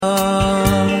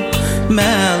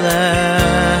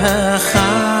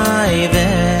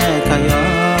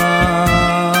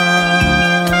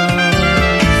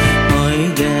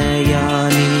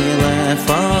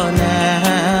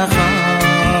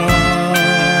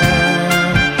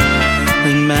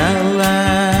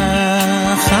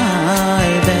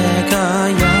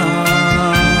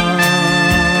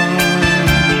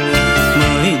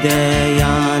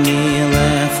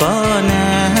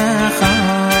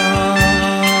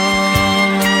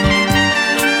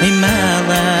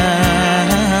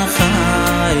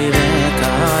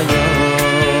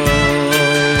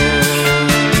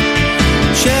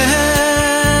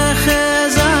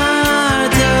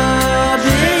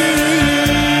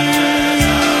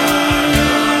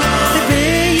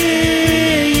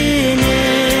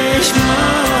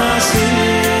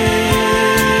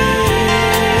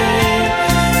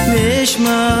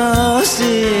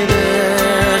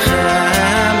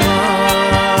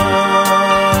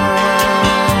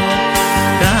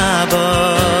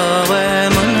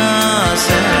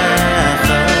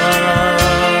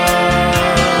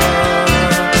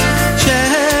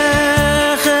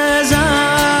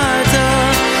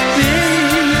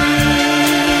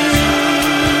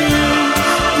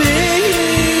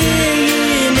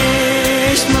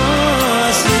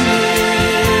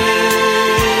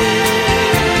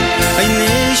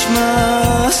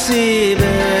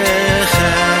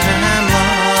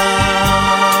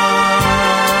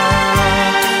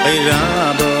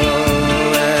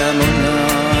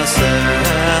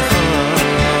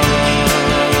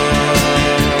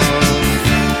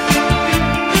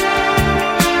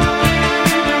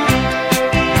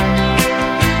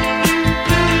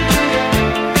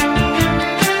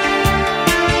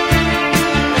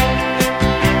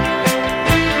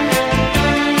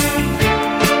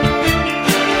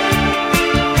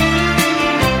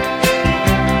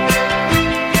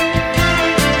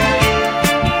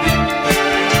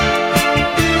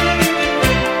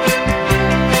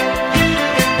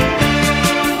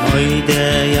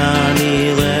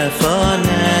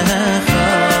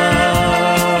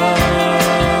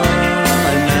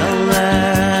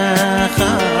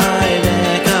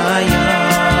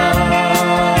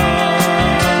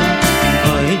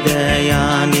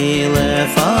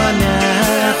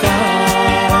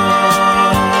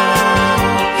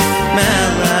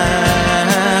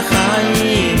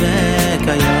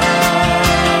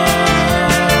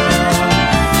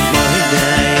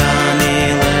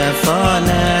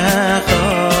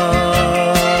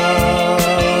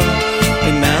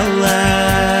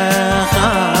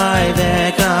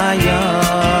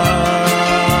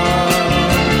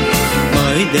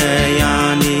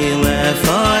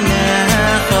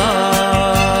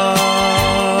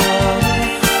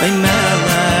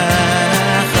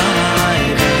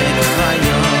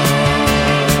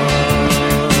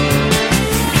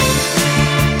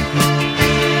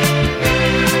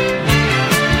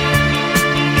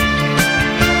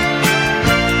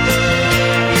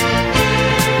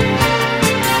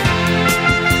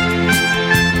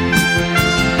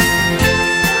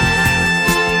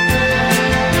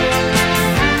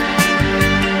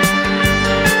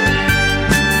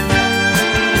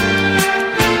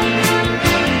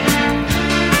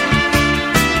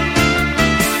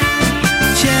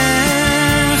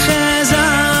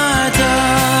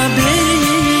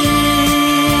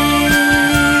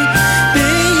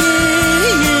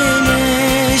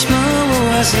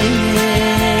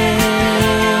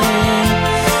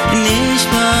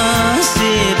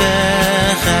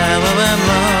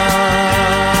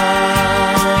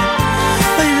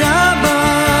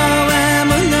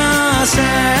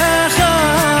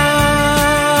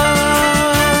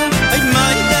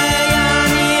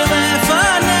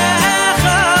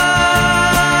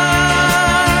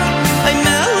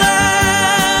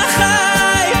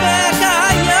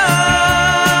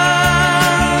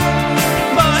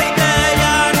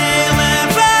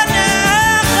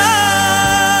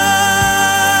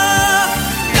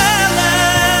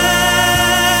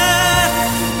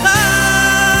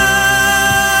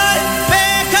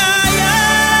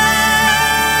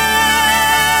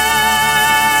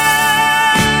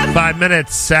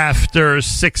Minutes after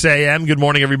 6 a.m. Good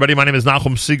morning, everybody. My name is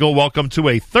Nachum Siegel. Welcome to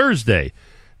a Thursday.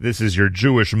 This is your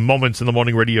Jewish Moments in the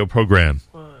Morning radio program.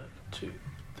 1, 2,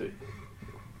 3.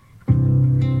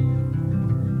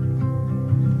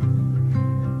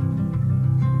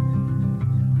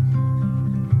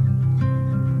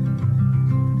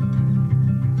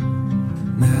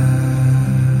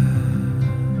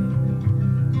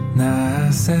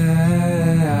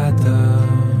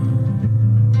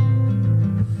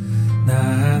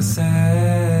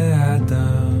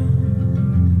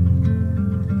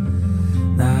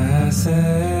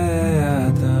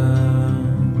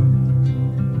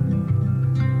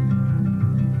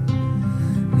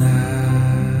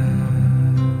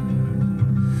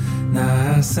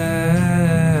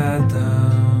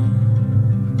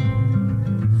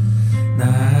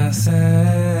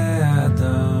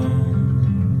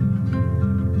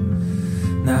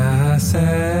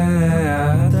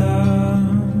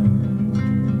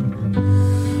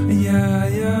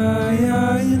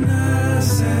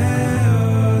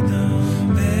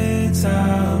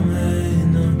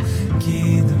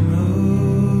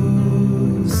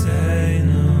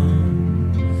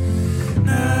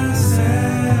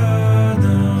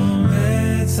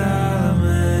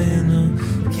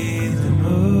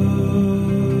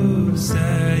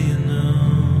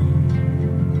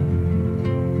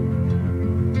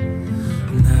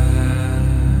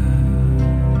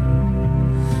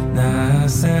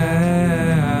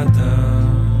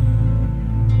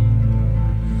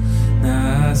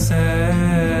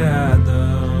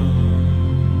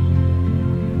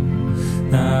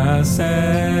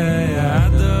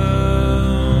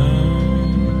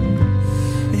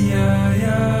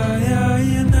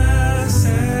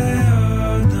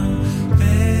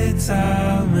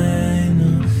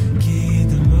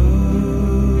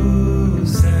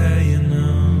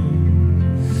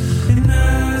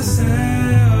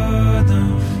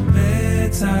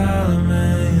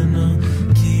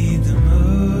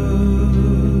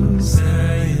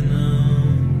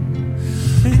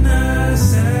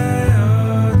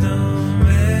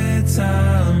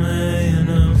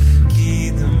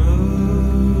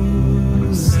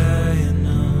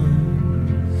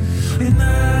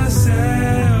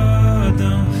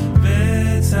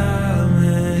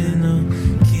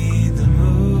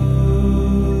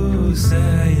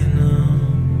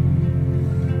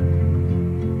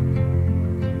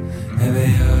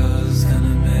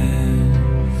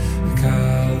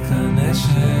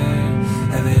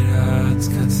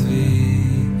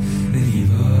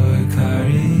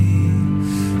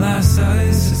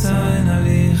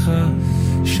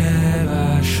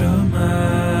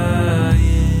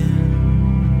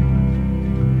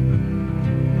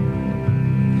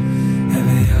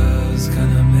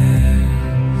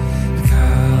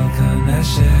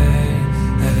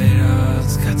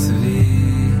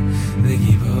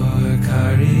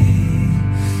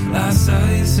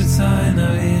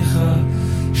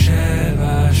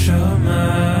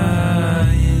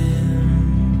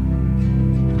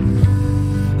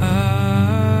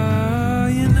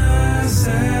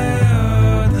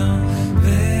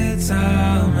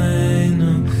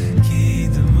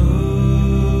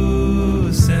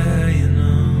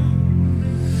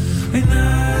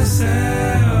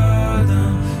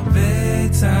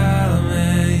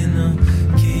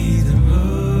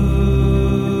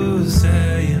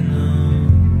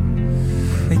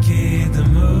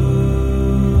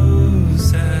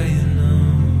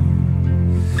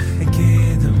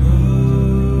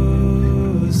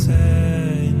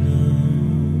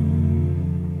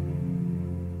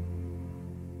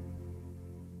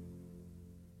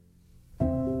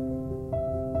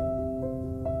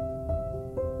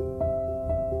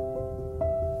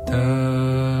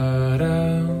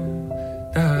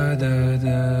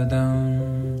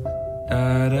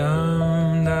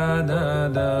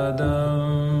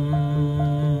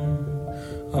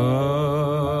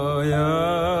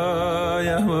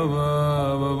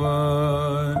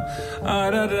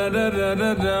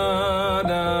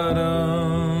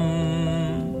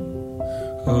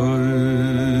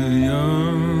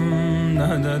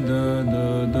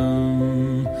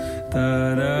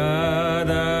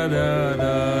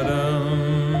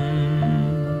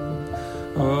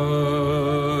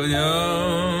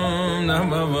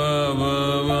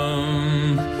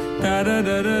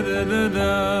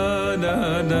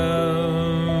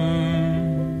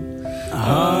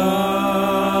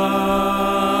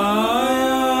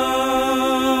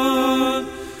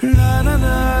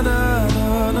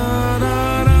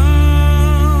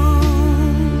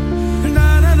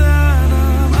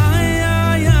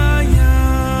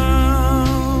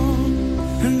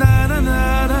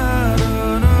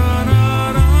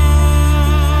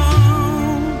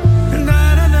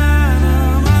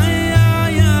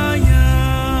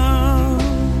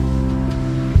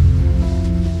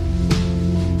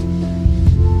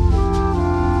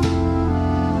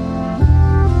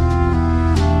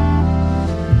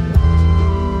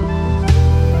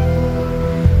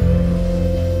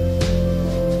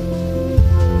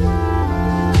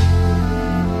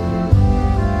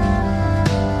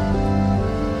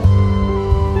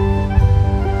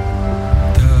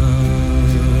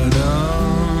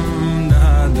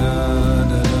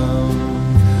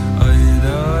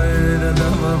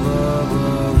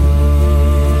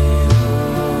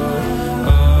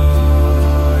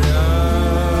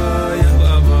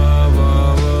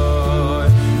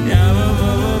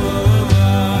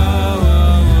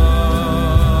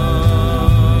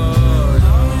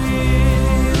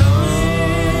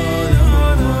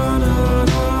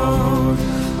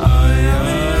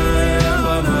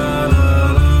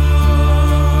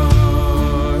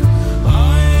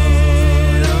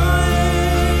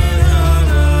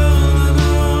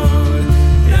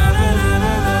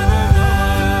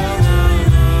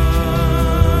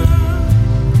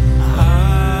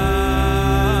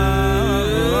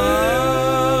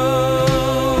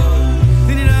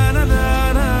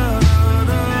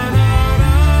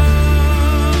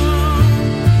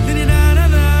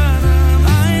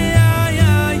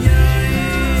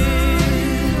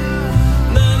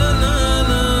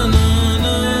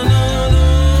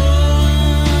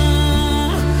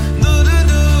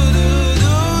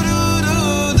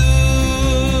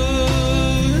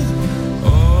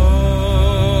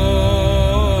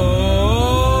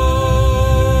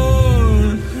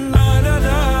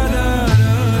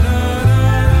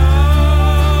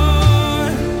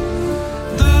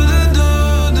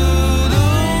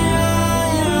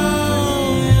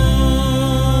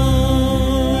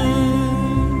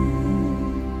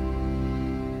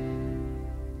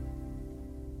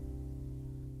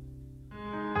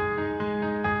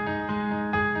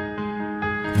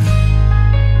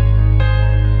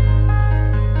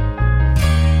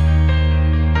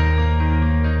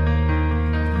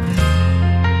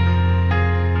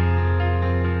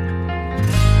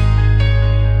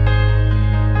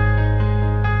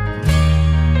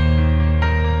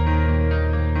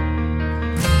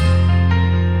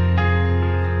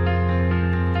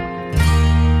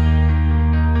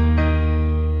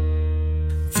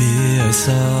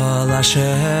 Yisrael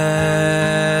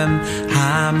Hashem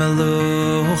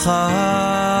HaMelucha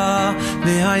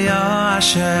V'haya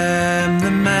Hashem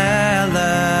the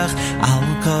Melech Al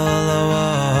Kol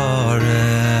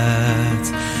Haaretz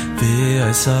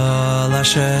V'Yisrael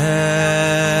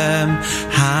Hashem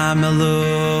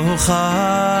HaMelucha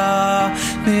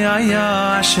V'haya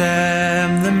Hashem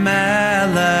the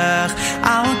Melech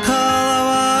Al Kol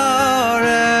Haaretz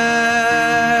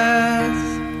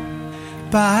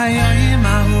B'hayim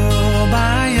Ahu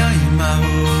B'hayim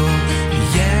Ahu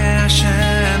Yeh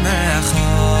Hashem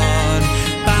Echad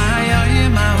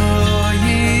B'hayim Ahu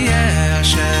Yeh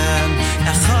Hashem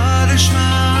Echad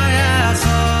Shema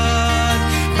Echad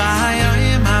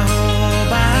B'hayim Ahu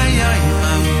B'hayim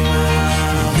Ahu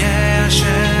Yeh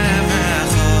Hashem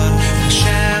Echad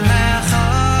Hashem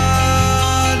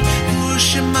Echad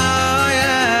U'Shema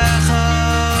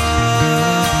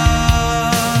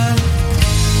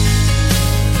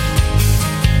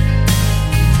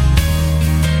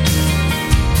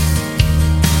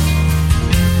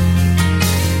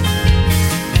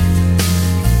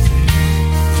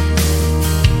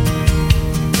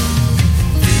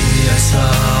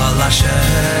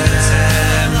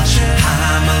Hashem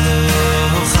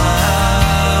HaMelucha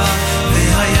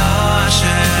V'haya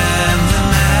Hashem the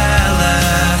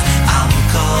Melech Al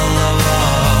Kol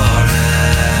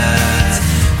Haaretz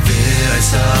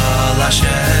V'Yisrael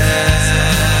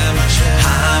Hashem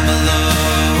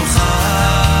HaMelucha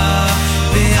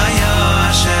V'haya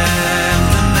Hashem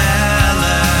the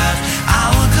Melech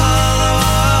Al Kol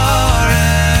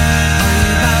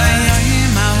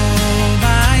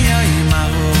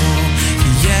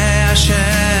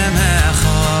Hashem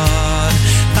Echad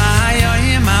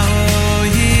B'hayim Ahu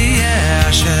Yeh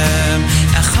Hashem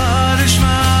Echad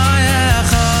Shema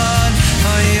Echad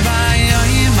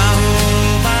B'hayim Ahu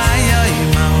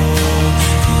B'hayim Ahu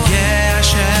Yeh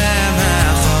Hashem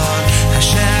Echad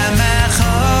Hashem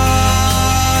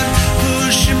Echad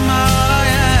U'Shema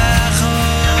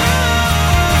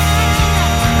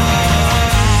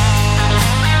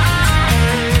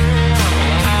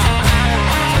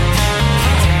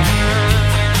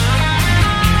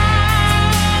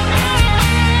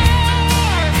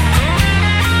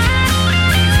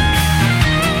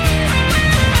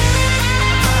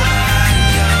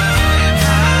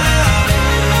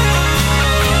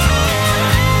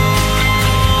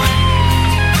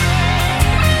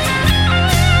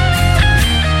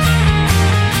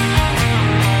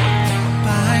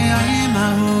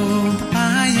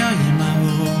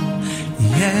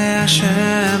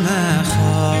Hashem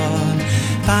Echad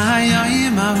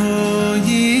B'hayim Ahu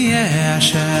Yeh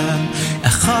Hashem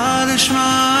Echad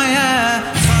Shema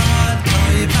Echad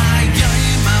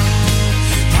B'hayim Ahu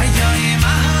B'hayim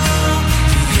Ahu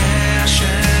Yeh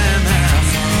Hashem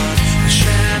Echad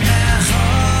Hashem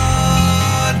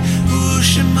Echad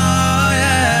U'Shema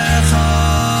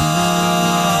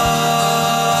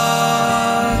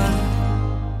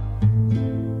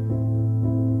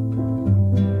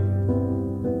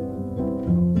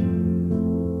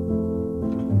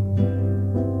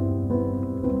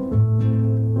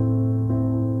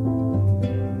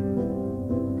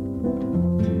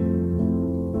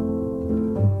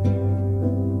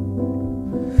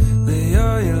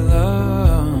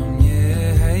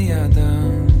Yeh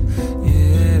Hayadam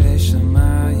Yeh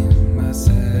Shamayim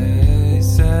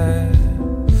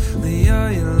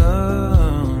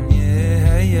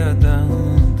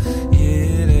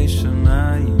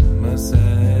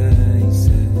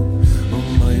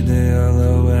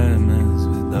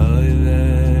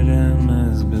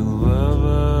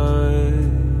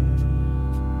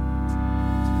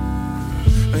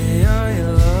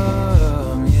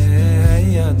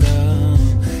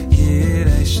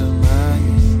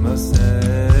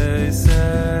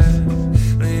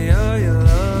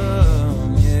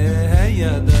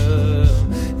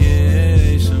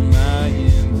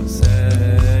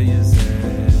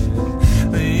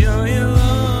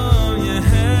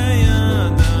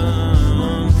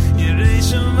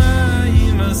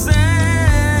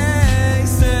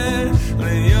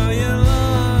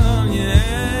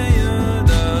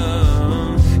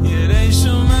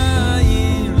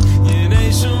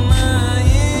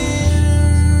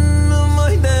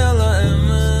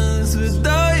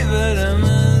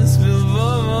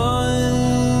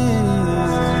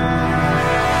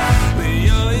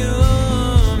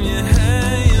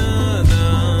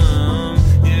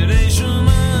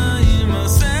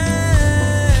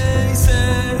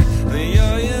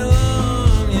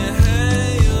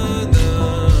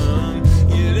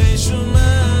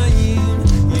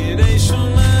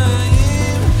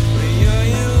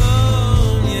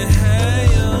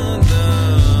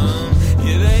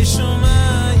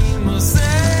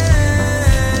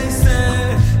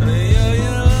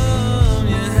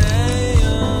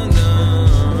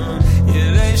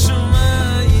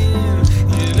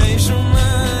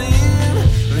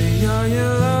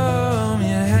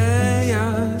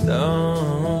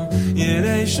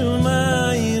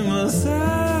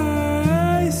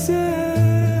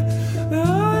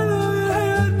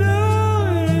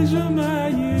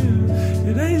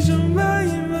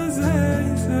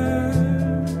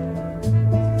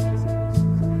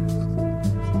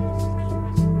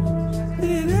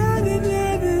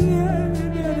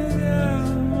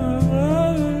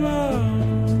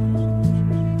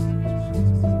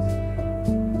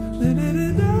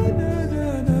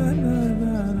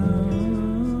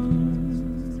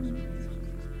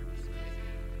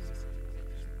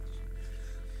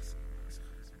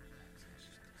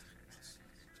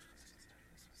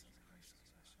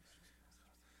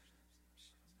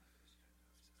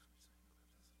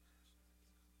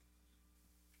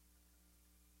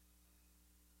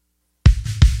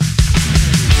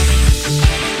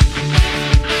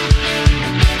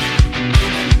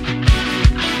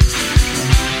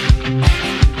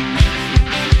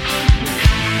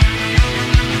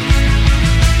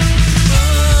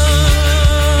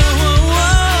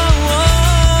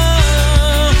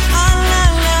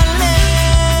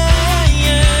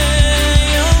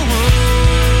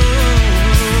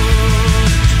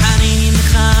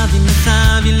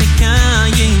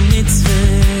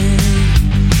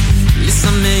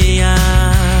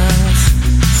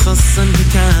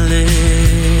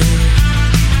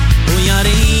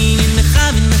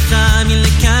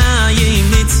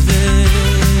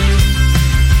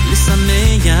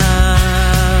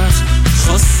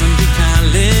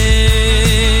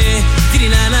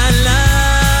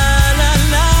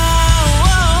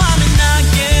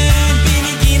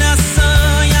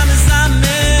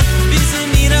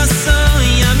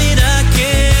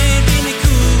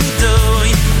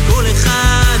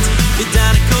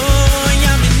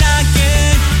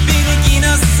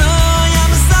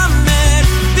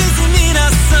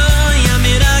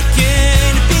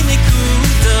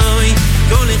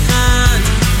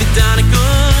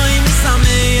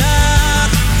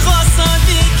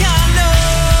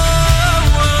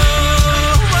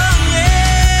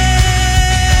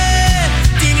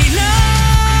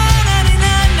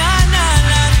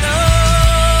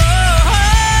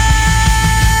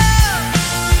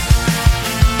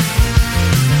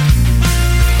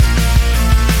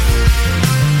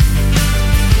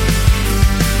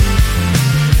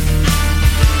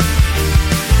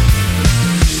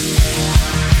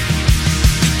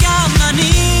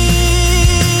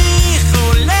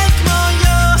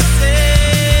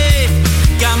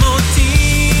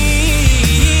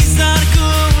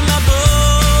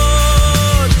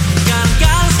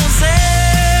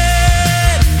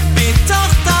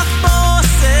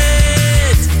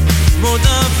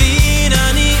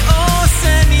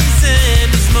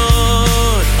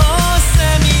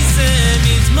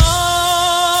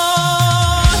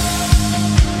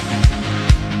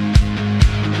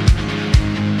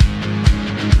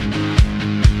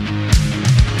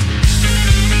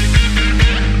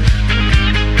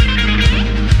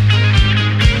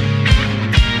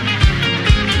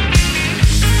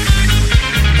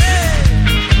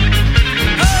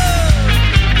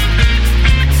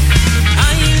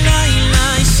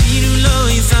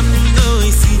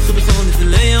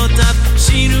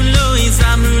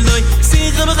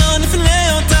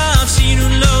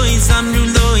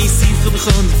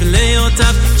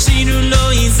Mitzvotav Shinu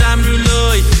Loi Zamru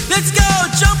Loi. Let's go,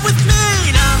 jump with me.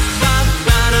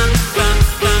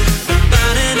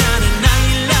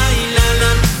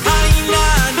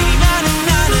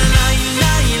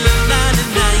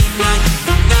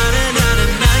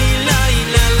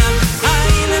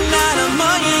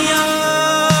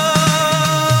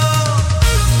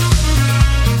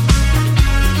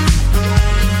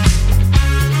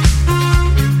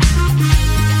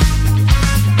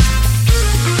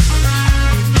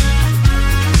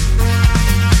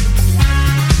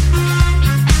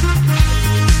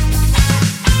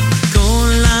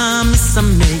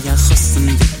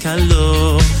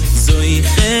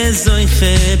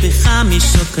 זויכה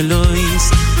בחמישו קלויס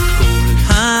כל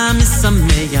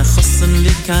המשמח חוסן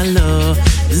וקלו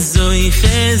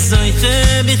זויכה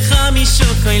בחמישו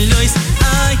קלויס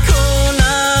איי כל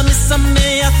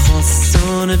המשמח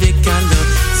חוסן וקלו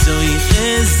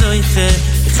זויכה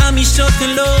בחמישו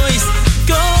קלויס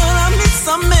כל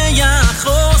המשמח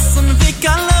חוסן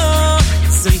וקלו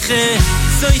זויכה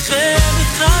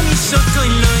בחמישו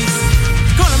קלויס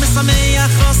כל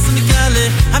המשמח חוסן וקלו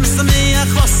המשמח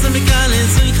חוסן וקלו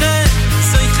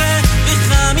זויכה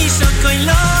בחמישו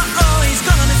קלויס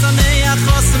כל המשמח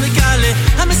חוסן וקלו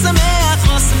המשמח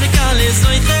חוסן וקלו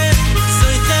זויכה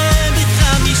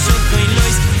בחמישו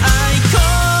קלויס איי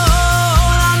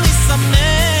כל המשמח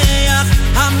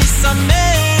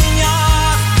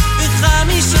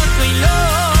בחמישו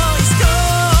קלויס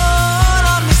כל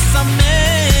המשמח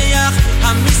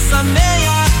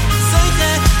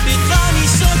זויכה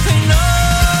בחמישו קלויס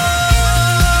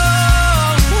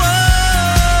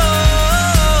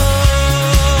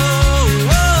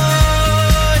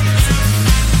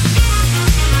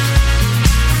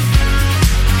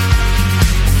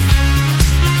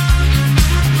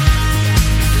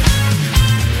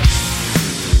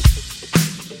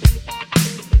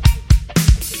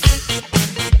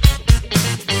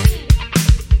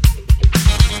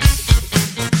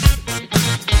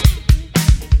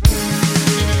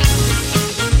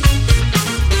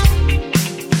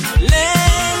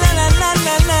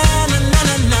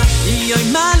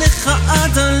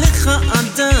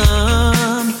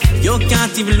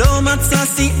ולא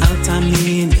מצאתי אל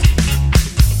תאמין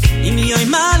אם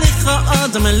יאמר לך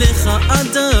אדם לך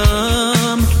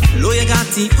אדם לא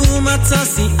יגעתי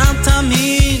ומצאתי אל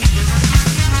תאמין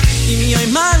אם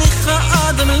יאמר לך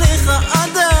אדם לך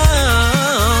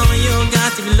אדם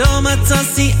יגעתי ולא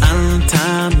מצאתי אל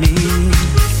תאמין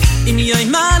אם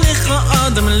יאמר לך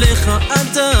אדם לך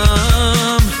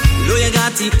אדם לא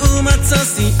יגעתי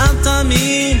ומצאתי אל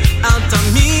תאמין אל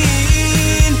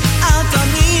תאמין אל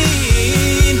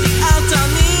תאמין אל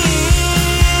תאמין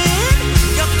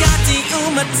יגעתי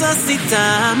ומצאתי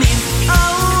תאמין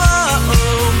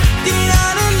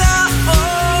דירה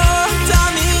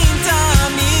תאמין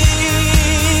תאמין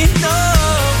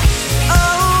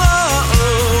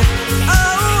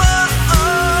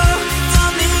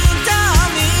תאמין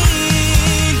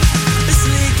תאמין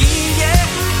בסליגיה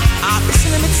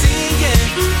בסלמציה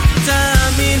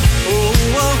תאמין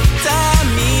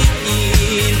תאמין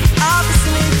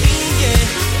בסליגיה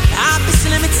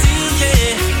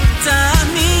בסלמציה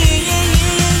תאמין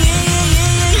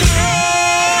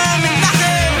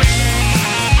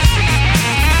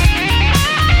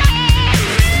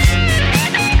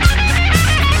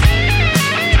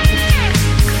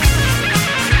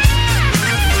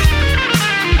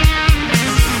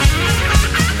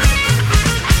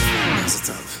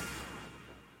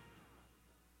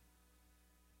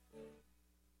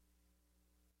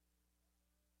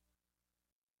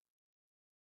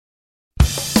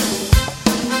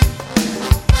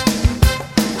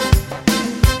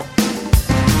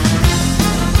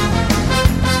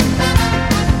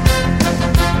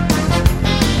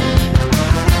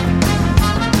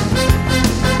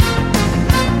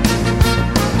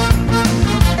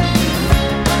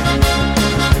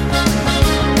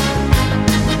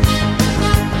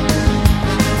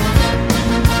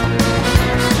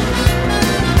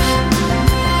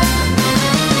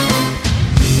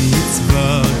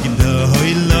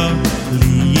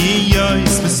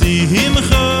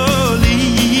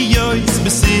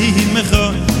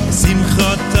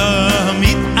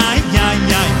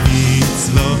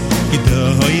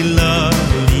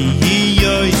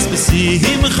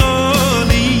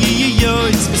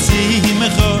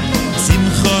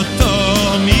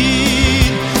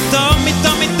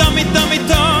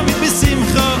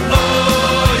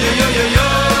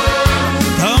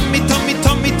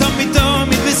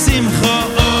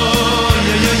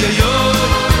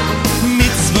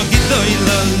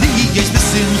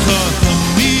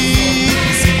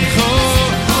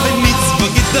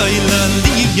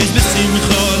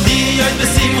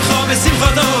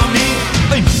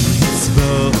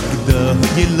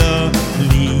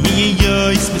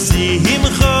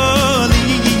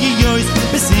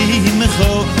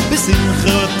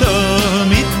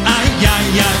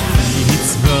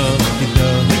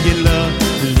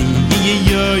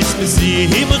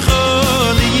besimcha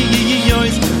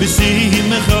liyois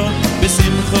besimcha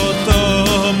besimcha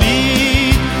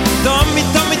tamid tamid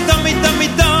tamid tamid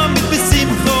tamid tamid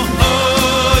besimcha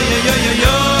oy oy oy oy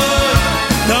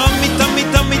tamid tamid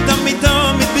tamid tamid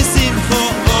tamid besimcha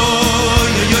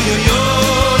oy oy oy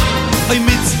oy oy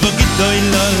mitzvah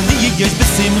gedola liyois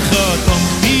besimcha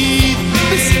tamid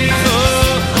besimcha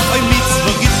oy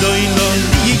mitzvah gedola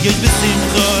liyois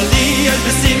besimcha liyois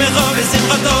besimcha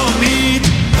besimcha tamid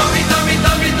tamid tamid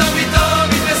tamid tamid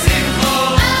tamid besimcha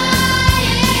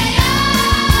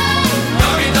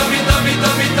tamid tamid tamid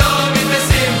tamid tamid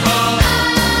besimcha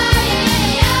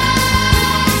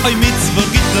oy mitzvah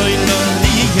gedola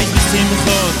liyois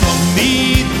besimcha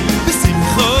tamid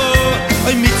besimcha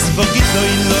oy mitzvah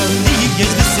gedola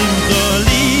liyois besimcha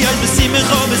liyois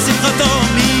besimcha besimcha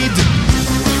tamid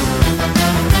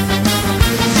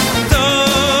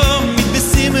tamid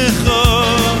besimcha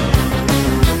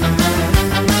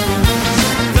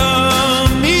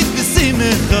tamid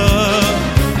besimcha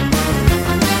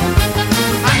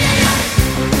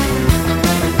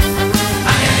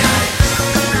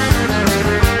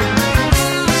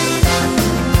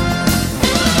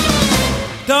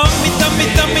tamid tamid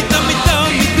tamid tamid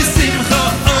tamid besimcha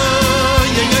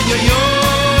oy oy oy oy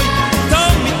oy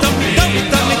tamid tamid tamid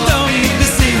tamid tamid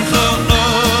besimcha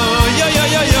oy oy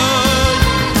oy oy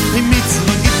oy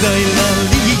mitzvah gedola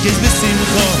liyois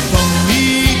besimcha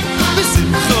tamid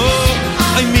besimcha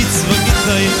oy mitzvah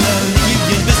gedola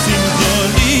liyois besimcha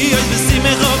liyois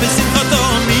besimcha besimcha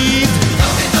tamid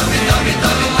tamid tamid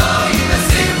tamid tamid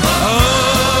besimcha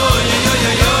oy oy oy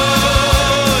oy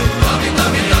oy tamid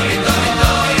tamid tamid tamid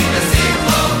tamid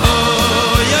besimcha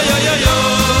oy oy oy oy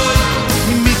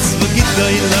oy mitzvah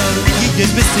gedola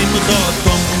liyois besimcha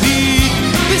tamid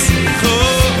besimcha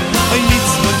oy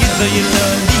mitzvah gedola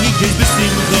liyois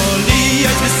besimcha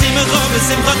liyois besimcha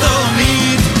besimcha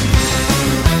tamid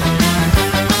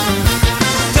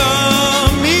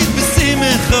tamid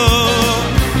besimcha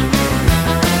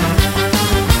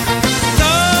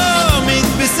tamid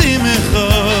besimcha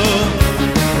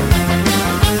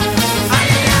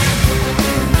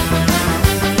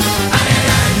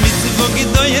mitzvah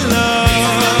gedola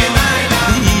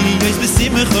liyois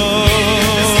besimcha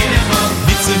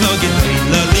mitzvah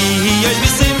gedola liyois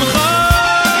besimcha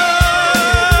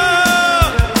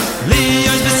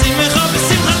liyois besimcha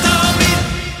besimcha tamid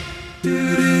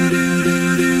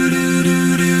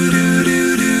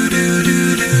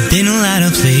Been a lot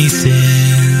of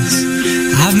places.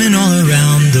 I've been all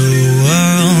around the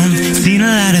world. Seen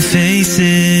a lot of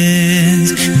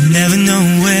faces. Never know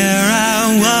where I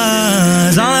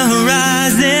was on the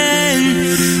horizon.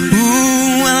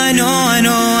 Ooh, well I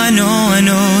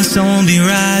know someone will be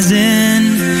rising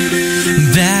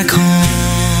back home.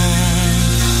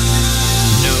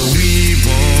 No, we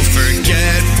won't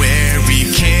forget where we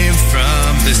came from.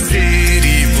 The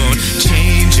city won't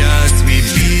change us. We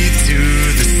beat to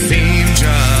the same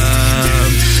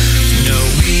drum. No,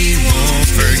 we won't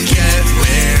forget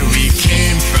where we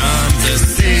came from. The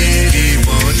city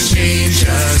won't change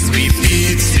us. We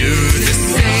beat to the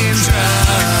same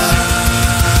drum.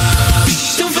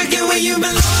 don't forget where you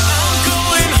belong. I'm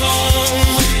going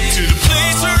home to the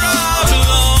place where I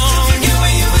belong. Don't forget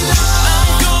where you belong.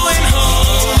 I'm going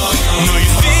home. No,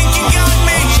 you think you got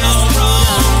me all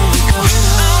wrong.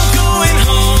 I'm going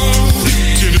home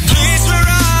to the place where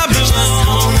I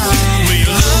belong. Where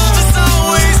your love has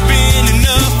always been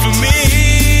enough for me.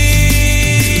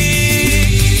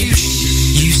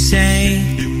 You say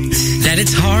that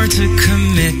it's hard to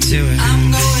commit to it.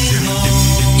 I'm going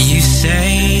home. You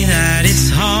say that it's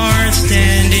hard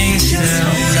standing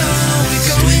still.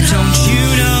 Don't you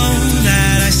know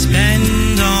that I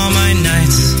spend all my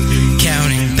nights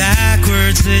counting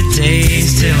backwards the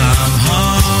days till I'm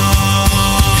home?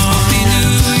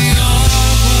 New York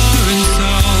weren't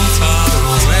so far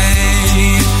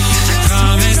away.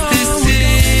 Promise this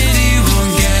city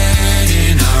won't get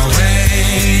in our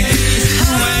way.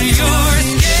 When you're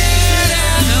scared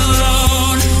and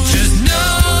alone, just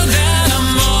know that I'm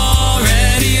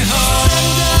already home.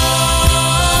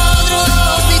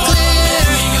 Be clear.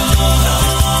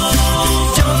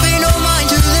 Don't pay no mind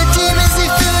to the demons, they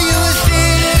fill you with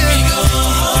fear.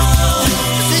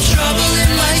 The trouble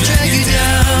in life drag you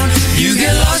down. You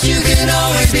get lost, you can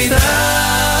always be found.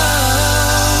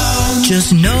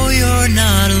 Just know you're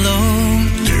not alone.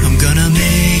 I'm gonna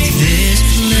make this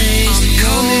place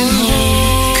coming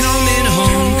home.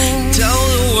 Tell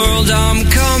the world I'm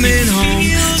coming home.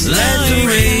 Let the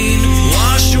rain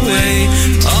wash away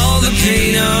all the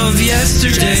pain of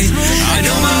yesterday. I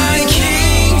know my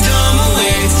kingdom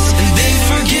awaits, and they've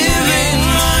forgiven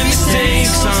my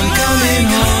mistakes. I'm coming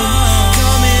home,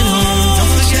 coming home.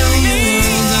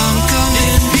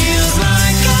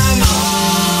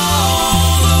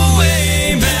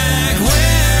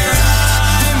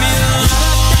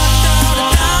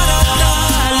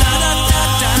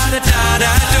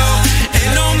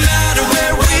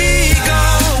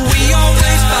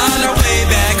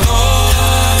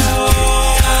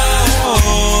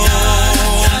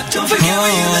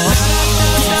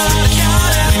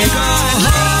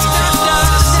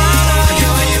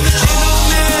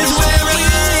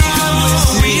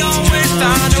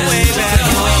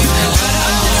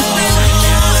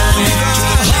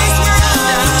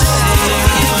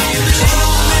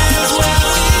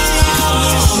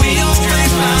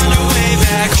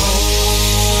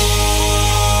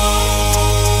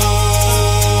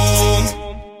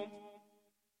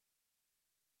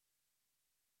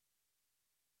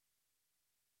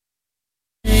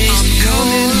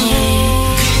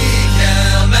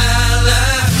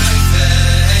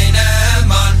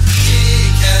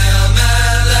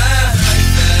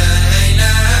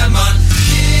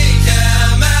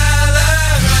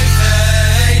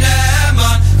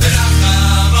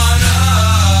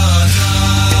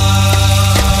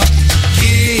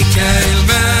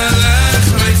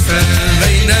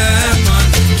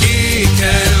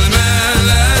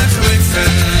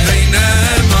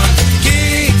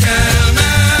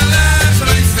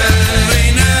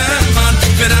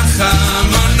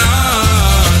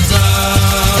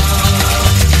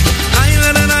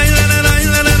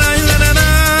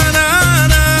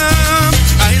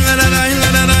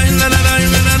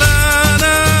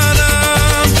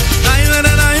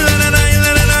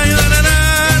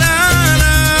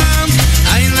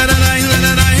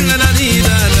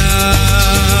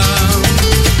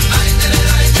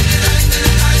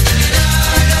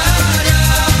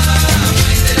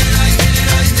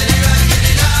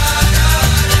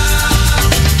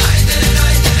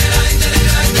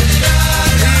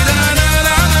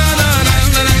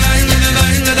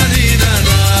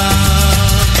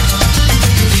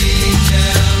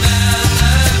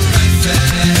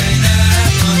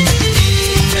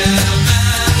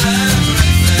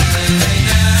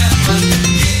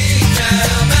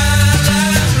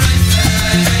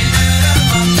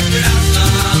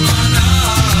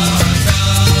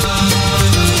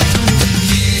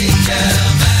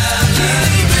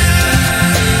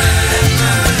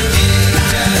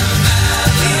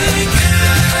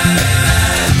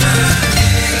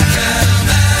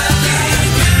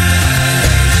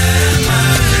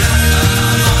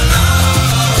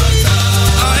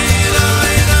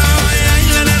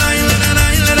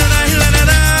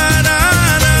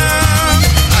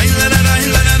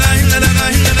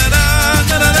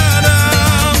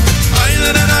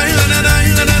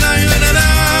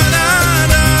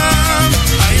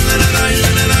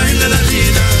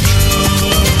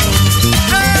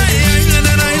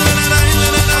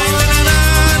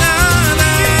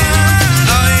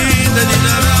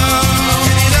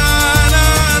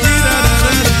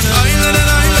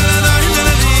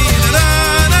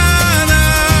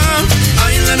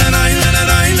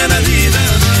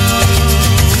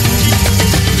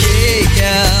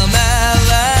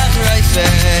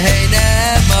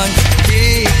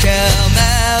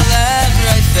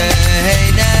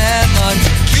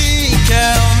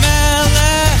 shel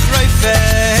melech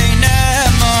roifei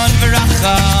nemon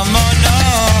v'rachamonot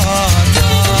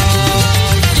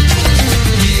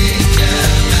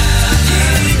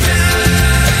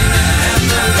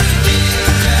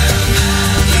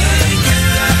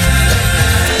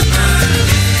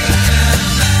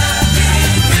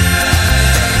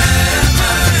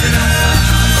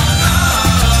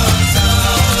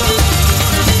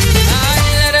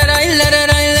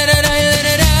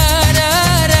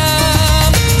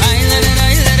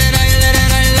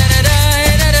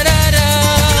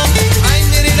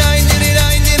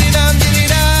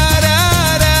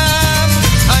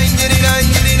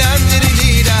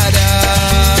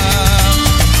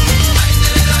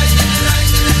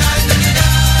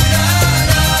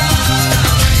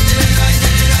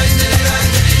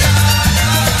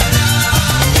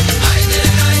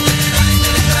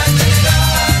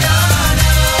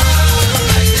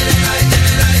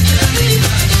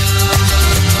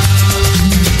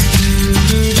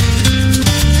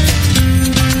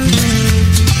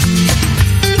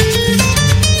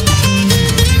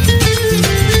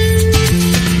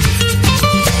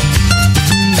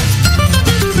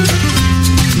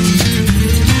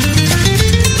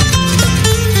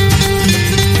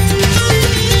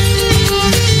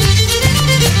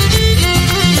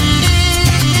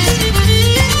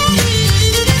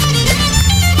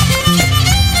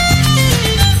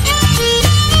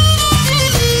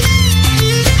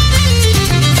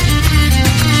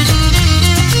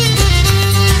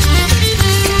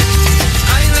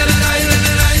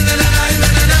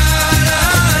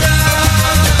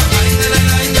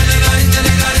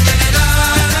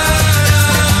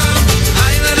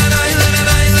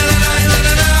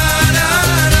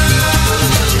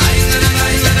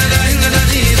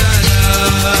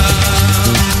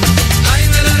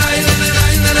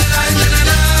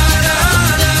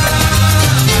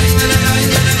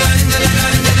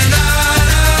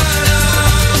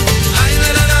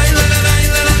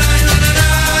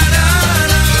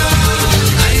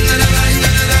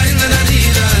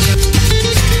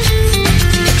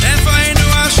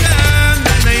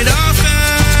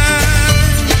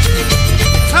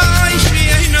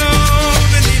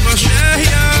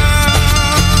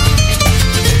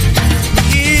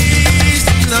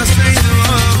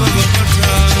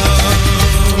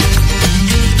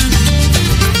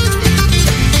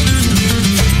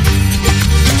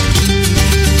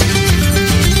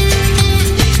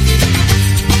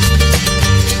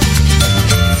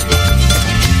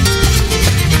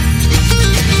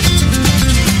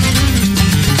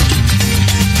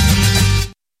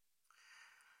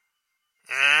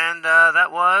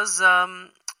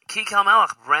Kikal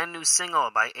Melech, brand new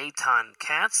single by Eitan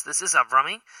Katz. This is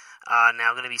Avrami.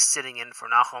 Now going to be sitting in for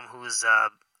Nachum, who's a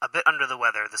bit under the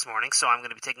weather this morning, so I'm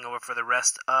going to be taking over for the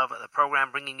rest of the program,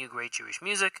 bringing you great Jewish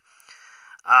music.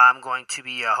 I'm going to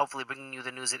be hopefully bringing you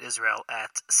the news at Israel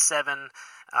at 7,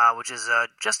 which is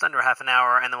just under half an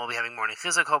hour, and then we'll be having morning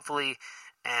chizuk, hopefully,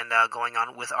 and going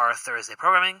on with our Thursday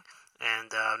programming.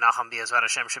 And Nachum Be'ezrat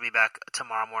Hashem should be back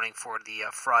tomorrow morning for the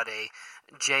Friday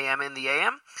JM in the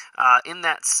AM. In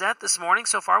that set this morning,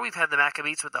 so far, we've had the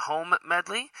Maccabees with the home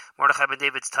medley, Mordechai ben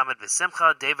David's Tamid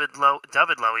V'Simcha, David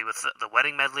Lowy with the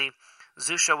wedding medley,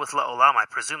 Zusha with La'olam. I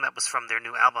presume that was from their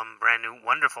new album, brand new,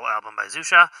 wonderful album by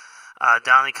Zusha.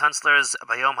 Donny Kunstler's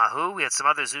Bayom Hahu. We had some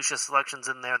other Zusha selections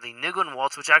in there. The Nigun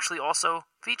Waltz, which actually also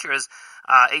features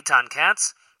Eitan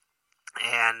Katz.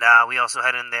 And we also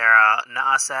had in there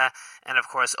Naasa, and of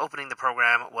course opening the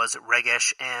program was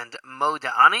Regesh and Mo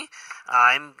Da'ani.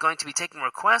 I'm going to be taking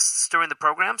requests during the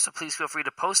program, so please feel free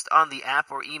to post on the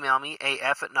app or email me,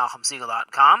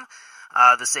 af@nachumsegal.com,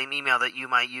 the same email that you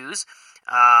might use.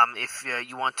 If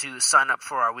you want to sign up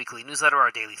for our weekly newsletter,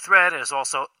 our daily thread, as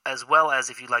well as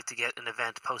if you'd like to get an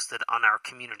event posted on our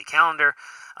community calendar,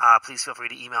 please feel free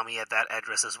to email me at that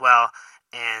address as well.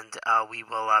 And we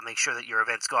will make sure that your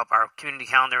events go up. Our community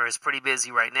calendar is pretty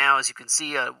busy right now. As you can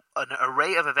see, an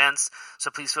array of events, so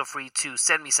please feel free to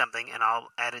send me something, and I'll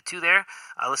add it to there.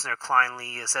 Listener Klein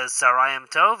Lee says, Sarayim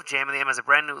Tov, JM in the AM as a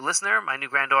brand new listener. My new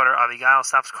granddaughter, Abigail,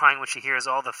 stops crying when she hears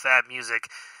all the fab music.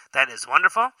 That is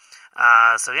wonderful.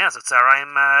 So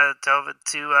Sarayim Tov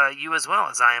to you as well,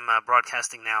 as I am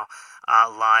broadcasting now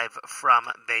live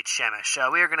from Beit Shemesh.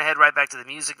 We are going to head right back to the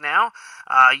music now.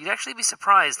 You'd actually be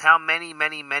surprised how many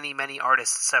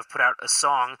artists have put out a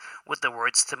song with the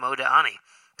words to Mo Da'ani.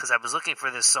 Because I was looking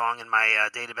for this song in my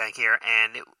data bank here,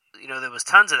 and there was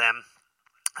tons of them.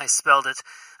 I spelled it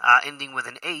ending with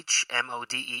an H,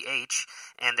 M-O-D-E-H,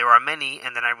 and there are many,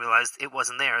 and then I realized it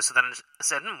wasn't there. So then I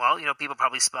said, well, people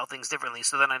probably spell things differently.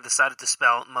 So then I decided to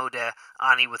spell Modeh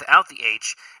Ani without the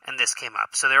H, and this came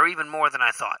up. So there are even more than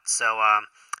I thought. So,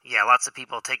 lots of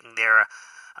people taking their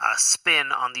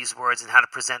spin on these words and how to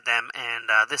present them, and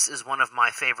this is one of my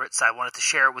favorites. I wanted to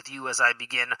share it with you as I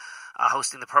begin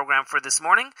hosting the program for this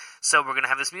morning. So we're going to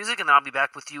have this music, and then I'll be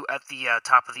back with you at the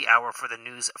top of the hour for the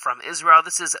news from Israel.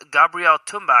 This is Gabriel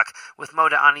Tumbach with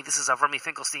Modeh Ani. This is Avrami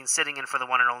Finkelstein sitting in for the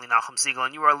one and only Nachum Siegel,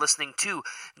 and you are listening to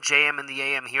JM in the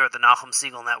AM here at the Nachum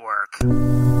Siegel Network.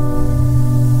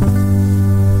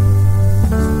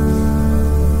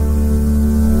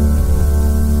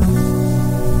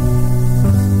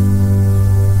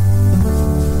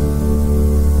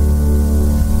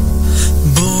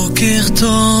 בוקר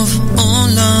טוב,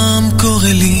 עולם קורא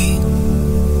לי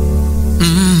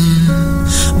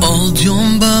עוד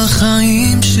יום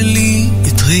בחיים שלי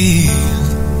התחיל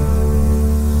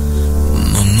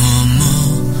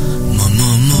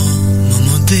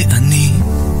מודה אני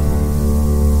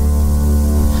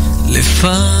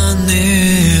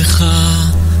לפניך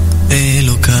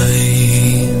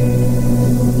אלוקיי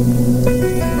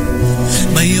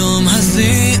ביום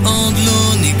הזה עוד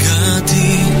לא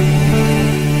ניגעתי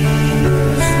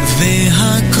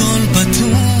והכל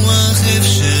פתוח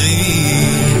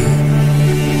אפשרי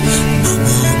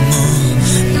מודה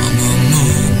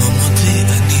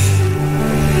אני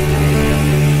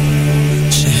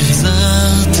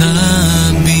שהחזרת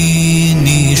בי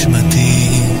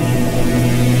נשמתי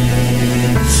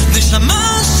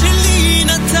נשמה שלי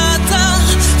נתת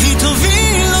היא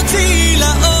תוביל אותי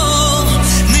לאור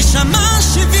נשמה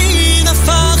שבי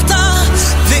נפחת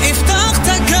והבטחת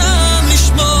גם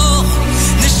לשמור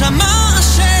נשמה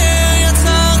אשר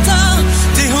יצרת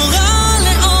טהורה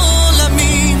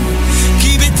לעולמים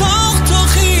כי בתוך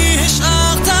תוכי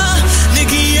השארת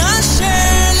נגיעה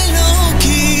של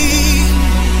אלוקים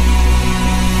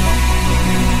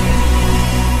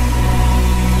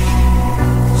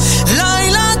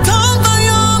לילה טוב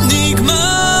ביום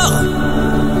נגמר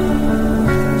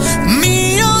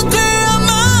מי יודע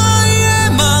מה יהיה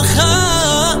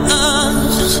מחר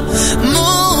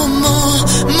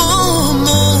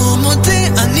מודה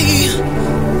אני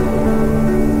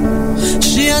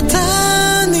שאתה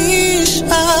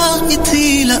נשאר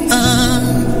איתי לעד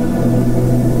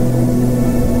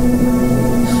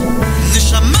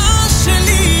נשמה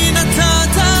שלי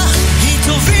נתת היא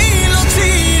תוביל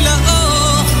אותי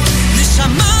לאור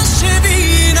נשמה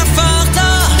שבי נפחת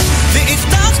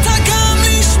והבטחת גם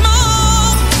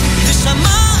לשמור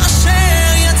נשמה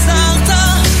אשר יצרת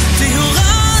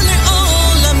טהורה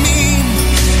לעולמים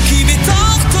כי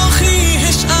בתוך תוכי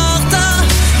השארת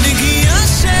נגיעה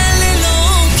של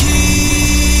אלוקים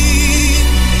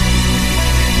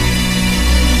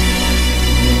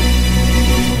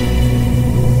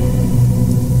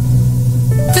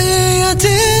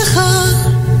בידיך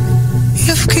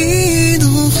יפקיד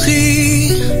רוחי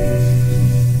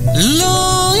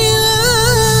לא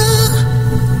יראה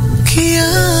כי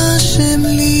השם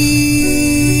לי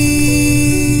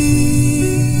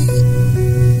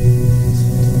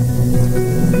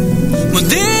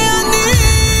מודה אני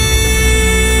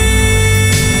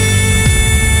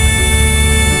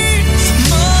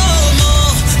מודה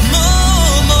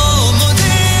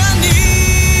אני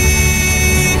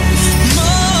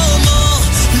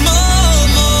מודה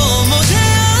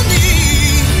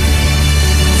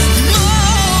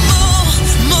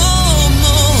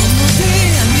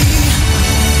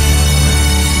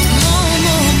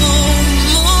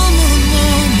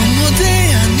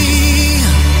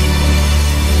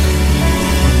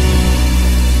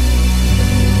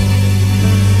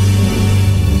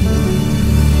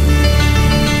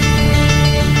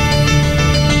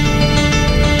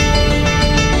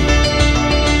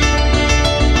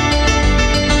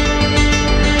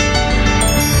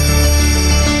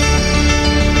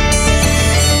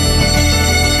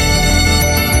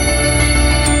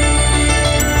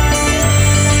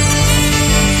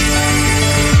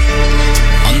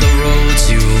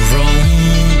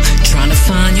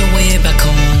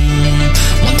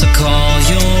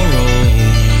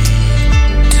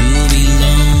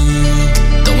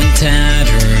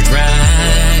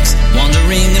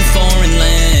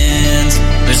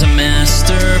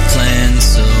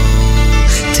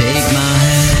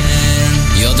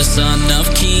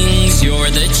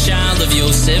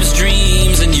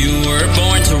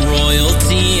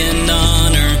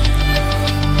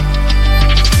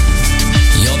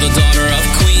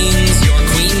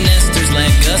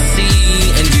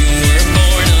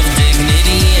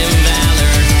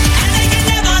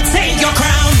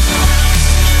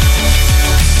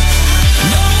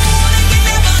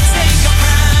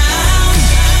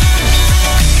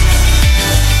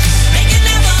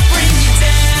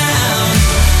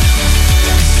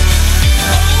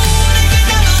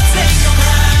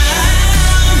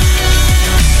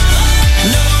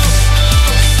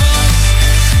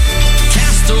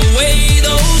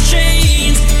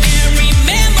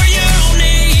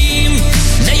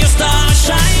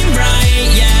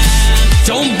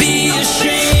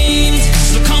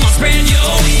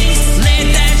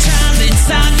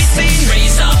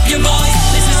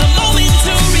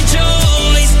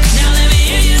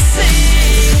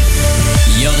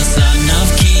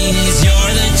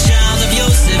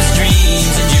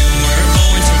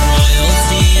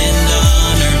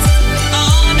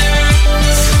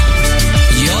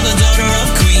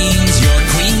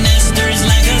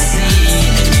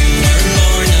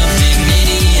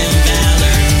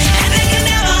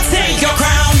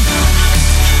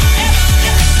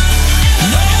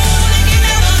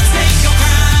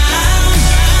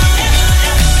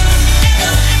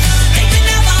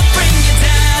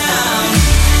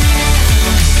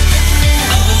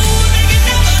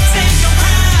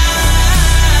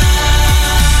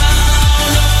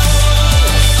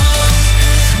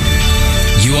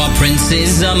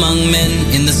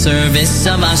service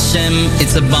of Hashem.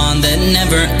 It's a bond that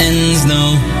never ends,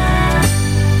 no.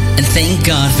 And thank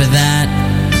God for that.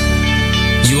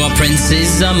 You are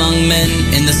princes among men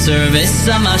in the service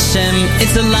of Hashem.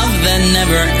 It's a love that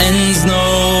never ends, no.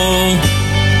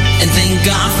 And thank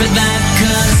God for that,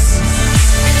 'cause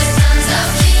the sons of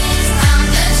kings found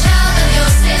the child of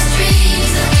Yosef's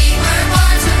dreams, and we were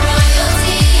born to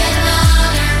royalty and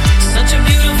honor. such a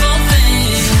beautiful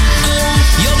thing. Oh,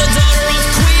 you're the daughter of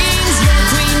queens. You're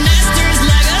Queen Esther's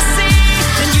legacy.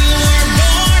 And you were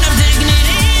born of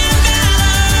dignity and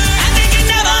valor. And they can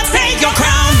never take your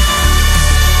crown.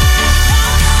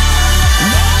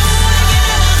 No, they can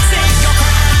never take your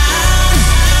crown.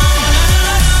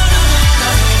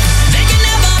 They can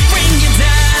never bring you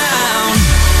down.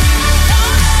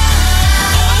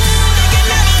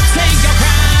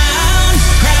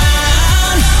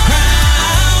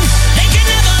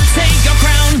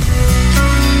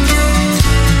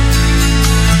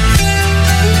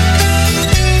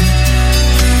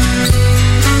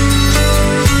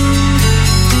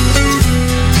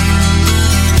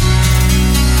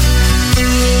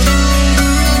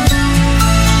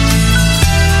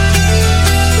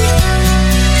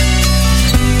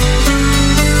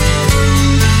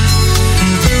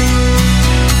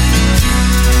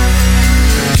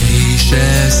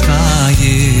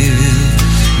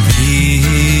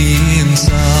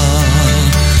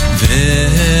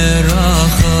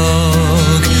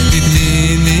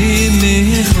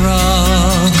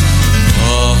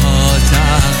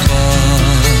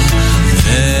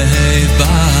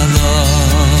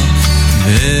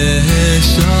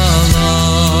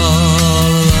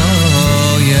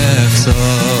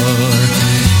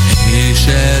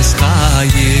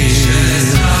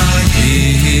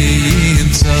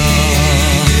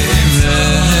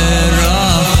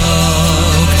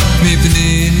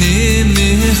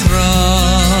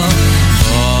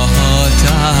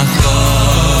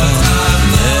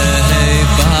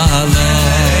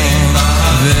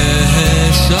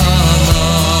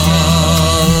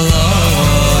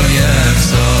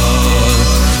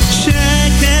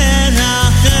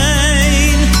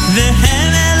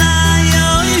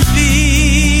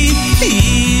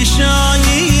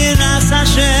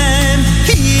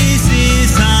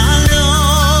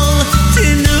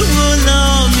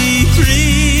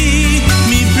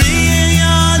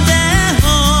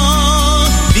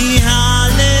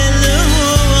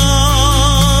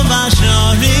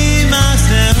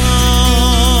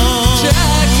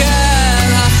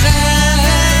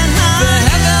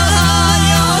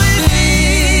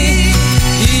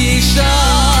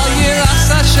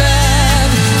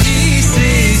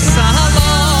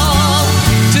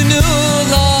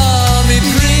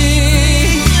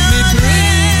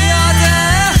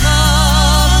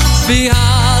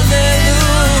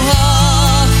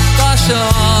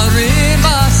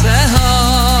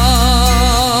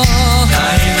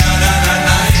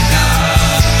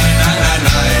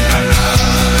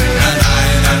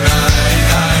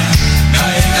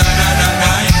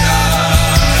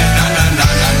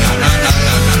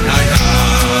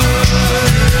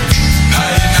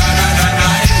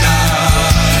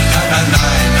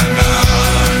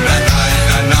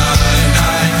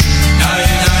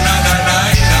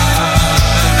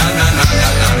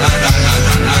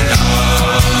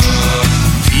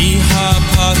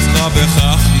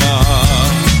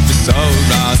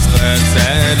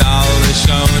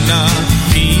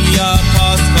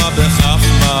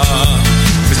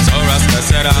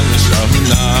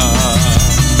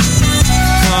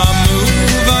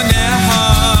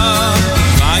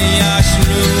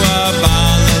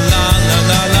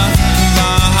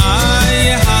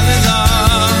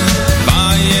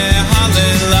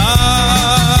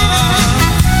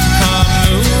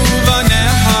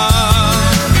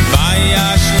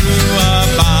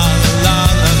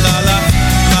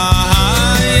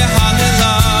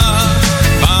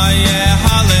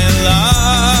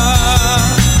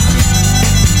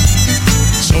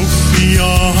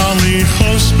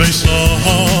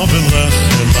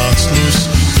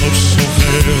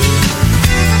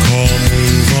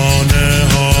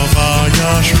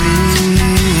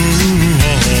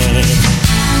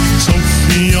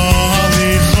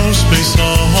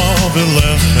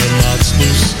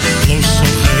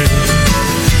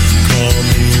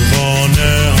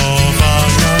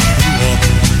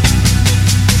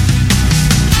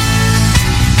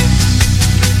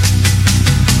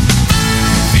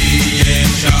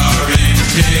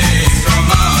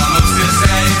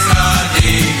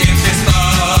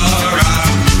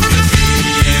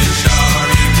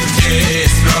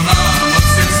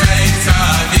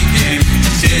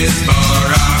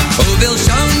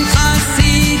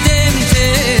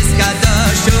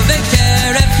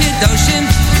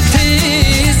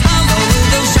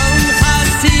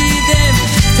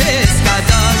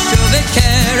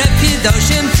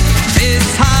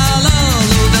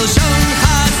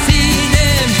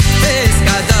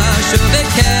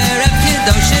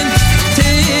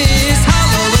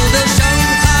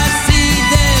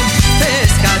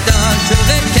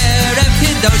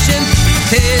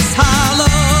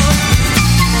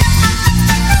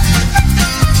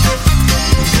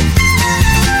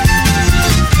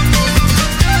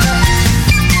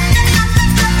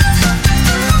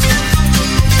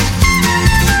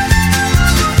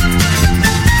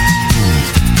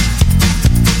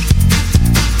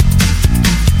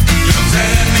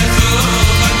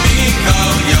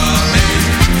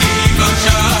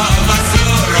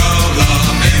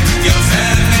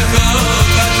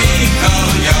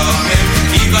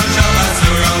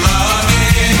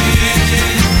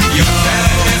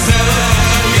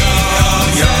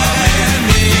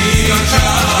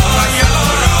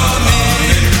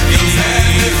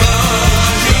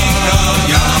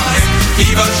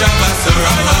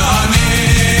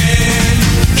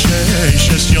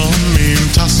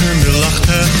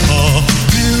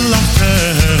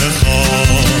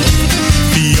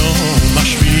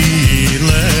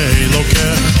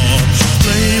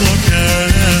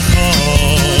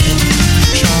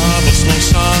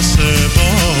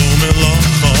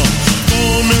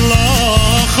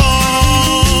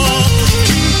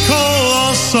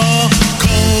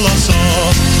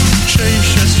 לעשות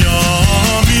ששת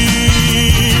ימים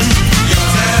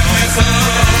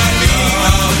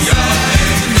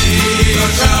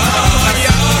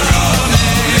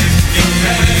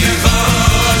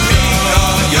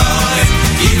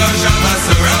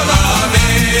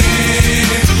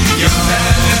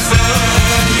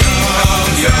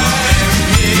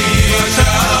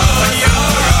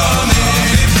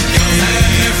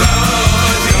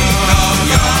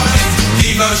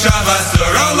Shabbos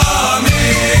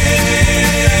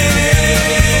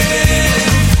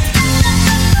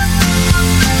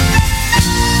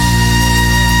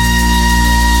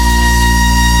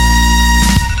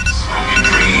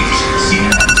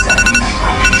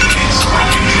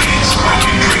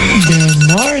Good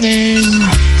morning.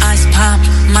 Eyes pop,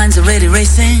 mind's already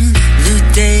racing. New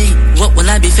day, what will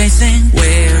I be facing?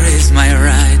 Where is my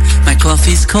ride? My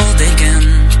coffee's cold again.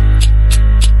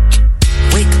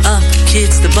 Wake up,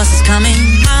 kids, the bus is coming.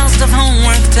 Miles of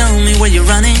homework, tell me where you're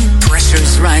running.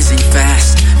 Pressure's rising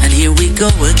fast, and here we go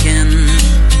again.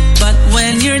 But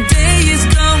when your day is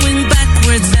going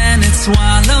backwards and it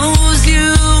swallows you,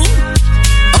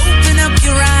 open up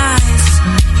your eyes.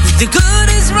 The good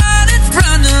is right in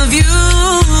front of you.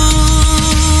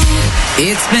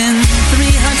 It's been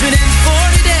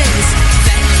 340 days,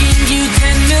 thanking you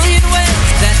 10 million ways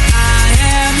that I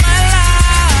am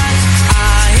alive.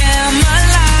 I am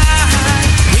alive.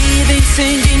 Breathing,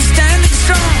 singing, standing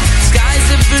strong. Skies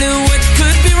are blue, what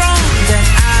could be wrong? That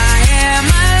I am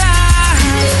alive.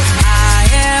 I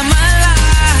am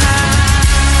alive.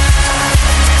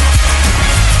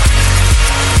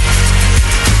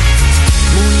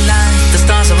 Moonlight, the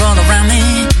stars are all around me.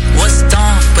 Was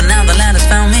dark, but now the light has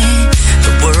found me.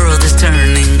 The world is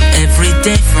turning every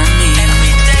day for me.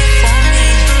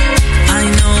 I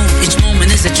know each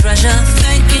moment is a treasure.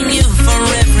 Thanking you for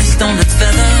every stone and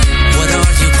feather. What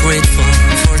are you grateful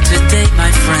for today,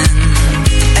 my friend?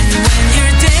 And when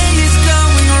your day is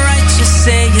going right, just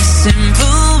say a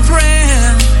simple prayer.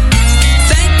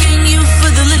 Thanking you for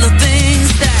the little things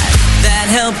that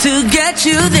help to get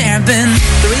you there. Been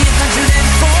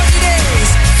 340 days,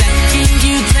 thanking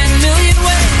you 10 million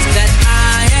ways that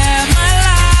I am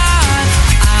alive.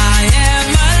 I am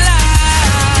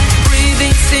alive.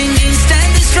 Breathing, singing,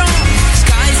 standing strong.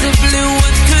 Skies are blue,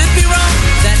 what could be wrong?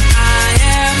 That I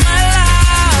am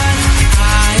alive.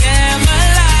 I am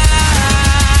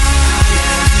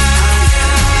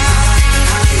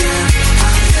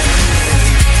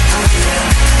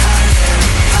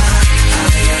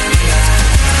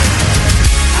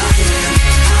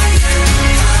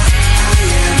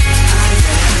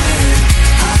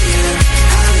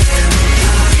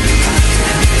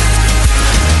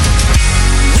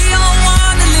We all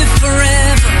want to live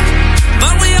forever,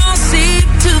 but we all seem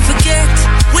to forget.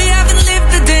 We haven't lived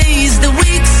the days, the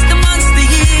weeks, the months, the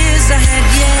years ahead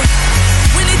yet.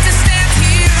 We need to stand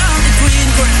here on the green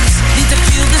grass. Need to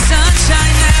feel the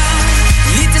sunshine now.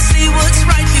 Need to see what's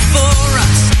right before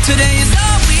us. Today is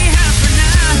all we have for now.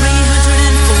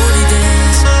 340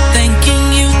 days, thanking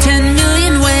you 10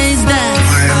 million ways that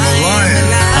I am alive.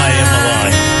 I am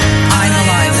alive. I'm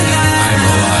alive. I'm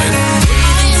alive.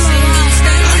 Singing,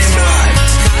 standing strong.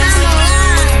 Skies are blue,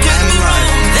 what could be wrong?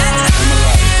 That I'm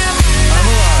alive.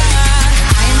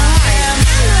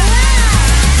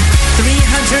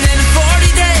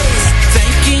 340 days,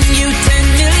 thanking you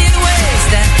 10 million ways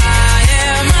that I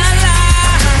am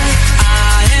alive.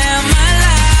 I am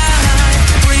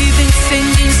alive. Breathing,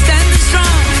 singing, standing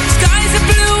strong. Skies are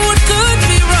blue, what could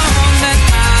be wrong? That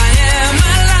I am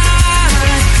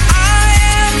alive. I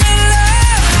am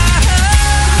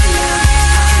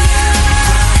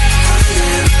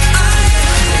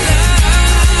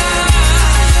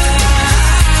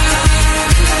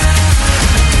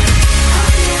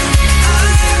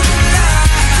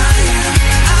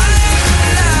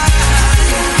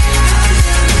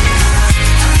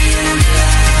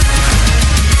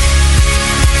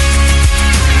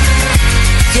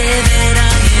yeah, that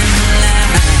I am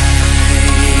alive.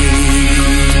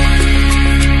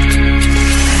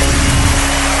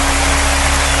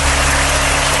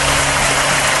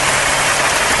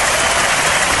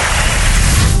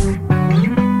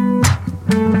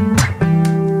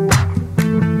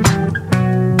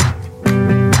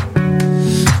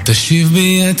 תשיב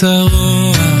בי את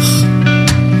הרוח,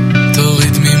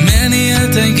 תוריד ממני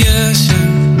את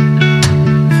הגשם.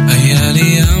 היה לי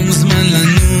ים זמן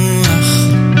לנוח,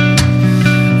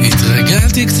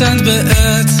 התרגלתי קצת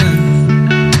בעצם,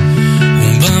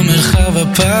 ובמרחב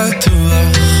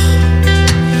הפתוח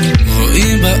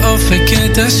רואים באופק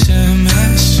את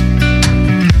השמש.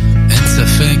 אין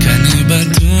ספק, אני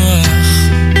בטוח,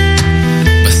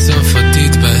 בסוף עוד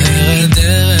תתבהר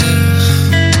הדרך.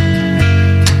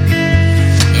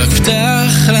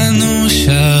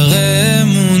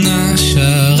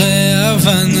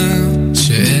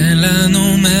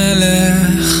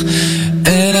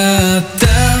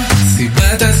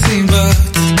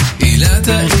 הסיבות, עילת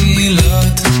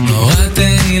העילות, נורא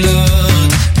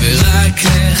תהילות, ורק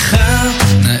לך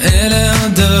נאה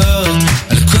להודות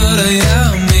על כל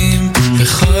הימים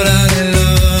וכל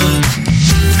הלילות.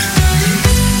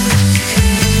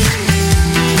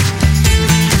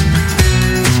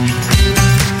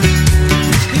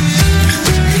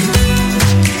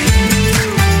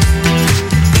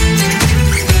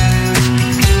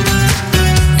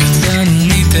 יצאנו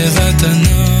מתיבת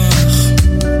הנוח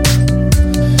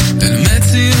אל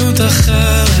מציאות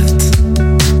אחרת,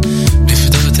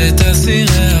 לפדות את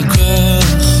אסירי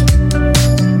הכוח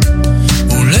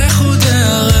ולחודי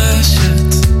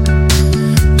הרשת,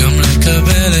 גם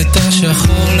לקבל את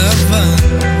השחור לבן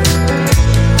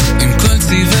עם כל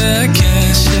צבעי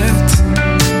הקשת.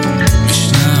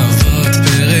 משנה אבות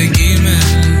פרק ג',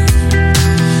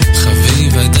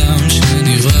 חביב אדם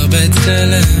שנברא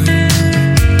בצלם,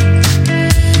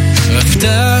 רק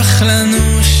פתח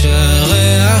לנו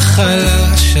שערי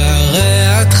החלה, שערי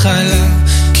התחלה,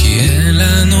 כי אין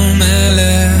לנו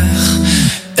מלך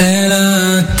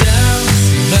אלא אתה.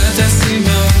 סיבת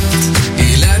הסיבות,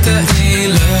 עילת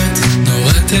העילות,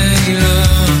 נורא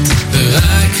תהילות,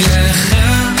 ורק לך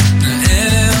נאה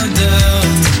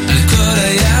להודות על כל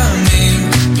הימים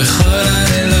וכל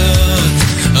הלילות.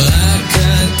 רק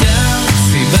אתה.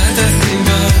 סיבת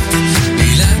הסיבות,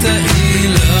 עילת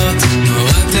העילות,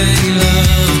 נורא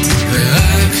תהילות,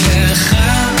 ורק לך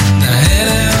נאה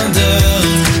להודות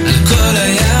על כל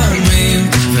הימים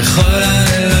וכל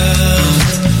הלילות.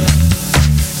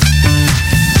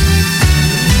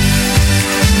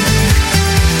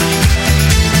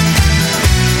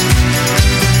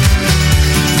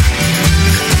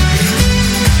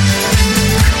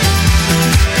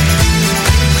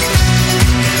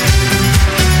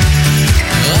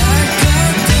 רק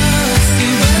אתה.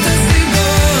 סיבת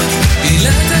הסיבות,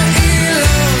 עילת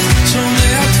העילות,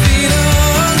 שומע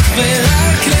תפילות,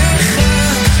 ורק לך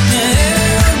נאה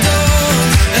להודות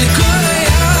על כל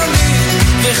הימים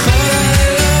וכל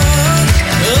הלילות.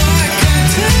 רק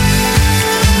אתה.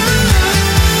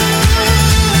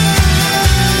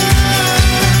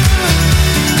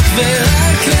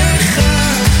 ורק לך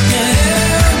נאה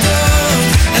להודות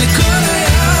על כל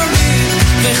הימים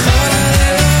וכל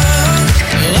הלילות.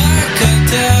 רק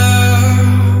אתה.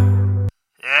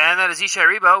 And that is Isha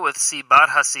Rebo with Sibat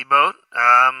HaSibot.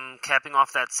 Capping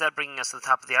off that set, bringing us to the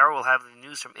top of the hour, we'll have the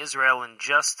news from Israel in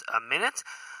just a minute.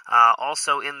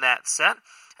 Also in that set,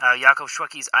 Yaakov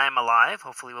Shwekey's I Am Alive.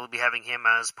 Hopefully we'll be having him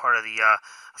as part of the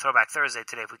Throwback Thursday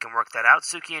today if we can work that out.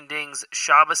 Suki and Ding's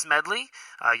Shabbos medley.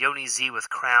 Yoni Z with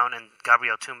Crown and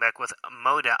Gabriel Tumbek with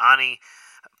Moda Ani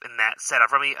in that set.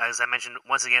 Avrami, as I mentioned,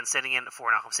 once again sitting in for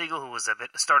Nachum Siegel, who was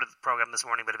started the program this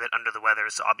morning but a bit under the weather,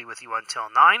 so I'll be with you until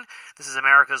 9. This is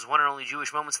America's one and only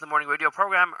Jewish Moments in the Morning radio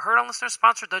program, heard on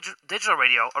listener-sponsored digital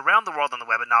radio around the world on the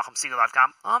web at NachumSiegel.com,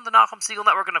 on the Nachum Siegel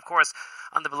Network, and of course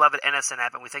on the beloved NSN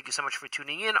app. And we thank you so much for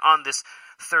tuning in on this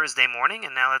Thursday morning.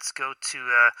 And now let's go to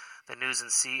the news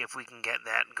and see if we can get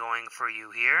that going for you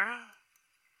here.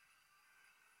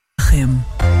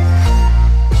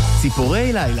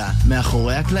 ציפורי לילה,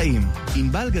 מאחורי הקלעים.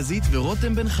 ענבל גזית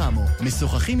ורותם בן חמו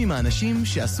משוחחים עם האנשים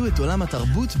שעשו את עולם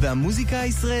התרבות והמוזיקה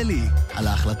הישראלי, על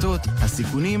ההחלטות,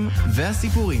 הסיכונים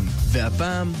והסיפורים.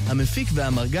 והפעם, המפיק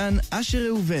והמרגן אשר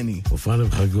ראובני. הופענו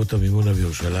בחגיגות המימונה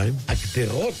בירושלים.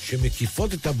 הגדרות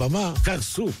שמקיפות את הבמה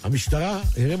קרסו. המשטרה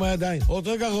הרימה ידיים. עוד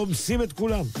רגע רומסים את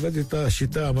כולם. הבאתי את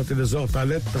השיטה, אמרתי לזוהר,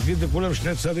 תעלה, תגיד לכולם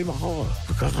שני צעדים אחורה.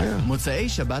 וכך היה. מוצאי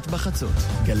שבת בחצות,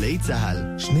 גלי צהל.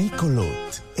 שני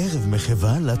קולות. ערב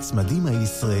מחווה לצמדים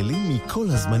הישראלים מכל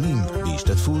הזמנים,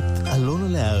 בהשתתפות אלונה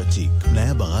לארצ'יק,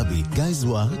 נאיה ברבי, גיא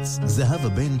זוארץ, זהבה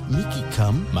בן, מיקי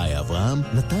קם, מאיה אברהם,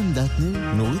 נתן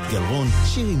דטנר, נורית גלרון,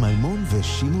 שירי מימון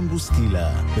ושימון בוסקילה,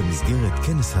 במסגרת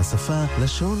כנס השפה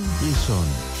לשון ראשון.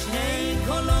 שני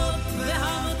קולות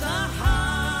והבטחה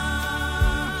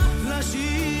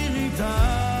לשיר איתך,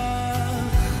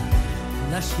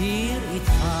 לשיר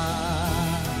איתך.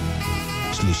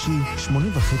 שלישי,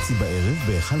 8:30 בערב,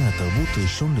 בהיכל התרבות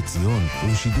ראשון לציון,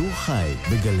 ובשידור חי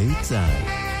בגלי צהל.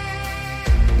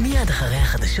 מיד אחרי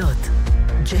החדשות,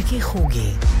 ג'קי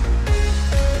חוגי.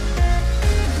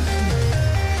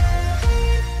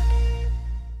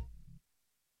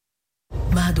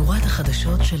 מהדורת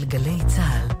החדשות של גלי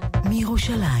צהל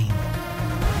מירושלים.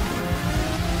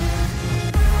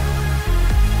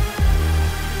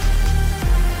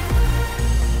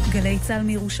 גלי צה"ל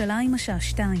מירושלים, השעה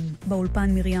 2.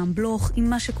 באולפן מרים בלוך עם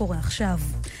מה שקורה עכשיו.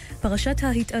 פרשת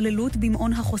ההתעללות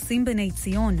במעון החוסים בני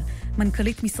ציון.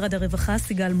 מנכ"לית משרד הרווחה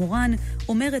סיגל מורן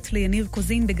אומרת ליניר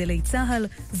קוזין בגלי צה"ל,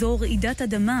 זו רעידת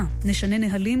אדמה, נשנה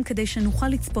נהלים כדי שנוכל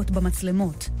לצפות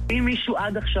במצלמות. אם מישהו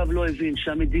עד עכשיו לא הבין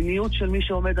שהמדיניות של מי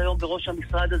שעומד היום בראש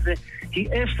המשרד הזה היא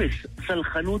אפס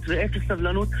סלחנות ואפס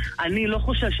סבלנות, אני לא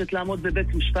חוששת לעמוד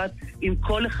בבית משפט עם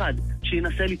כל אחד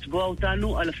שינסה לתבוע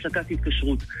אותנו על הפסקת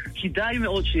התקשרות. כדאי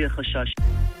מאוד שיהיה חשש.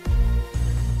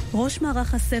 ראש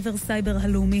מערך הסבר סייבר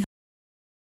הלאומי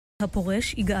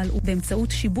הפורש יגאל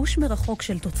באמצעות שיבוש מרחוק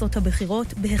של תוצאות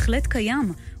הבחירות בהחלט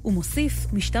קיים, ומוסיף,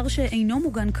 משטר שאינו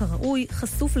מוגן כראוי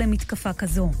חשוף למתקפה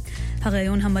כזו.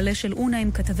 הראיון המלא של אונה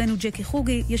עם כתבנו ג'קי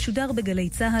חוגי ישודר בגלי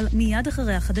צהל מיד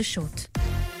אחרי החדשות.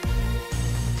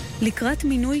 לקראת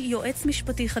מינוי יועץ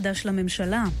משפטי חדש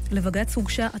לממשלה, לבג"ץ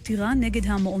הוגשה עתירה נגד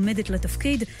המועמדת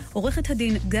לתפקיד, עורכת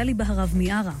הדין גלי בהרב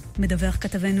מיארה. מדווח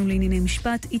כתבנו לענייני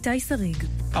משפט איתי שריג.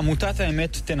 עמותת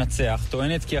האמת תנצח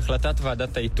טוענת כי החלטת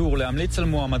ועדת האיתור להמליץ על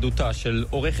מועמדותה של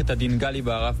עורכת הדין גלי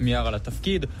בהרב מיארה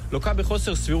לתפקיד לוקה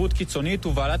בחוסר סבירות קיצונית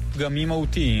ובעלת פגמים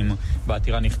מהותיים.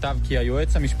 בעתירה נכתב כי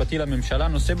היועץ המשפטי לממשלה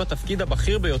נושא בתפקיד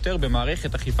הבכיר ביותר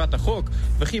במערכת אכיפת החוק,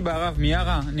 וכי בהרב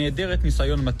מיארה נעדרת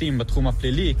ניסיון מתאים בתחום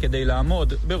הפלילי כדי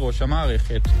לעמוד בראש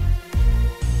המערכת.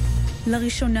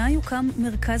 לראשונה יוקם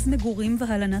מרכז מגורים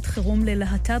והלנת חירום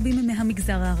ללהט"בים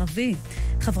מהמגזר הערבי.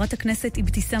 חברת הכנסת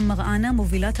אבתיסאם מראענה,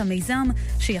 מובילת המיזם,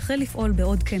 שיחל לפעול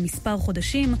בעוד כמספר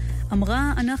חודשים,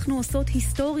 אמרה, אנחנו עושות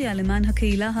היסטוריה למען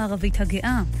הקהילה הערבית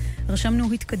הגאה.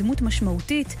 רשמנו התקדמות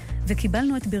משמעותית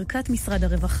וקיבלנו את ברכת משרד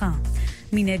הרווחה.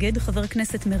 מנגד, חבר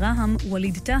הכנסת מרע"מ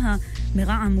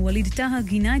ווליד טהא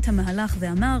גינה את המהלך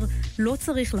ואמר, לא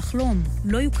צריך לחלום,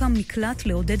 לא יוקם מקלט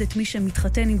לעודד את מי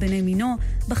שמתחתן עם בני מינו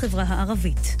בחברה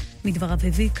הערבית. מדבריו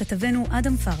הביא כתבנו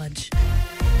אדם פרג'.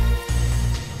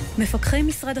 מפקחי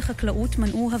משרד החקלאות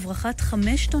מנעו הברחת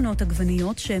 5 טונות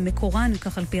עגבניות שמקורן,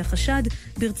 כך על פי החשד,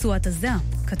 ברצועת עזה.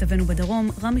 כתבנו בדרום,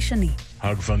 רמי שני.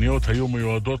 העגבניות היו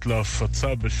מיועדות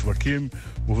להפצה בשווקים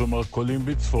ובמרכולים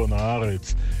בצפון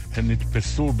הארץ. הן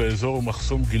נתפסו באזור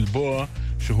מחסום גלבוע,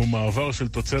 שהוא מעבר של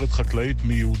תוצרת חקלאית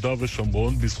מיהודה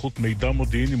ושומרון בזכות מידע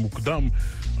מודיעיני מוקדם,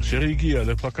 אשר הגיע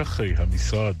לפקחי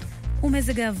המשרד.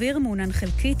 ומזג האוויר מעונן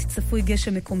חלקית, צפוי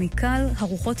גשם מקומי קל,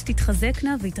 הרוחות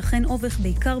תתחזקנה ויתכן אובך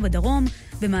בעיקר בדרום.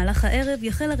 במהלך הערב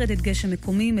יחל לרדת גשם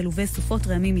מקומי מלווה סופות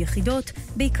רעמים יחידות,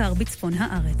 בעיקר בצפון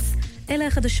הארץ. אלה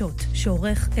החדשות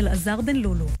שעורך אלעזר בן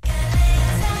לולו.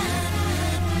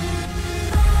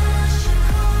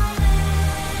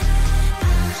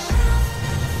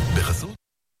 בחסות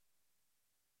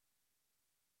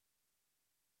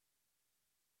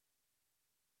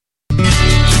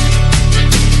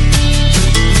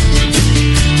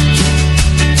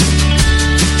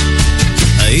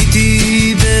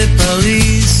הייתי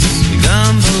בפריז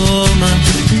וגם ברומא,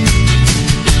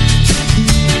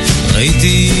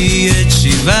 ראיתי את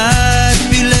שבעת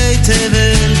פילי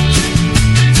תבל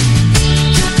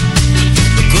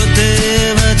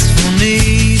בקוטב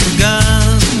הצפוני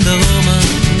וגם דרומה,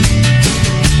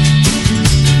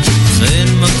 וכן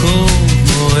מקום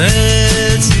כמו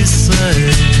ארץ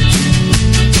ישראל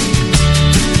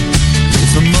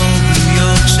וכמו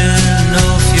גלויות של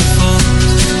נוף יפות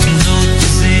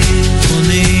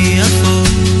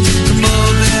כמו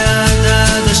בעד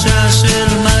העדשה של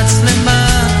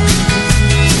מצלמה,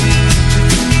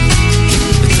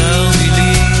 בצר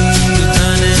מילי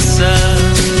אותה נעשה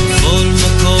בכל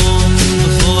מקום,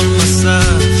 בכל מסע,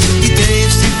 איתי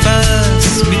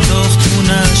פסיפס מתוך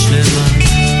תמונה שלמה.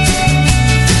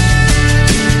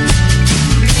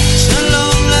 שלום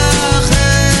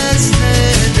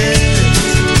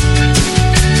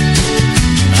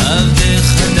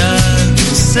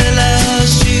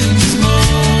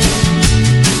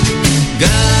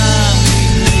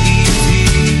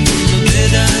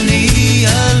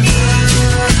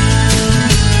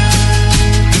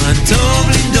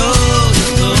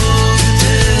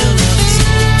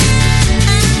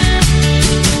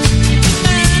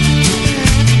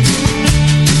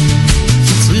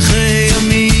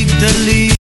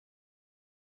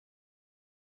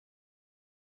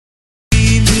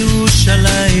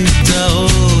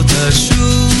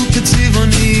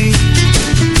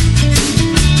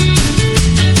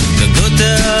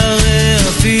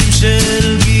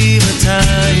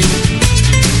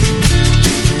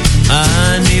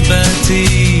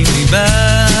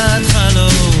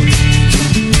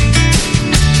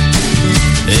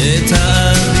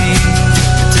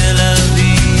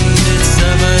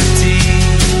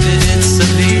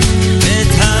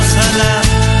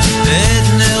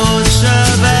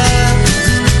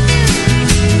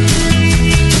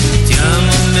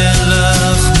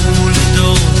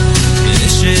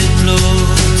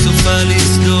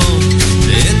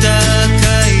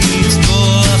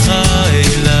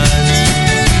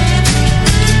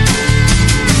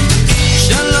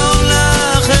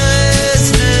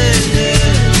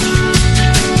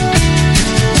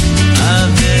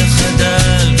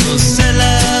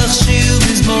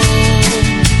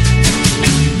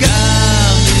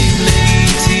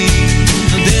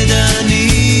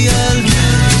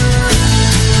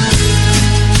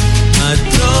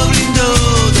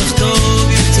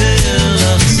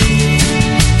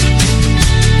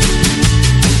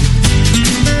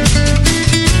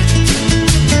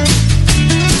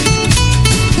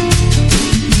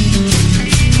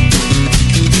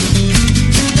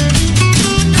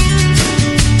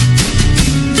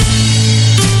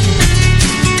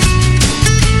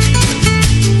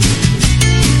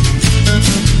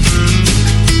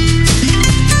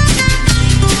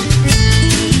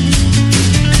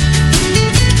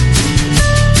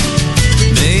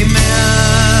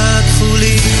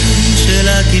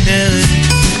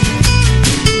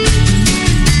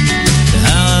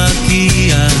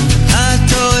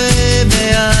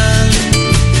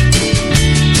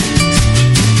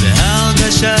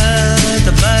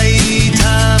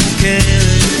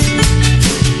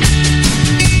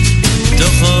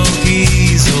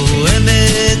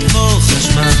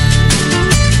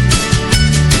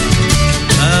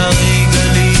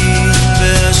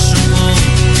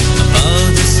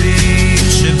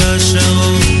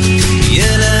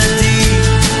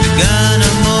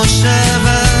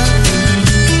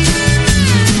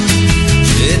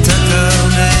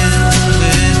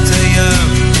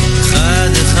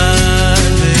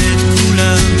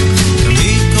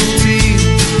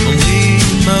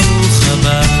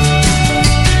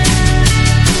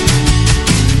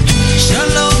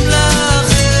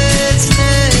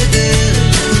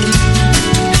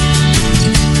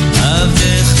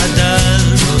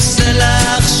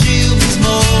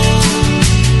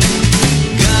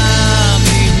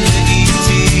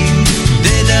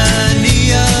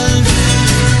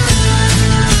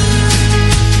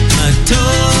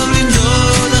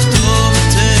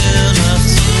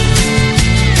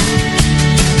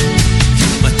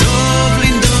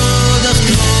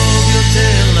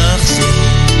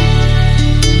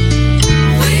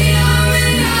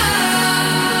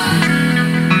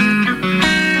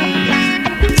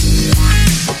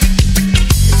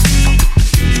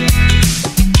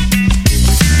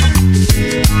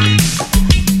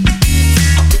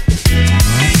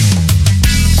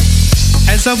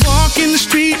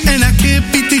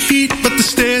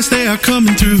are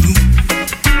coming through.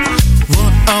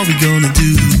 What are we gonna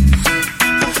do?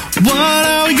 What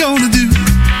are we gonna do?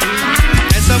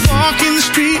 As I walk in the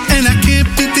street and I can't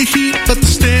beat the heat, but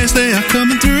the stairs, they are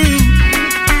coming through.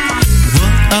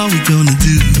 What are we gonna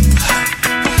do?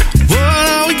 What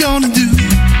are we gonna do?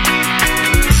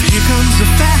 Here comes the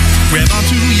fact, grab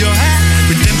onto your hat.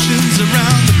 Redemption's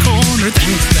around the corner,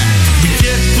 that's that. We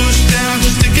get pushed down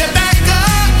just to get back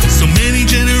up. So many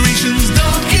generations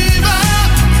don't give up.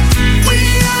 We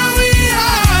are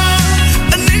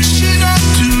a nation up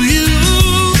to you.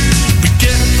 We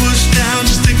get pushed down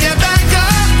just to get back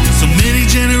up. So many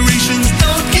generations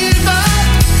don't give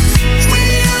up. We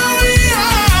are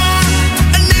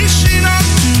a nation up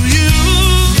to you.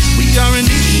 We are a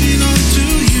nation up to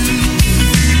you.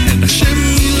 And Hashem,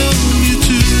 we love you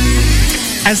too.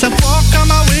 As I walk on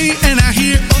my way and I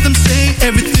hear all them say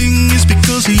everything is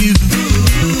because of you.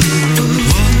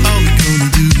 What are we gonna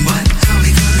do? What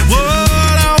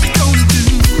are we gonna do?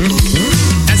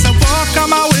 As I walk on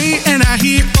my way and I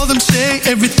hear all them say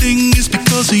everything is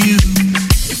because of you.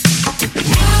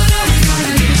 What are we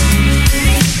gonna do?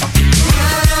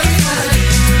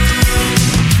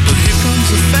 But here comes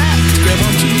the fact, grab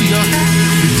onto your hat.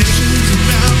 Redemption's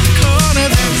around the corner,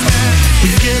 that's that. We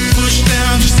get pushed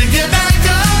down just to get back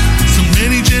up. So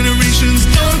many generations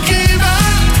don't give up.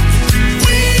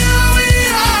 We are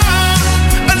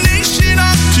a nation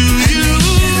up to you.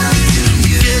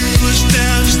 We get pushed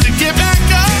down just to get back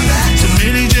up. So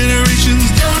many generations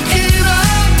don't give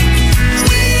up.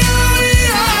 We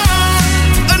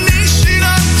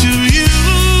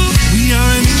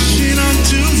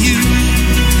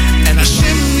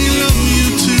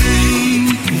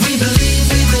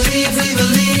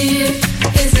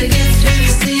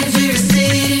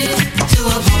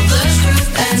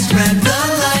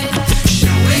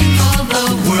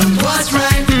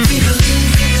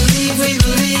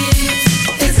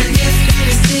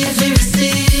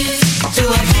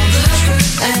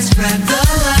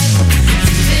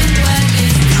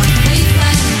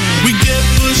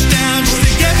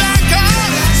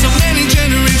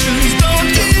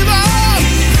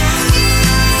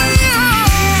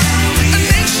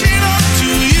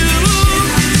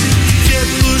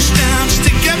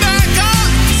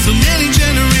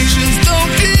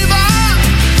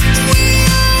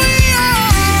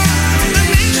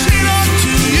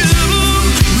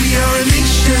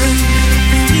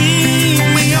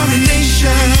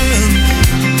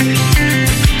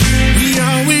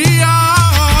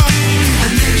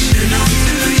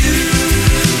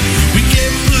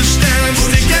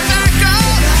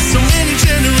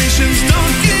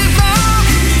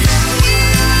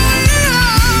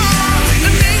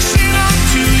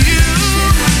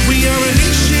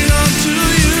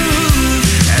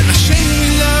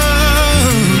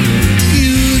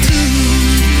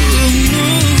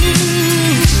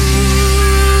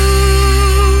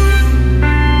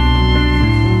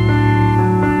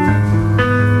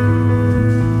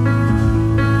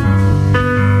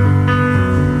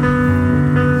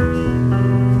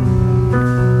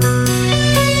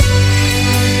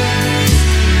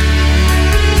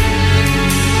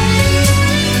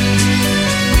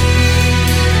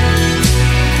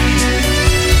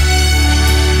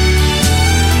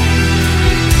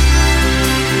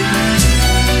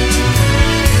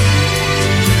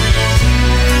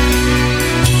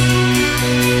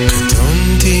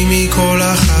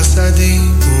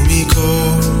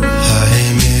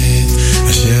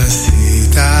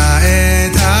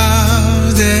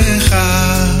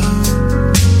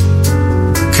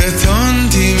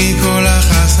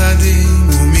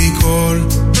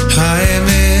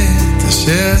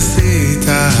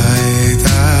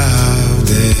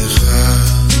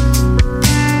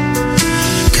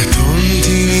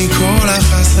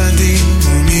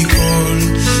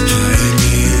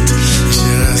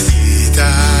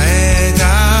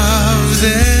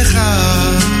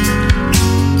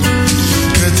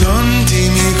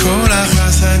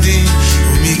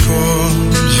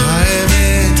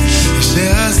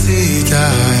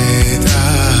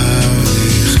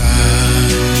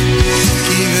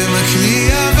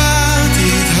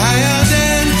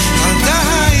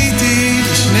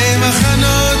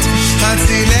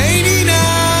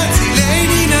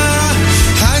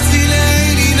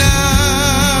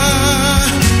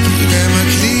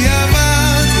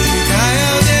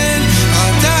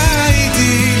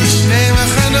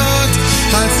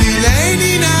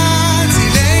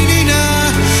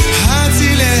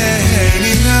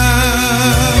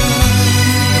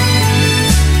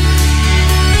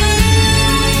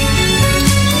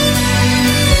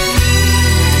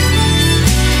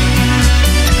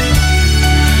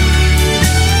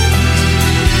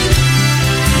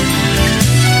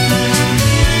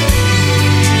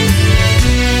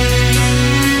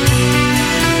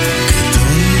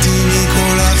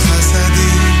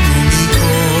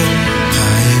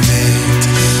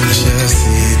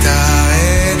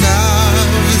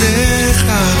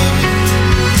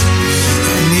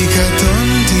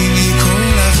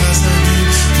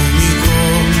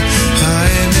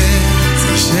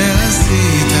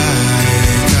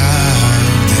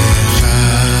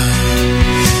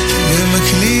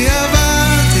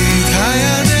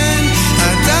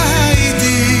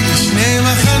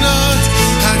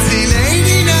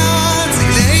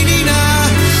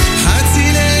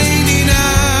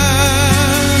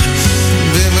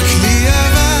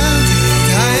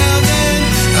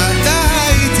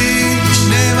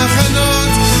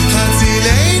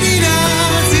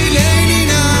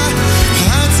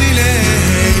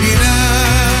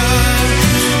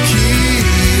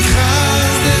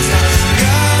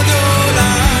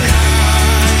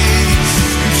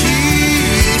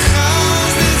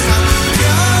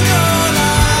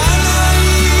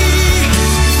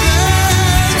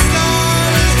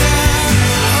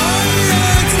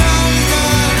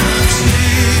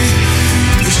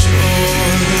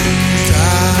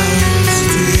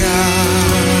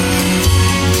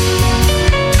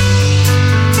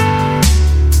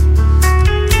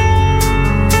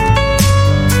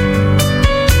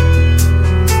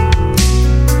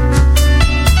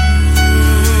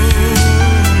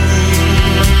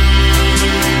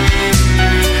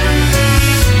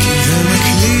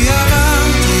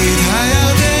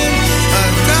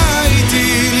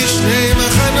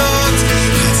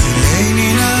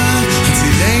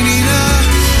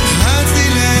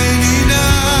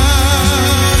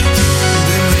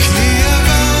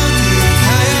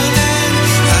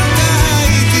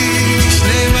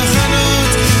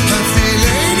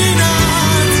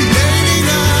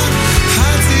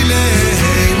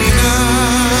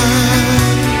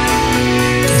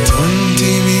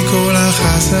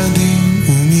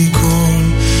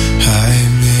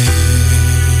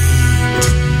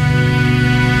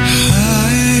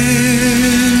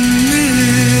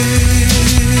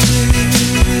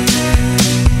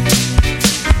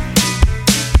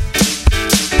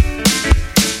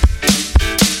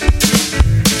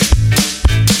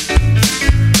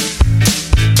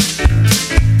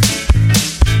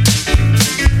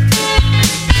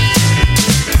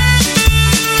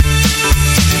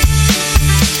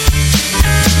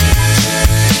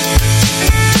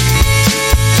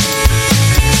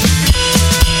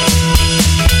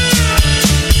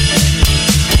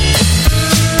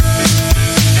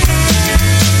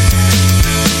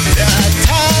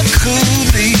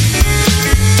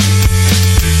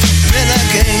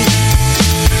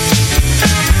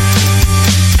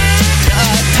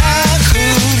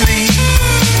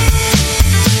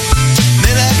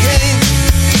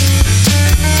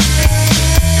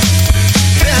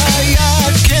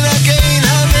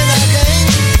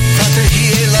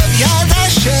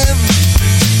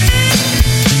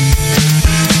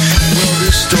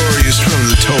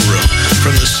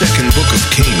from the second book of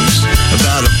Kings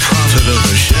about a prophet of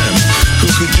Hashem who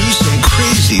could do some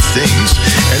crazy things.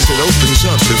 As it opens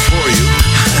up before you,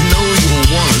 I know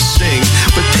you'll want to sing,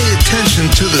 but pay attention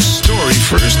to the story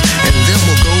first, and then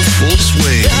we'll go full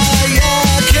swing.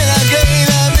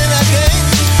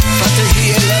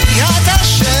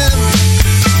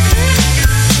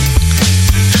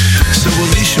 So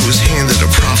Elisha was handed a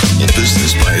profitable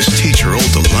business by his teacher,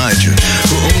 old Elijah,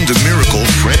 who owned a miracle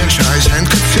franchise and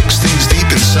could fix things deep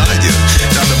inside you.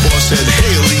 Now the boss said, "Hey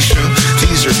Elisha,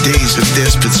 these are days of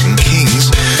despots and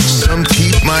kings. Some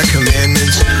keep my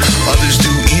commandments, others do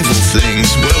evil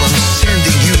things. Well, I'm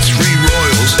sending you 3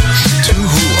 royals, 2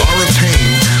 who are a pain,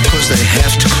 cause they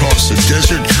have to cross a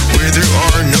desert where there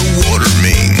are no water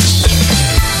mains."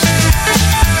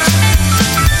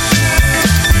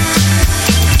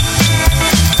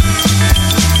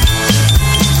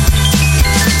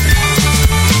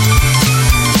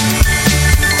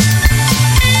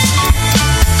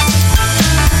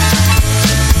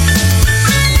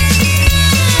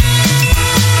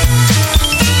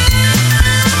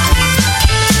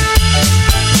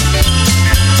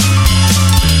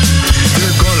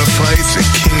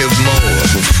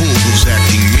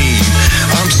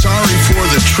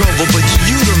 Trouble, but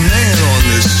you the man on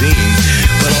this scene.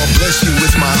 But I'll bless you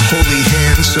with my holy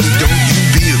hand, so don't you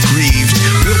be aggrieved.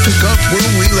 We'll pick up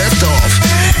where we left off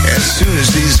as soon as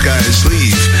these guys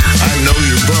leave. I know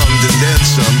you're bummed and then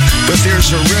some, but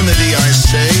there's a remedy, I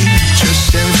say. Just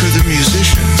send for the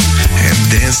musician and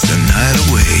dance the night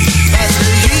away.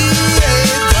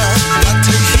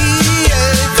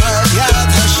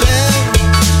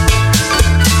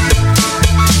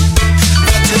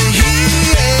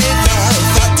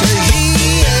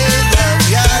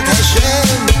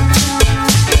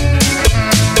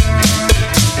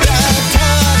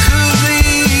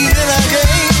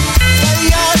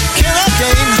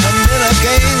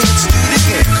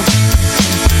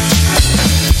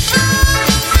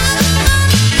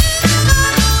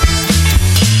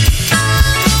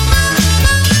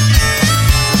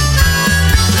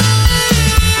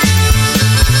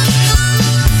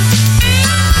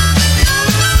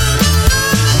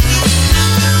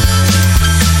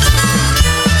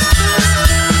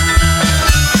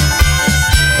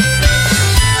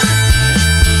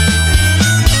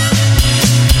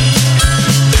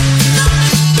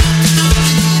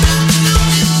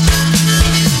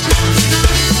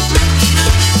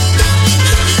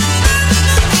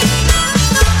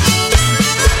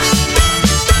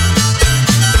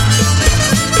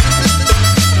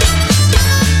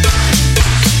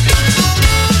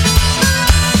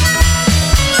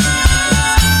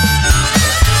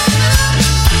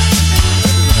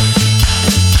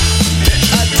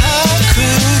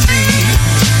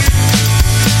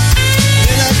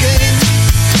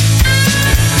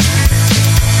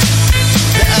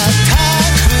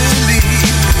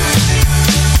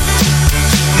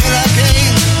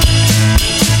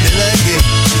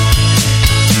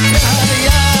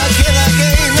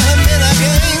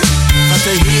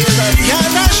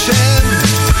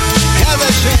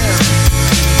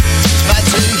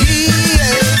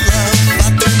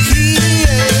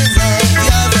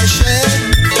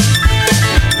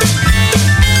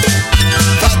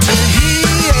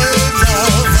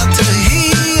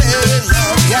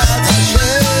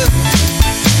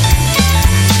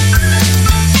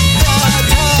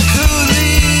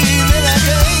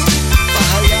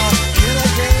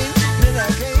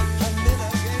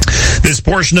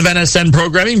 Portion of NSN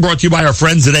programming brought to you by our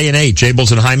friends at A&H.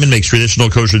 Abels and Hyman makes traditional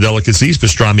kosher delicacies,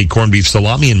 pastrami, corned beef,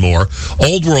 salami, and more.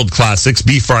 Old world classics,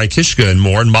 beef fry, kishka, and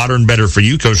more. And modern, better for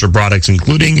you kosher products,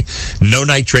 including no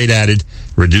nitrate added,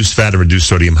 reduced fat, and reduced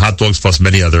sodium hot dogs, plus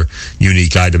many other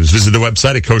unique items. Visit the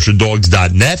website at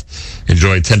kosherdogs.net.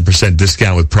 Enjoy a 10%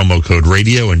 discount with promo code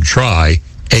radio and try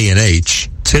A&H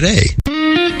today.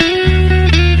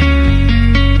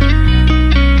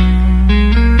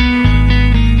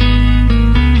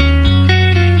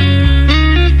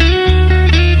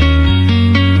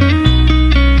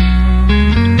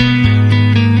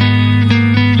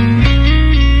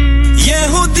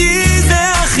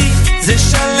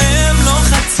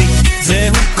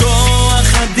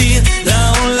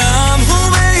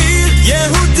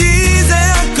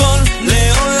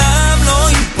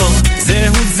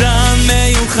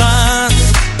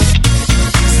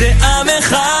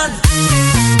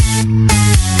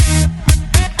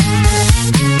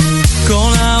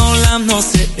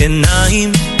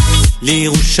 עיניים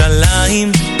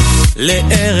לירושלים,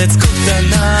 לארץ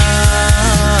קטנה,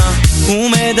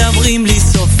 ומדברים לי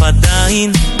סוף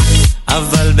עדיין,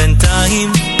 אבל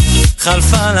בינתיים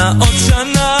חלפה לה עוד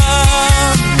שנה.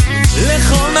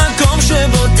 לכל מקום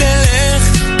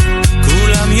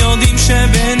יודעים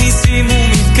שבניסים הוא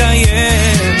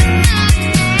מתקיים,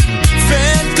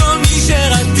 ואת כל מי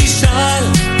שרק תשאל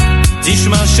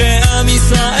תשמע שעם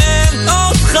ישראל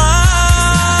עוד חי.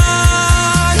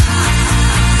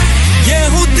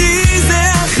 יהודי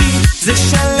זה אחי, זה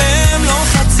שלם לא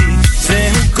חצי,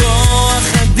 זהו כוח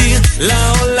אדיר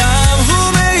לעולם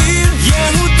הוא מאיר.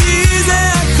 יהודי זה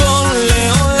הכל,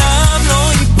 לעולם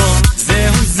לא ייפול,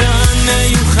 זהו זן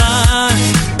מיוחד,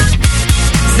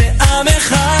 זה עם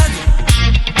אחד,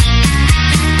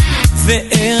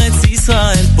 וארץ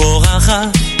ישראל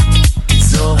פורחת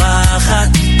זורחת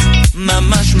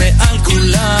ממש מעל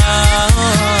כולם,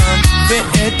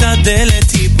 ואת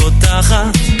הדלת היא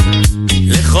פותחת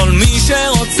לכל מי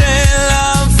שרוצה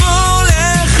לבוא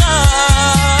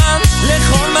לכאן,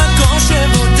 לכל מקום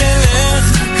שבו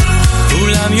תלך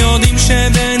כולם יודעים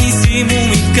שבניסים הוא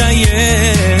מתקיים,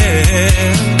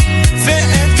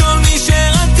 ואת כל מי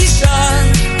שרק תשאל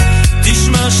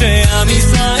תשמע שעם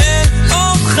ישראל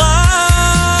עוד חי.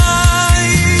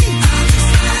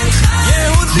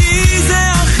 יהודי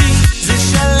זה אחי, זה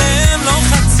שלם לא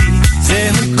חצי,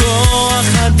 זהו כוח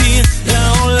אדיר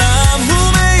לעולם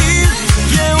הוא מאיר.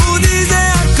 יהודי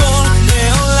זה הכל,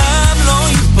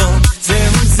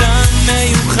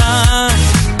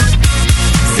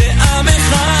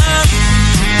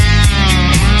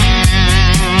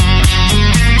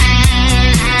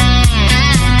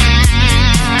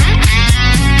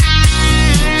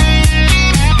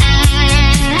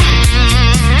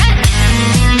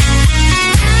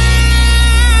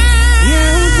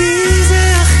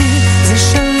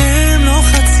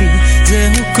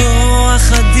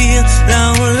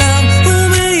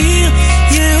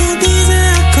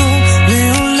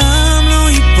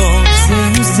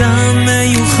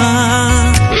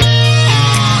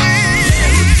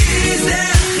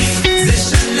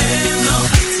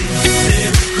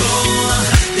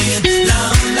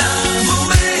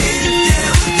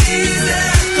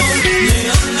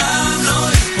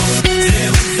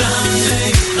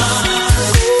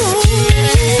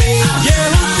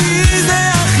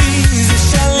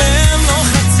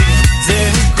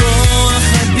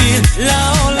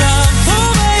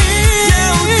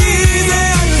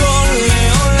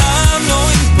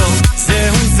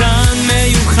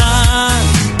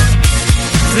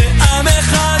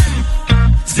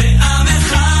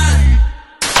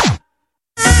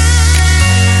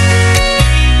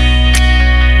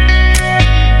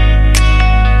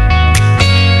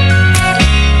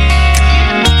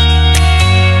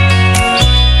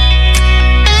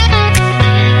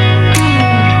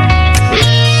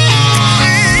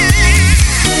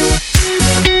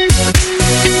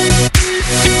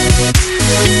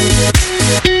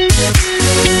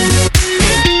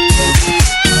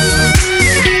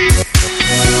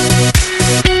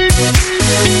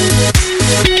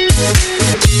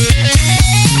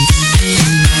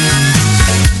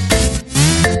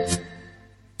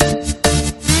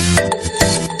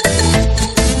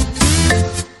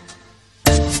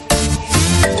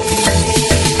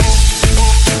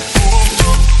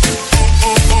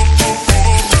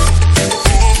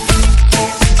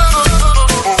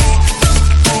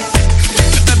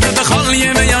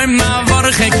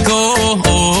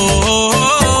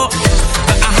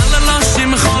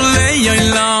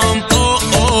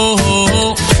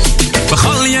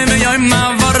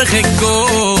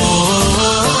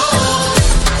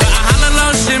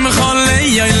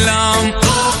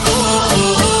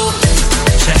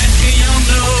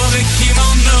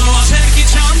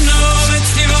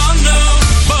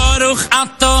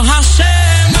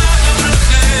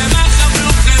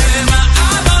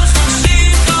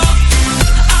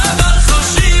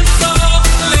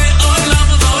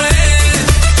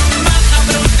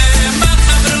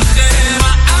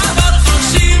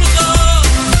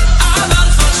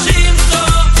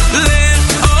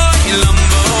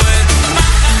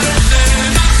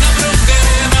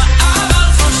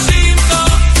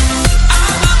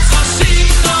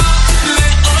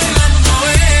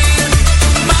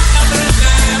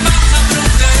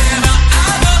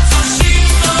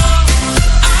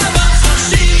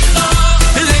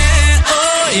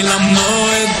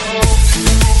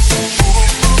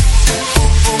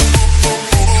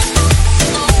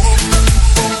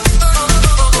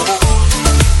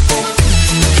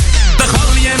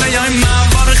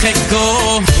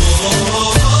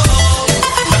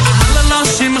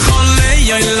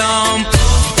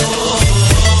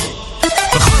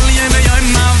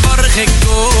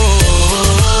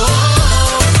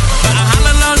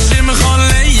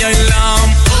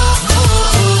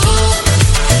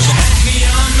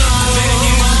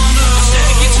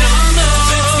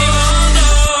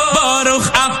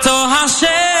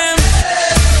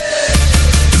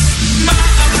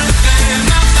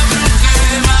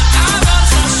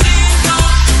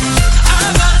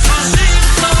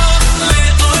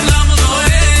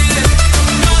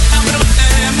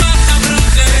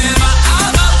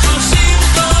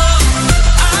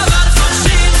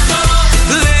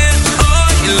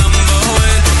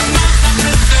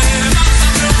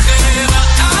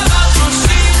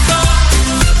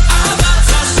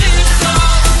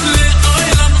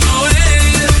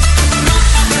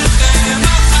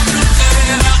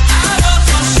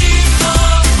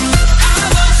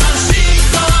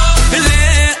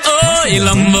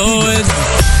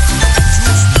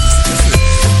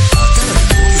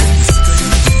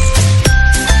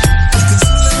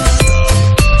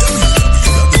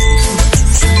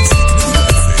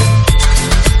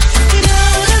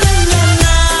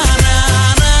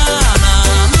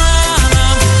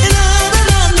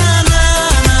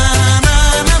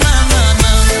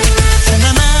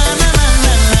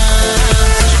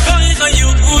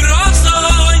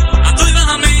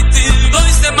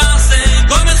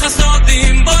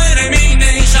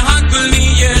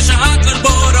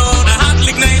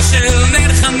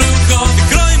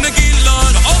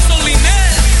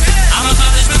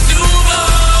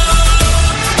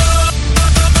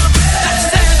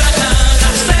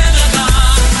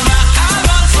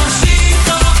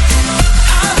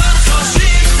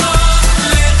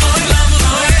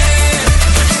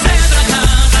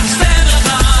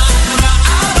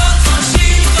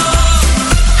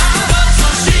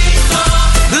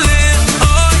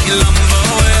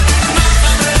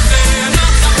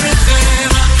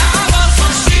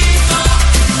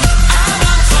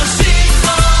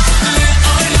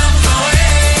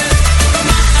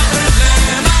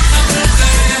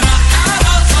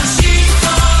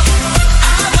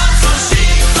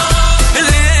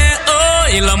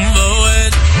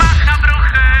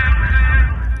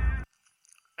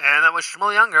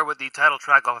 Shmuel Younger with the title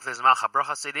track off of his Malcha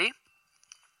Brocha CD.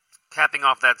 Capping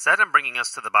off that set and bringing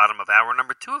us to the bottom of hour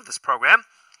number 2 of this program.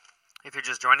 If you're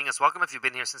just joining us, welcome. If you've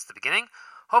been here since the beginning,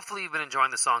 hopefully you've been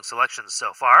enjoying the song selections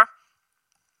so far.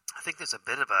 I think there's a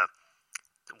bit of a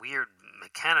weird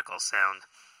mechanical sound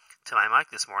to my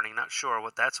mic this morning. Not sure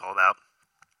what that's all about,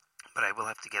 but I will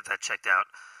have to get that checked out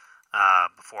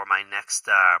before my next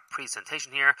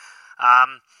presentation here.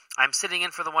 I'm sitting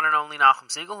in for the one and only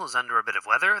Nachum Siegel, who's under a bit of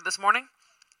weather this morning,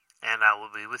 and I will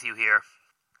be with you here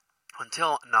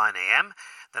until 9 a.m.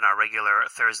 Then our regular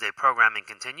Thursday programming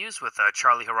continues with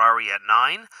Charlie Harari at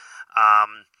 9.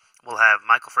 We'll have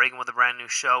Michael Fragan with a brand new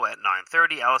show at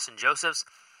 9:30. Allison Josephs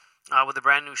with a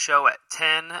brand new show at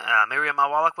 10. Miriam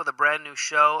Awalak with a brand new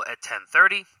show at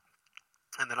 10:30.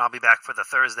 And then I'll be back for the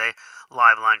Thursday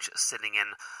live lunch, sitting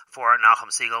in for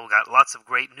Nachum Siegel. We've got lots of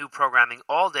great new programming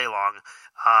all day long.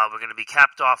 We're going to be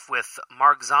capped off with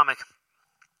Mark Zamek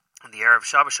and the Erev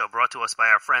Shabbos show, brought to us by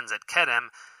our friends at Kedem.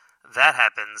 That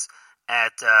happens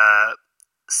at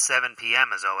 7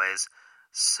 p.m. as always.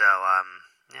 So,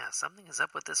 yeah, something is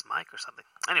up with this mic or something.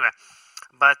 Anyway,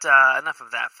 but enough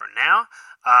of that for now.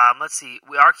 Let's see.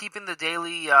 We are keeping the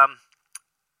daily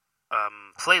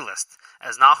playlist,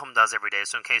 as Nachum does every day.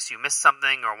 So in case you missed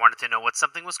something or wanted to know what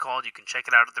something was called, you can check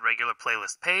it out at the regular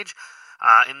playlist page.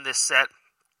 In this set,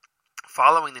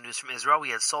 following the news from Israel, we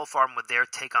had Soul Farm with their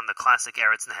take on the classic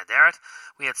Eretz Nehederet.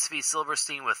 We had Zvi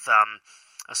Silverstein with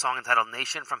a song entitled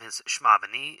Nation from his Shema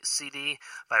B'ni CD.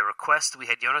 By request, we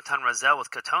had Yonatan Razel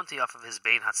with Katonti off of his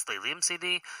Bein Hatzleilim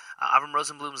CD. Avram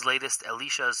Rosenblum's latest,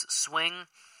 Elisha's Swing.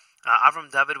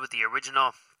 Avram David with the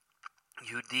original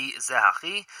Yudi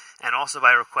Zehachi, and also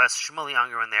by request, Shmuel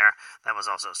Younger in there. That was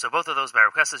also. So both of those by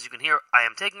request. As you can hear, I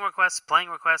am taking requests, playing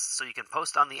requests, so you can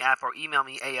post on the app or email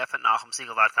me,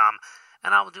 af@nachumsiegel.com,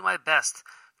 and I will do my best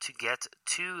to get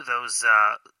to those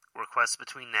requests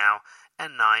between now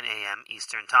and 9 a.m.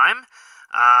 Eastern Time.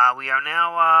 We are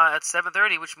now at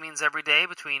 7:30, which means every day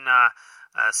between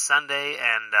Sunday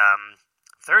and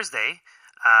Thursday,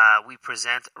 we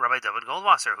present Rabbi David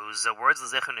Goldwasser, whose words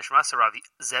L'zecher Nishmas Rav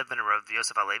Zev ben Rav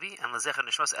Yosef Alevi and L'zecher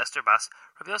Nishmas Esther Bas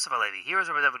Rav Yosef Alevi. Here is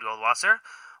Rabbi David Goldwasser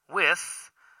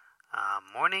with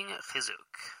Morning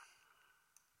Chizuk.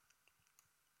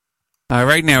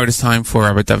 Right now it is time for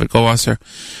Rabbi David Goldwasser.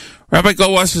 Rabbi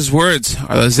Goldwasser's words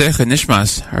are L'zecher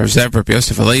Nishmas Rav Zev Rav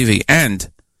Yosef Alevi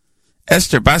and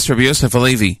Esther Bas Rav Yosef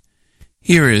Alevi.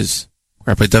 Here is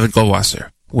Rabbi David Goldwasser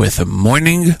with a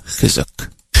Morning Chizuk.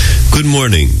 Good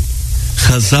morning.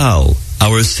 Chazal,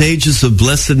 our sages of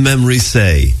blessed memory,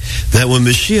 say that when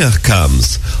Mashiach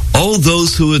comes, all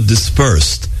those who are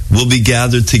dispersed will be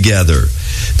gathered together.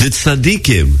 The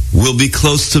tzaddikim will be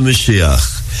close to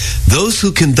Mashiach. Those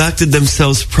who conducted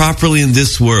themselves properly in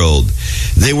this world,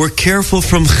 they were careful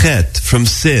from chet, from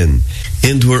sin,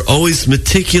 and were always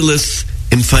meticulous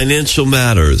in financial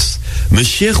matters.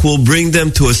 Mashiach will bring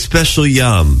them to a special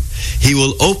yam. He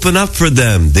will open up for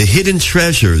them the hidden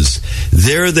treasures.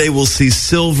 There they will see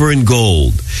silver and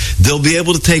gold. They'll be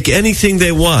able to take anything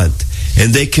they want,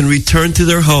 and they can return to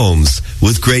their homes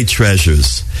with great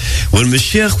treasures. When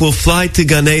Mashiach will fly to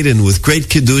Gan Eden with great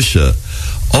Kedusha,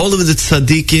 all of the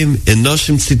tzaddikim and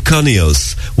Noshim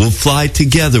Tzidkonios will fly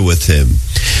together with him.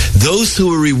 Those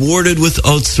who are rewarded with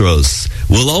Otzros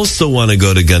will also want to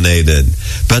go to Gan Eden,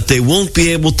 but they won't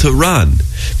be able to run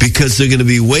because they're going to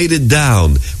be weighted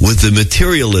down with the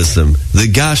materialism, the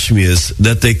Gashmias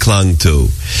that they clung to.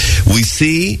 We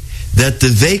see that the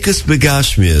Vekas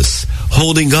Begashmias,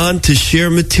 holding on to sheer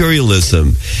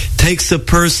materialism, takes a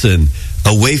person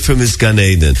away from his Gan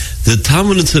Eden. The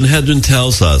Talmud in Sanhedrin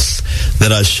tells us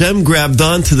that Hashem grabbed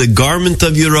onto the garment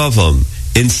of Yerovam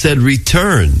and said,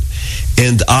 "Return,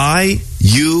 and I,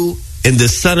 you, and the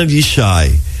son of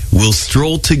Yishai will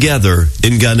stroll together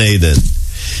in Gan Eden."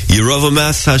 Yerovam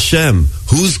asked Hashem,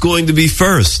 "Who's going to be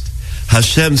first?"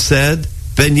 Hashem said,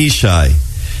 "Ben Yishai."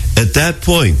 At that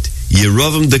point,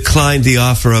 Yerovam declined the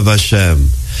offer of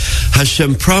Hashem.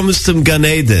 Hashem promised him Gan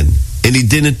Eden, and he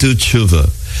didn't do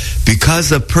tshuva.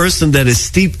 Because a person that is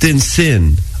steeped in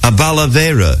sin, a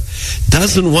balavera,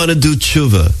 doesn't want to do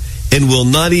tshuva, and will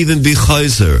not even be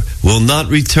chayzer, will not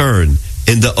return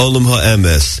in the olam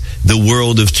ha'emes, the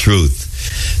world of truth.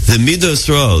 The midos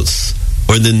ros,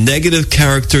 or the negative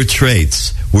character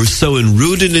traits, were so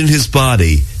enrooted in his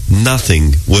body,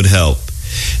 nothing would help.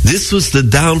 This was the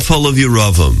downfall of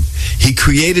Yerovam. He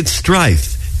created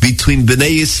strife between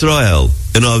Bnei Yisrael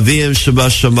and Avim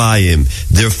Shabashamayim,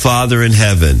 their father in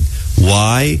heaven.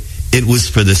 Why? It was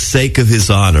for the sake of his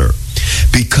honor.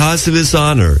 Because of his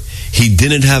honor, he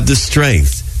didn't have the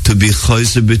strength to be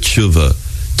chayzer b'tshuva,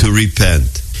 to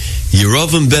repent.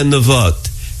 Yerovam ben Nevat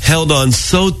held on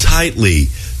so tightly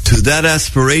to that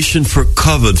aspiration for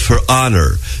kavod, for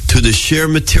honor, to the sheer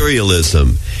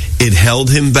materialism, it held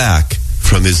him back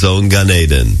from his own Gan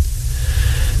Eden.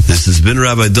 This has been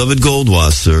Rabbi David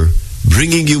Goldwasser,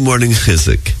 bringing you Morning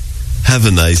Chizuk. Have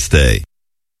a nice day.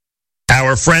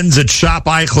 Our friends at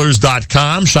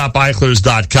shopeichlers.com,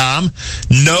 shopeichlers.com.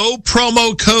 No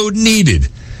promo code needed.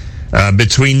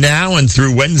 Between now and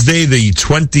through Wednesday, the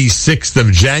 26th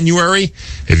of January,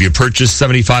 if you purchase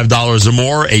 $75 or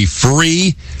more, a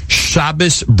free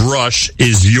Shabbos brush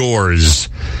is yours.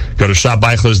 Go to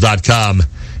shopeichlers.com.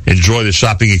 Enjoy the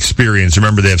shopping experience.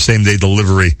 Remember, they have same-day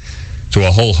delivery to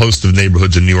a whole host of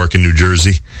neighborhoods in New York and New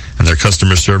Jersey, and their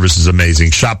customer service is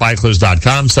amazing.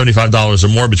 ShopEichlers.com, $75 or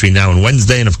more between now and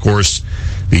Wednesday, and of course,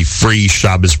 the free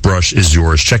Shabbos brush is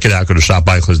yours. Check it out. Go to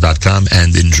ShopEichlers.com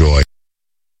and enjoy.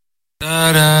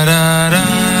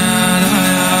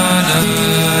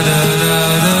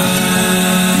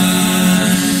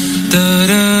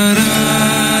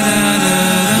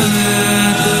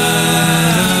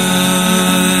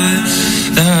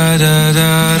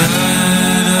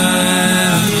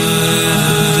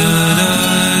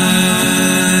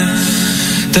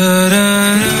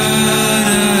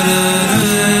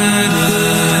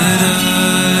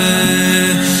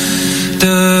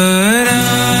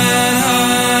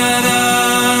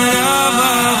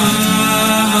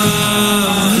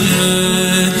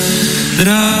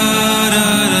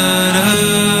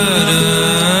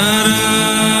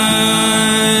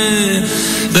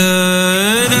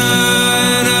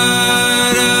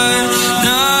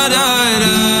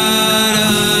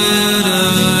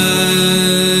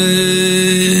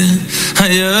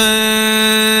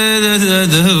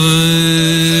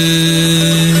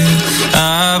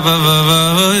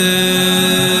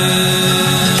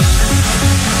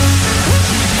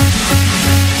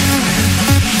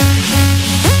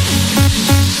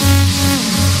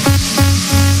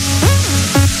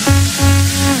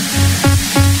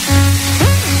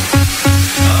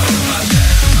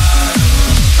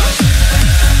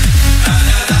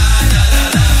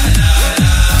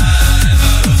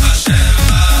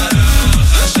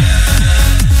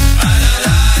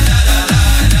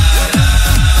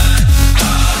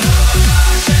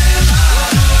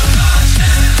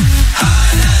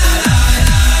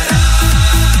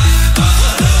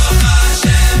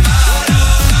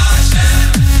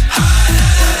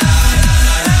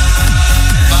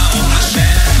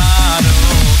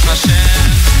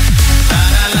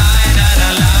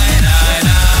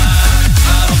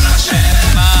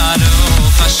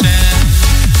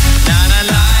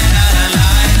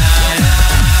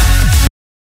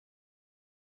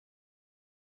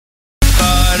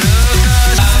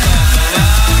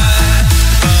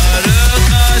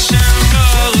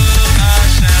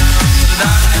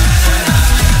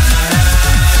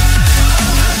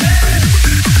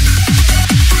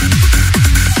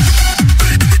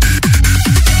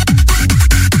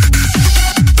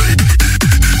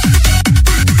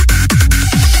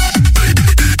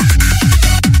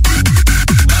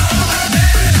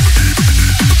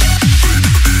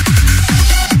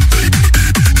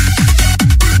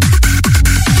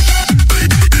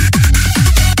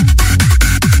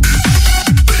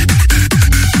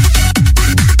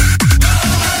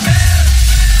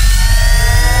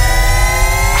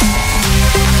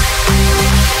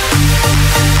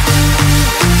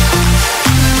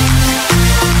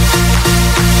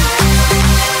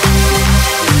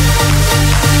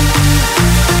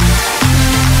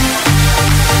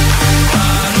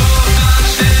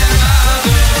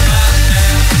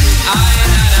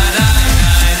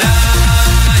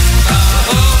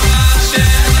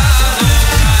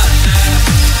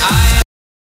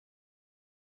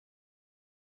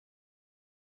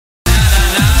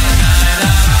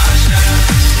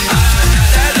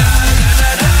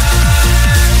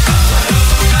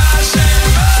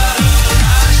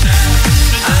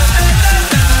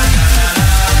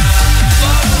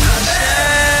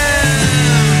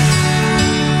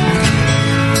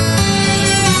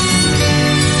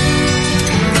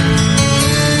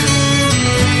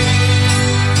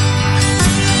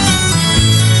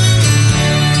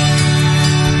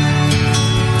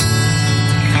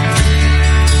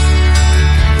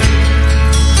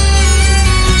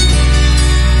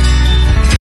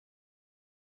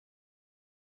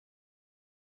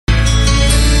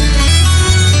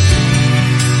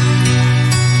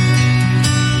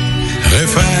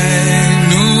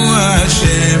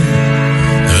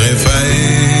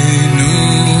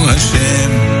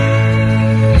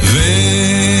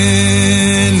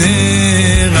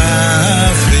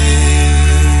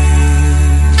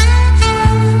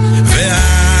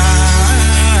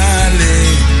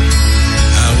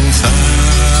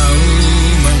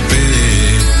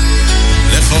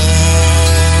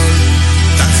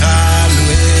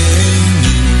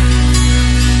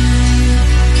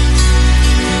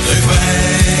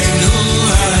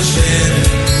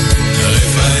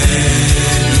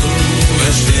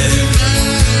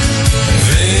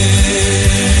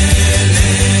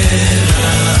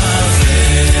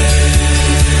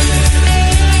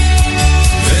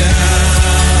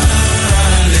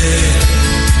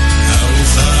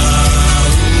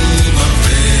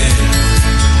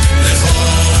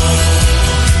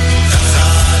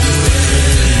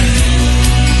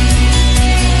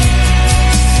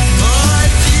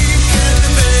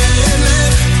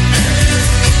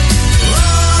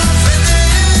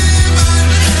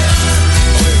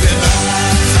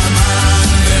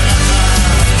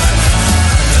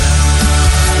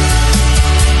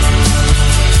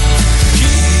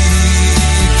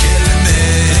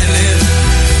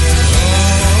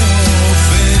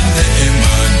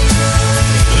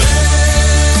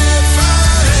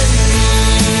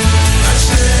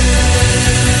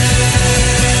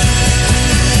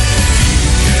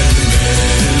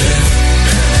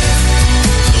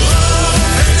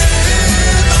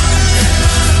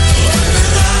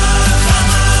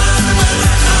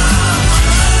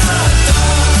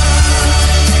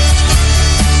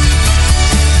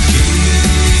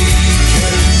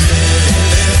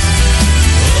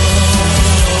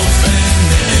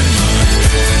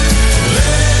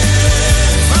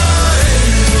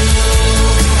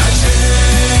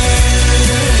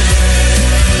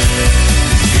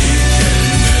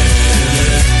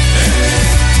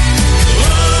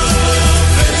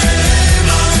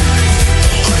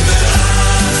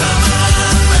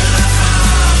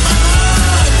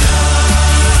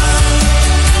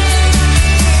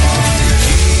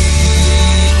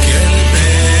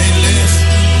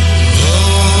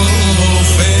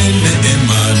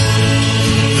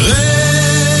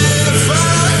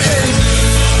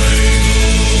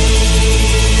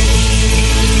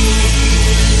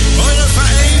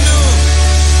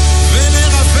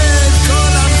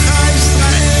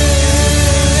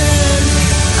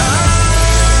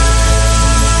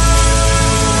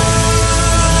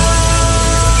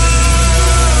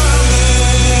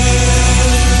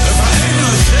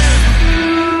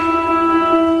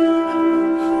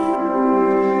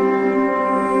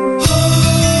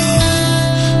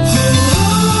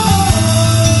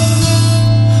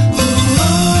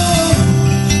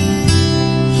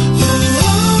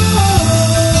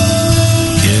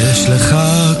 יש לך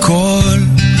הכל,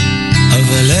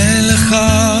 אבל אין לך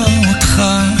אותך.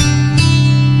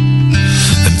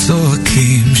 הם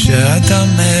צועקים שאתה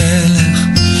מלך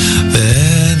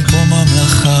ואין פה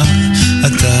ממלכה.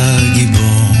 אתה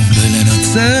גיבור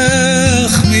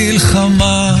בלנצח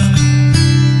מלחמה,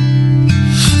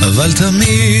 אבל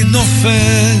תמיד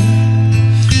נופל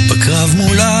בקרב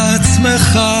מול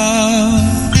עצמך.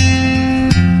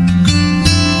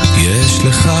 יש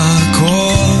לך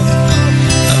הכל,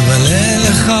 אבל אין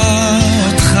לך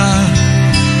אותך.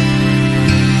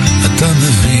 אתה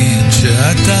מבין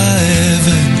שאתה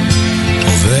עבד,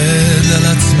 עובד על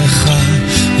עצמך,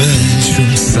 ואין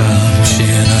שום שר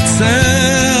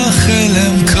שינצח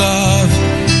אלם קרב.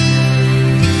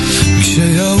 מי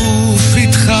שיעוף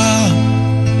איתך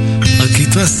רק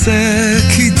יתרסק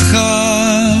איתך.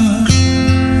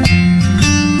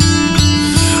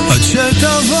 עד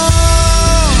שתבוא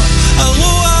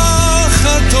הרוח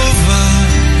הטובה,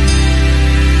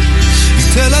 היא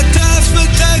תלטף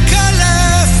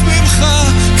ותקלף ממך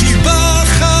קליפה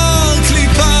אחר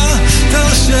קליפה.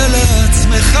 תרשה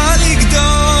לעצמך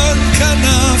לגדול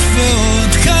כנף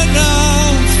ועוד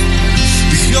כנף,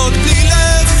 לחיות בלי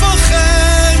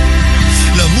לפחד,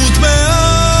 למות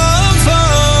מאהבה.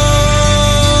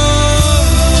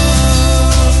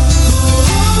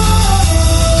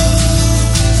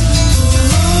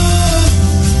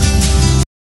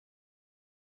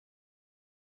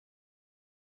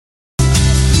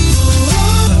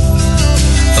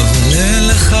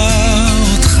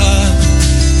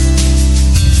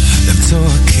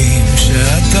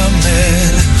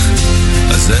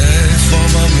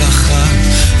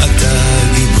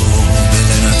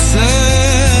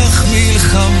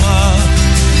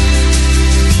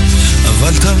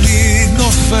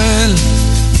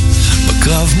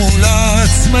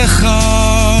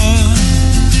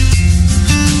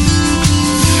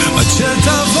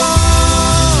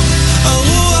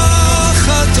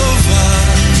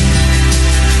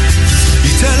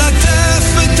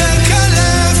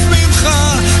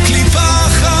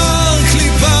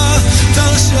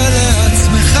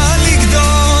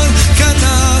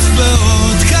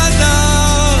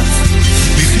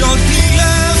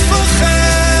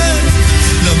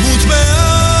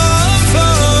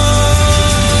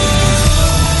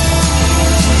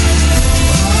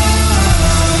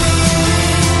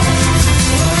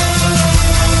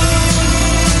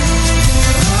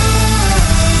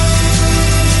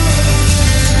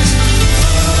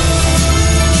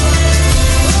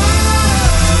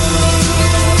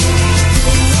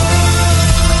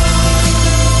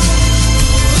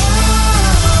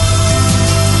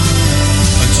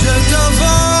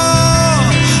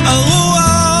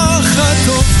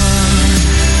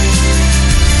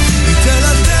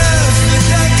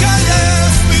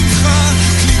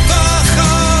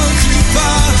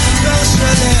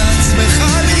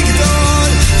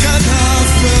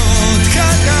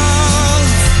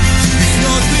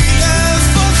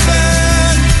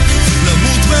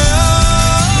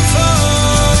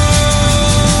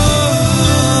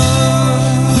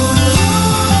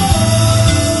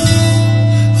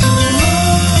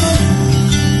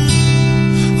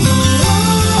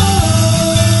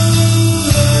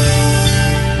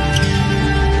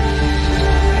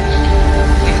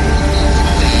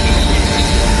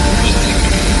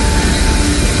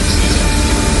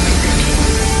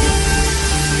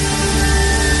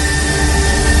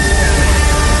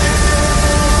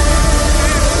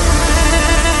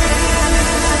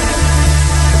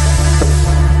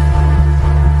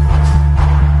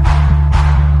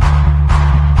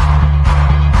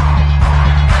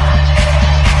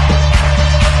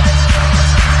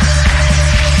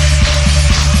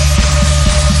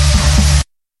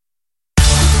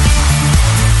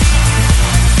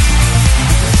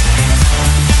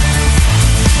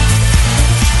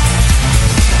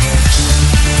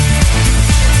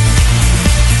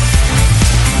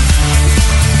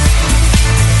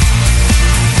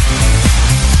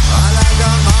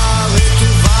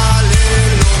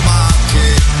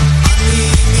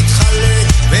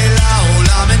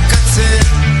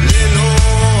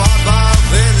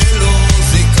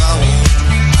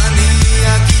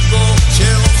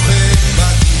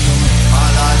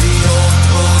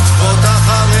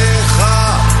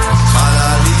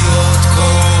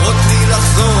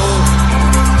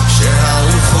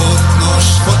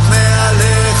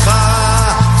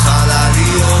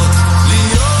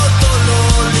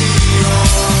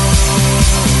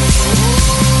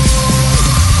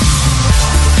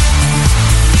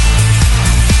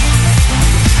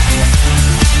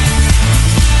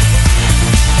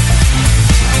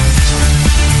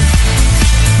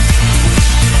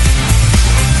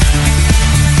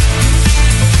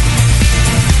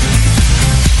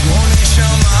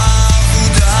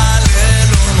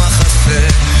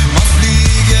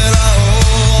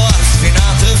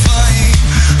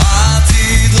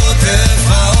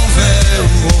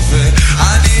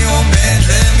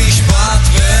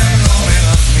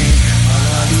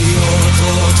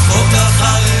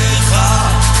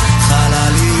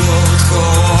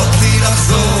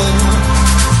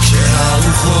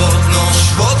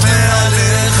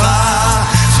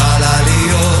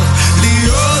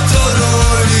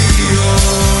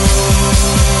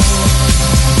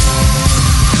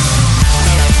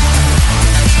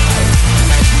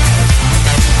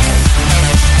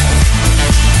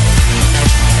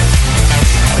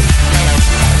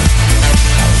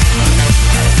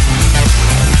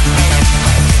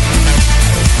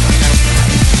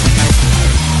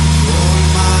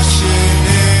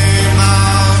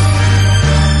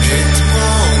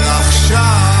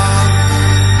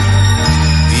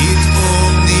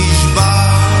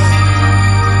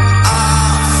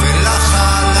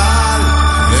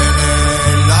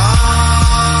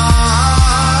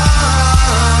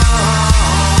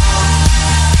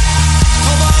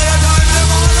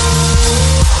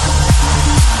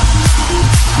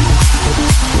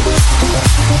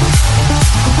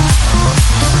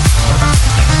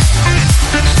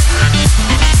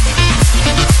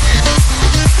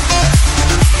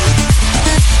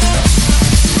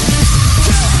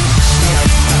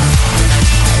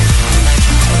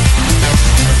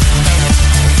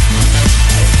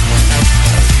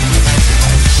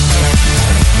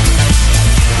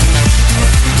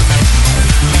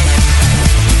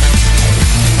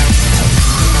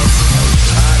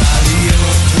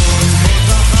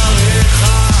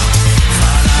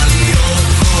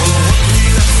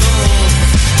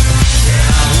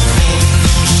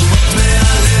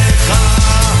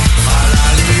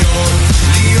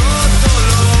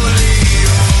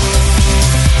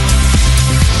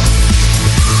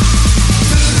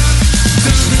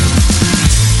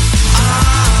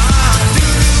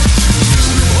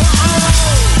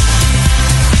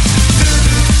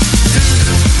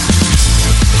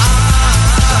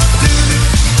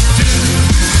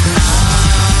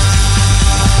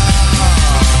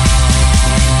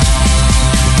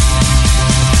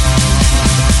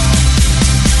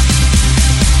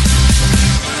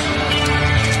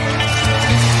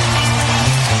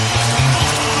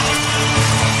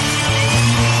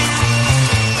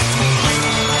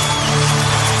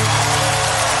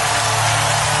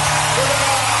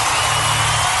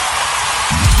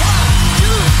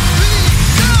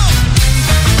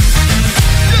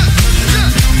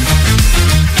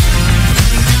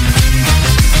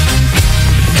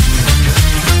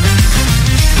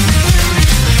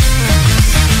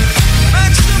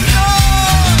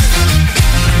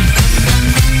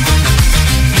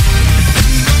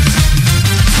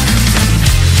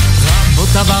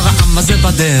 כמה זה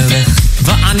בדרך,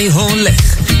 ואני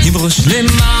הולך עם ראש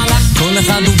למעלה, כל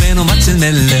אחד הוא בן עומת של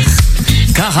מלך.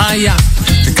 ככה היה,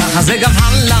 וככה זה גם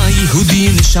הלאה, יהודי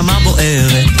נשמה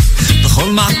בוערת,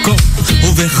 בכל מקום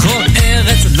ובכל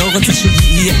ארץ, לא רוצה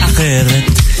שיהיה אחרת.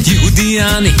 יהודי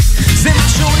אני, זה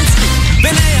משהו אצלי,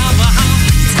 בני אברהם,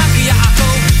 יצחק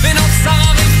ויעקב, בנות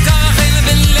שרה רבקה, רחל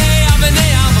ולאה,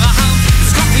 בני אברהם,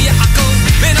 יצחק ויעקב,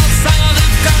 בנות שרה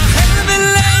רבקה, רחל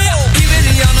ולאה.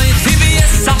 עבריון יפי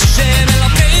ויס השם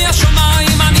אלוקי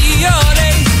השמיים, אני יודע.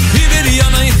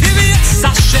 עבריון יפי ויס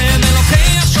השם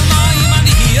אלוקי השמיים,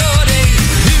 אני יודע.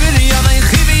 עבריון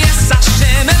יפי ויס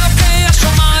השם אלוקי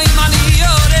השמיים, אני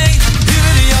יודע.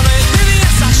 עבריון יפי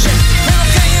ויס השם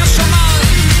אלוקי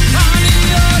השמיים,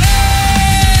 אני יודע.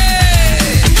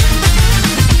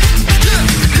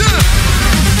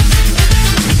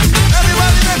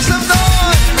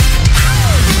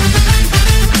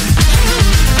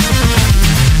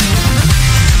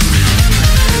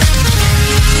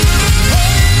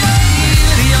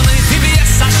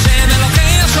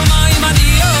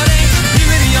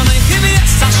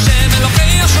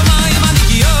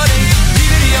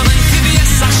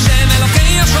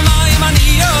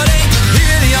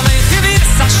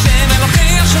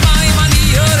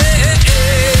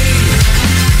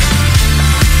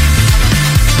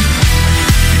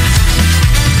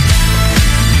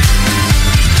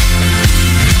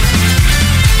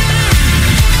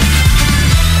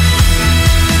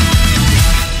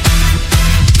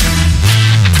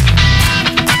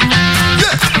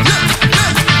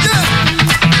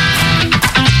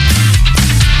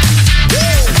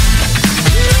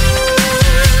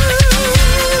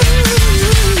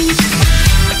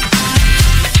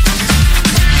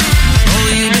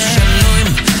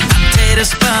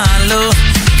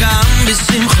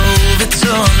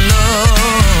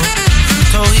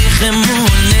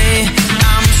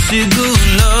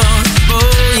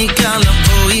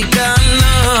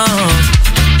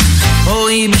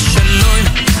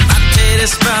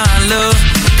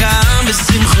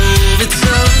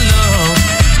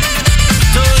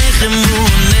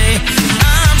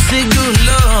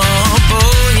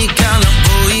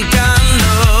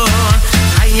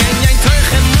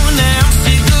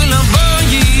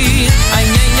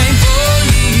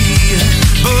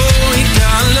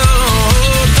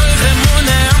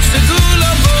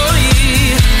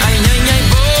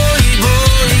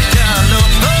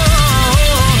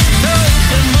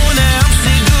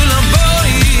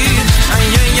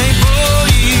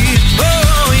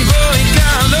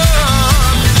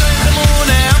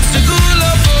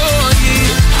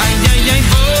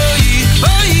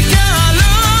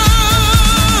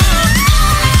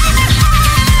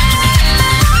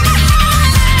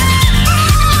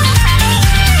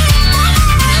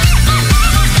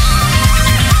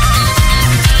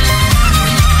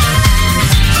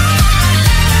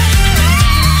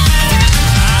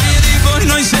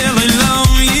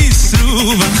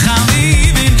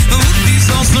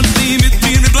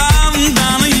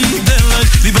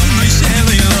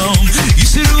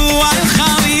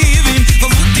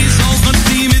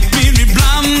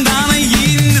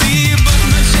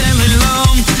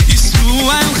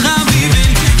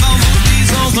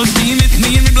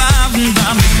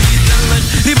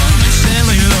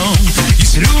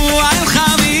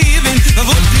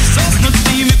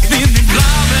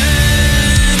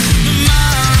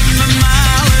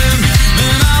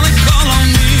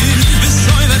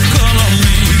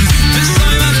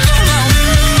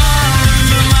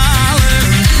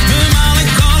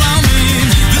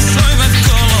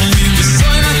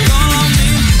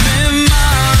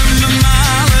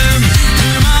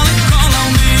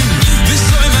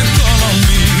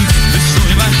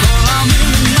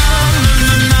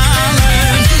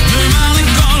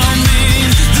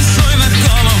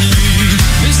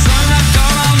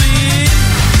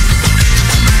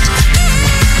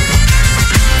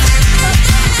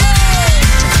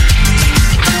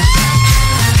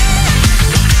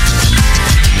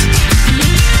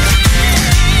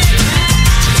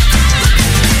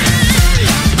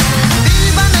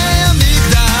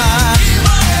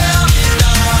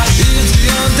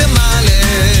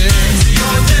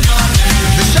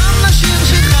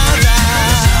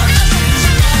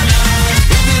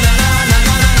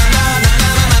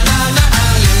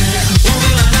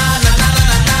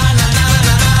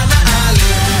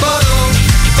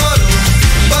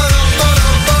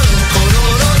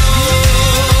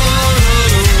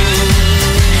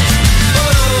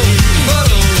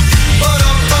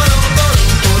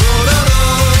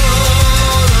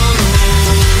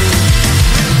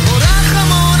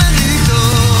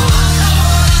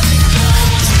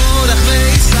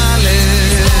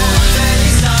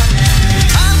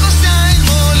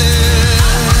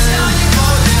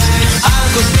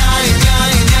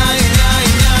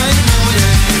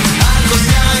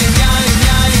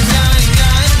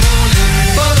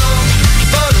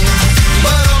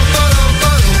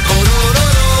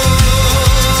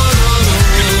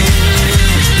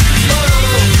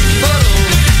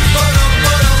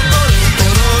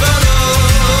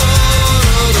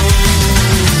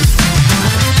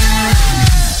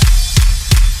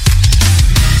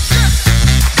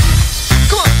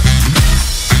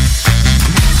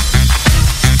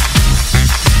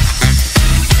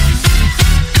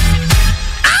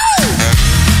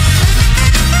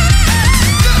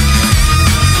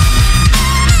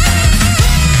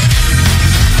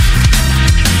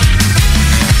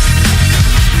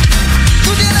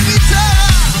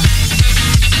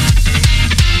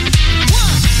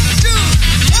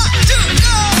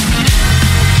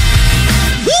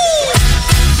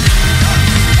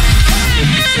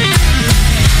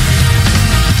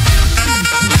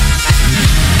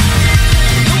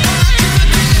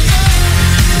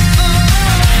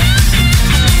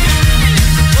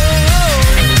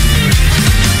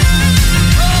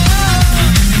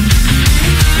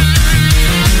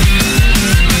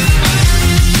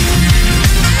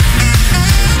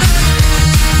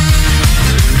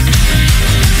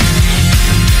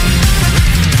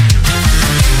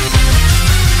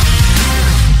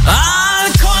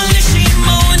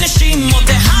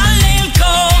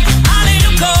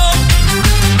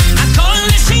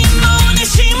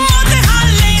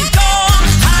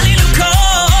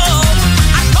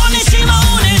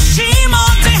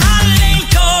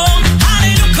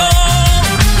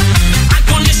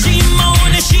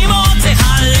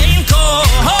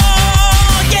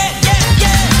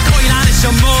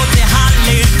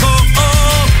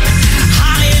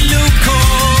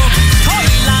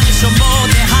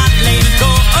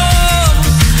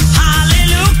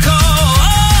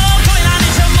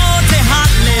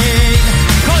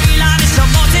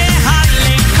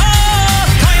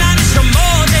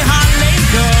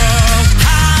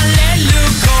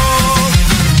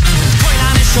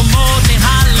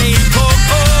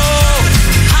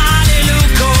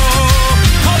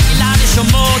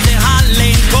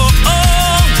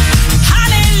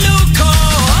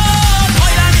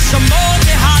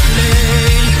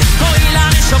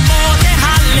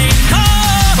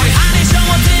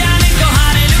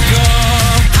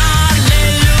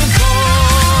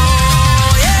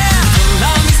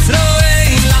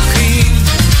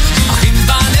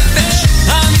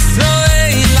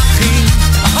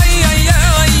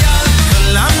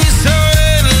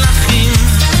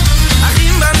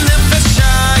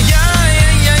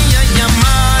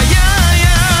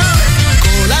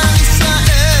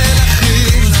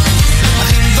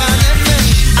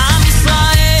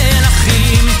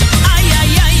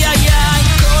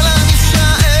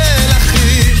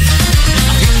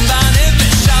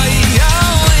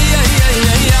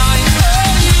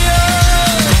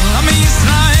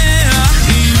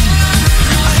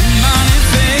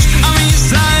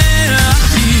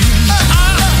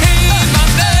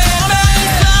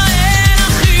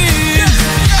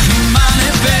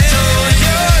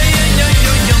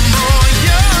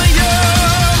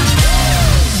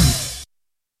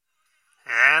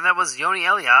 was Yoni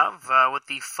Eliav with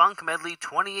the Funk Medley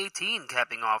 2018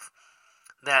 capping off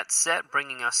that set,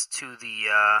 bringing us to the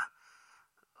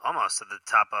almost at the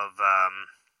top of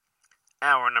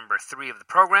hour number 3 of the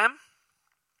program,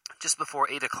 just before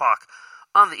 8 o'clock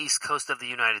on the east coast of the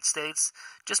United States,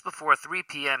 just before 3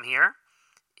 p.m. here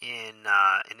in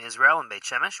Israel, in Beit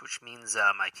Shemesh, which means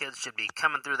my kids should be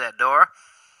coming through that door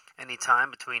anytime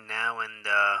between now and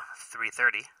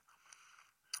 3:30.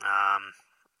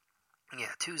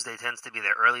 Tuesday tends to be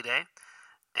their early day,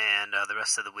 and the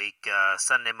rest of the week,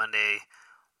 Sunday, Monday,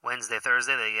 Wednesday,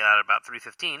 Thursday, they get out at about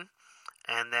 3:15,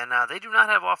 and then they do not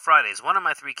have off Fridays. One of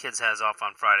my 3 kids has off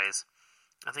on Fridays.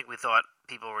 I think we thought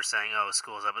people were saying, oh,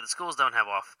 school's up, but the schools don't have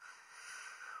off,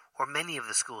 or many of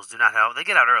the schools do not have. They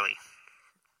get out early,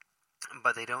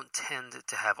 but they don't tend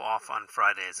to have off on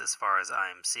Fridays as far as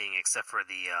I'm seeing, except for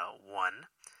the one.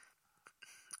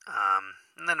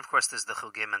 And then, of course, there's the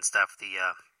chugim and stuff, the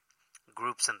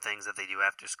groups and things that they do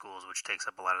after schools, which takes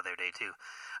up a lot of their day, too.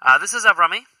 This is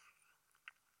Avrami,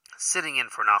 sitting in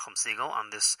for Nachum Siegel on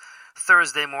this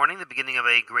Thursday morning, the beginning of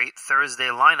a great Thursday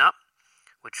lineup,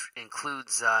 which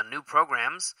includes new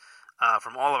programs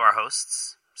from all of our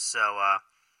hosts. So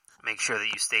make sure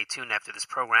that you stay tuned after this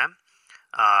program.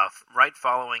 Right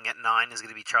following at 9 is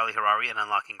going to be Charlie Harari and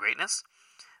Unlocking Greatness.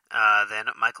 Then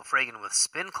Michael Fragan with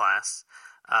Spin Class.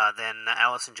 Then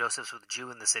Allison Josephs with Jew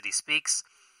in the City Speaks.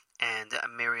 And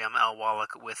Miriam L.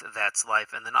 Wallach with That's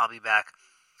Life. And then I'll be back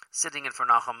sitting in for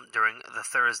Nachum during the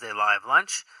Thursday live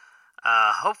lunch.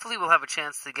 Hopefully we'll have a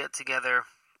chance to get together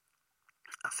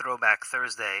a Throwback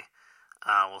Thursday.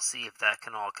 We'll see if that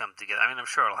can all come together. I mean, I'm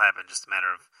sure it'll happen, just a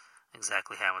matter of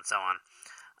exactly how and so on.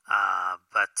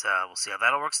 But we'll see how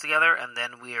that all works together, and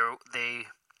then we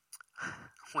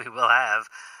will have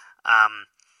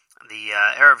the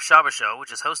Erev Shabbat show,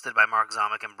 which is hosted by Mark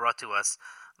Zamek and brought to us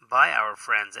by our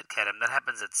friends at Kedem. That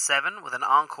happens at 7 with an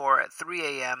encore at 3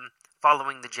 a.m.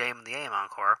 following the JM and the AM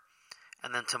encore,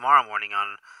 and then tomorrow morning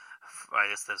I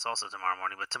guess there's also tomorrow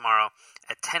morning, but tomorrow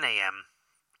at 10 a.m.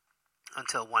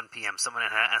 until 1 p.m. Someone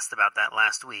had asked about that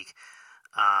last week.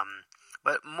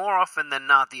 But more often than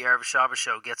not, the Erev Shabbat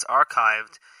show gets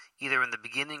archived either in the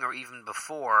beginning or even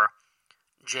before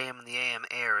JM and the AM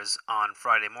airs on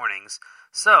Friday mornings.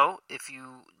 So if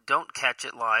you don't catch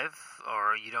it live,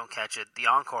 or you don't catch it, the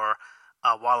encore,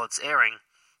 while it's airing,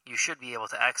 you should be able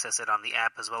to access it on the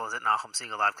app as well as at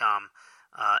NachumSiegel.com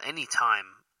anytime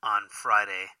on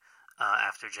Friday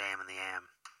after JM and the AM.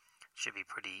 Should be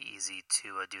pretty easy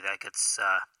to do that. Gets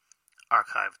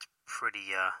archived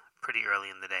pretty early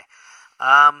in the day.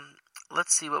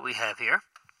 Let's see what we have here.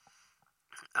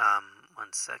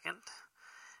 1 second.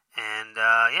 And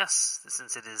yes,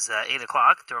 since it is 8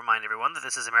 o'clock, to remind everyone that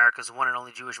this is America's one and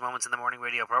only Jewish Moments in the Morning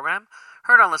radio program,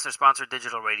 heard on listener-sponsored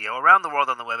digital radio around the world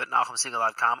on the web at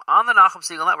NachumSiegel.com, on the Nachum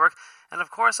Siegel Network, and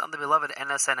of course on the beloved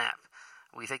NSN app.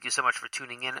 We thank you so much for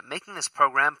tuning in, making this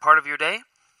program part of your day,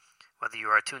 whether you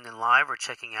are tuned in live or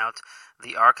checking out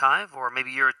the archive, or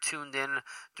maybe you're tuned in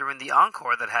during the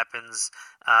encore that happens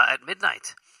at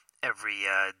midnight every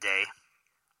day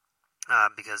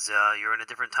because you're in a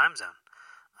different time zone.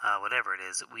 Whatever it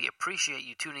is, we appreciate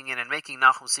you tuning in and making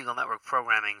Nachum Siegel Network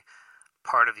programming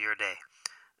part of your day.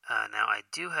 Now, I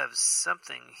do have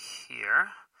something here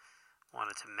I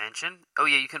wanted to mention. Oh,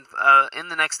 yeah, you can, in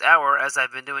the next hour, as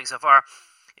I've been doing so far,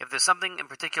 if there's something in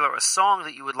particular, a song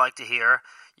that you would like to hear,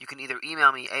 you can either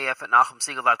email me,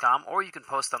 af@NachumSiegel.com, or you can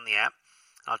post on the app.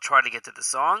 I'll try to get to the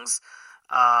songs.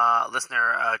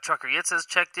 Listener Trucker Yitz has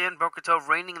checked in. Boker Tov,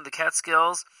 raining in the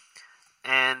Catskills.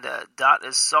 And Dot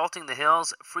is salting the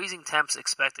hills. Freezing temps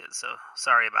expected. So,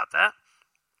 sorry about that.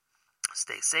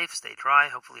 Stay safe, stay dry.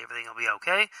 Hopefully everything will be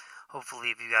okay.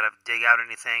 Hopefully if you got to dig out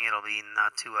anything, it'll be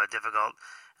not too difficult.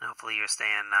 And hopefully you're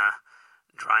staying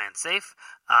dry and safe.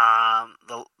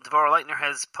 The Devorah Leitner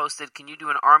has posted, can you do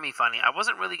an Army funny? I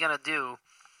wasn't really going to do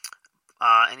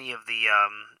any of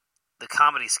the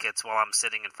comedy skits while I'm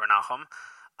sitting in for Nachum,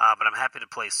 but I'm happy to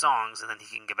play songs, and then he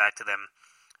can get back to them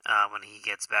when he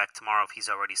gets back tomorrow if he's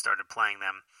already started playing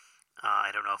them.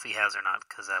 I don't know if he has or not,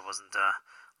 because I wasn't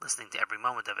listening to every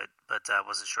moment of it, but I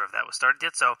wasn't sure if that was started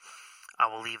yet, so I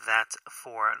will leave that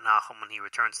for Nachum when he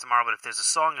returns tomorrow. But if there's a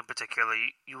song in particular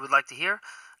you would like to hear,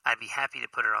 I'd be happy to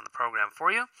put it on the program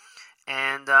for you.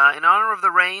 And in honor of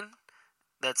the rain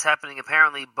that's happening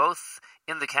apparently both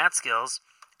in the Catskills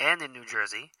and in New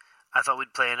Jersey, I thought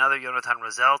we'd play another Yonatan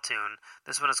Razel tune.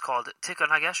 This one is called Tikkun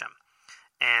HaGeshem,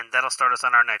 and that'll start us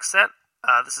on our next set.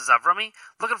 This is Avrami.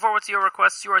 Looking forward to your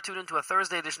requests. You are tuned into a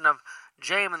Thursday edition of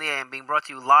JM and the AM, being brought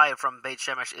to you live from Beit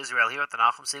Shemesh, Israel, here at the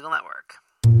Nachum Siegel Network.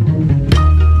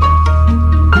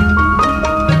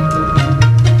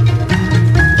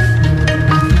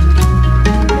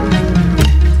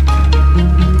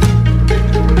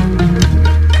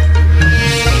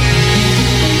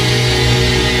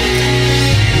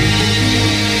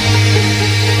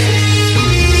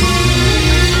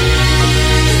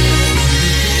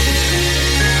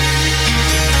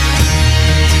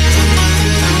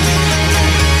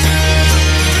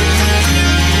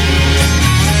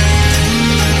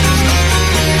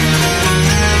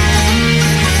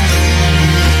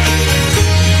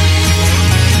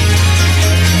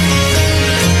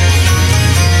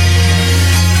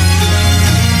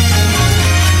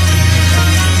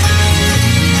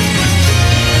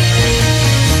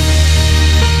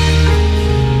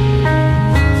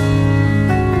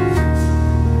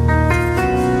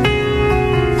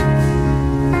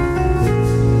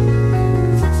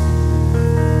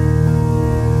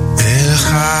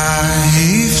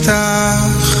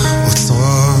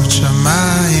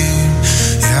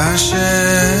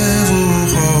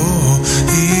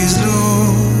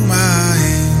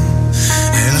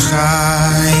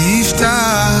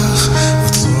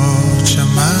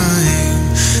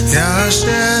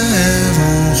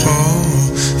 רוחו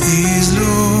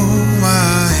יזלו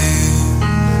מים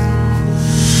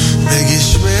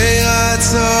בגשמי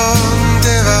רצון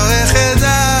תברך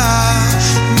עדה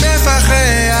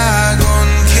בפחי הגון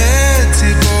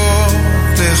כציפור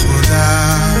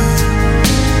לחודה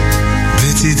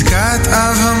בצדקת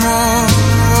אב המור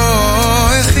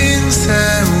הכין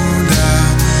סעודה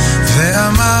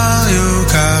ואמר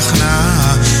יוקח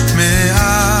נא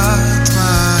מעט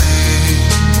מים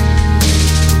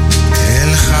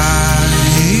אל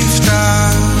חי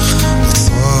יפתח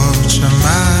אוצרות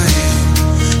שמיים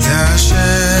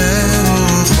יאשר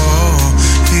רוחו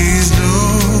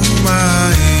יזלו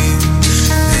מים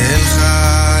אל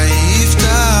חי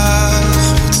יפתח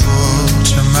אוצרות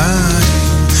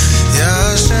שמיים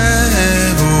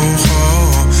יאשר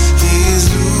רוחו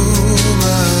יזלו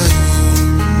מים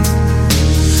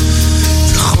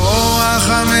זכור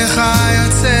רחמך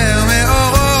יוצר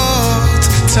מאורות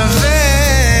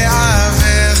צווי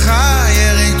עברך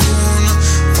יריקון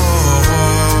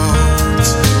אורות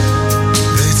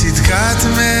בצדקת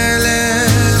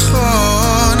מלך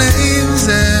עונאים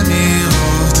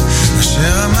זמירות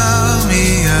אשר אמר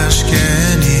מי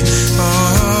ישכני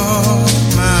אור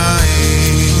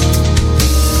מים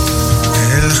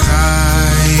אל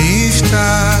חי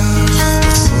יפתח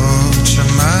אוצרות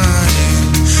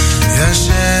שמיים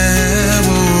יאשר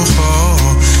רוחו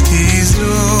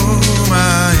יזלו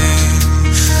מים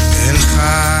אל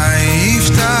חי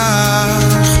יפתח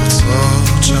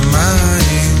אוצרות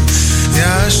שמיים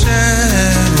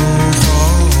יאשר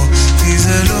רוחו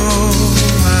יזלו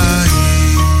מים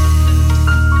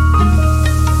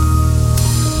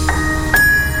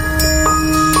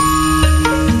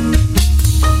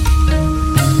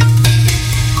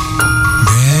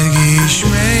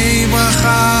בגשמי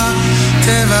ברכה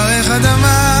תברך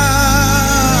אדמה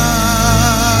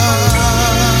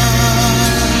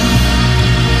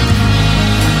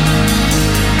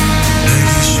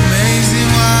בגשמי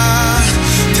זמרה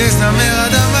תזמר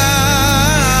אדמה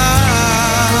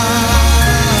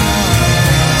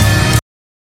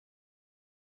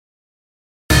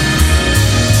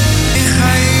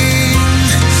חיים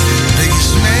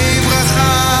בגשמי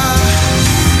ברכה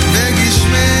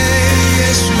בגשמי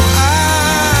ישועה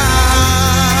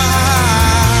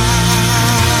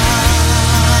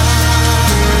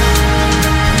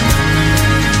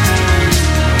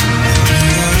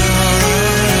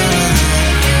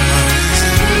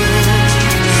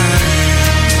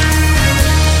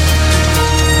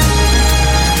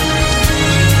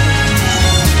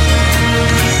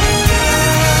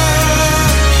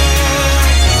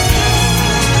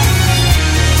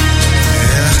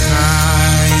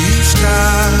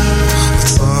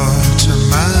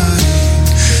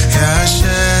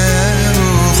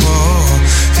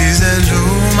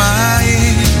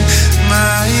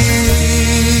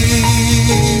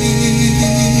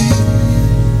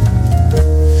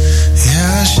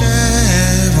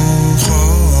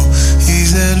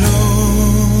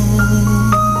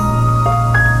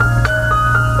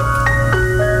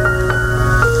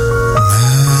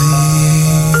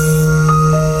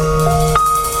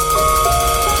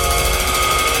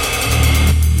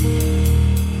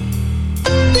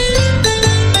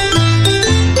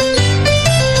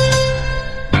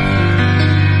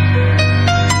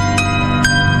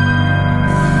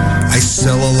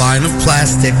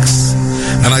plastics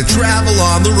and I travel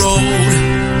on the road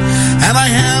and I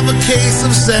have a case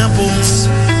of samples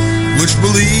which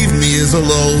believe me is a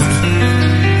load.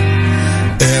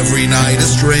 Every night a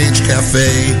strange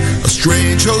cafe, a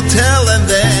strange hotel, and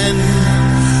then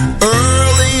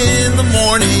early in the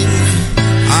morning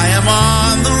I am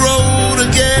on the road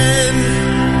again.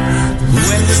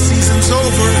 When the season's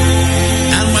over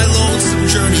and my lonesome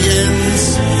journey ends,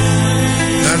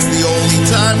 that's the only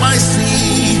time I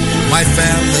see my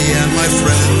family and my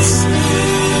friends.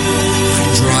 I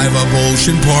drive up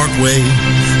Ocean Parkway,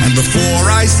 and before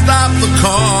I stop the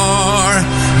car,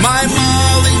 my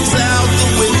mom leans out the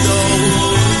window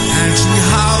and she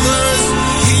hollers,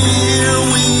 "Here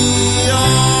we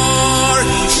are."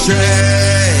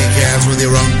 Shake hands with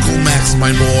your Uncle Max,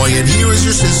 my boy, and here is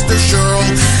your sister Cheryl,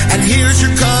 and here's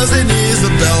your cousin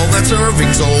Isabel, that's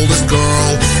Irving's oldest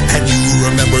girl. And you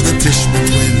remember the Tishman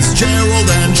twins, Gerald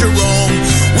and Jerome.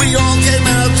 We all came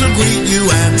out to greet you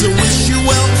and to wish you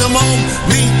welcome home.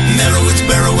 Meet Merowitz,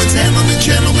 Barowitz, Handelman,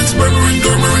 Chandelman, Berger and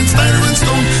Gerber and Steiner and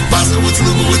Stone, Bosowitz,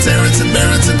 Lubowitz, Aronson,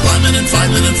 Berenson, Kleiman and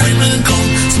Feynman and Freeman and Cohn,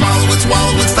 Smolowitz,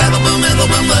 Wallowitz, Stadelbaum,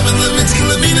 Mandelbaum, Levin, Levinsky,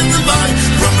 Levine and Levi,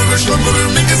 Rumberger, Schlumberger,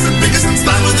 Minkus and Bickus and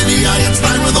Stein with an E-I and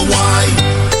Stein with a Y.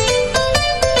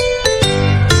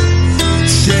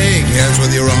 Shake hands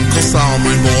with your your Uncle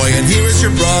Solomon, boy, and here is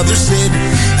your brother Sid,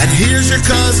 and here's your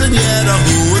cousin Yetta,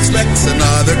 who expects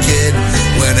another kid.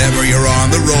 Whenever you're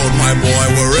on the road, my boy,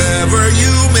 wherever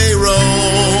you may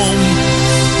roam,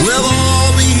 we'll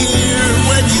all be here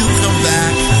when you come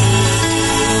back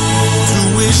to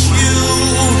wish you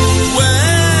welcome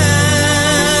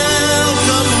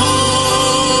home.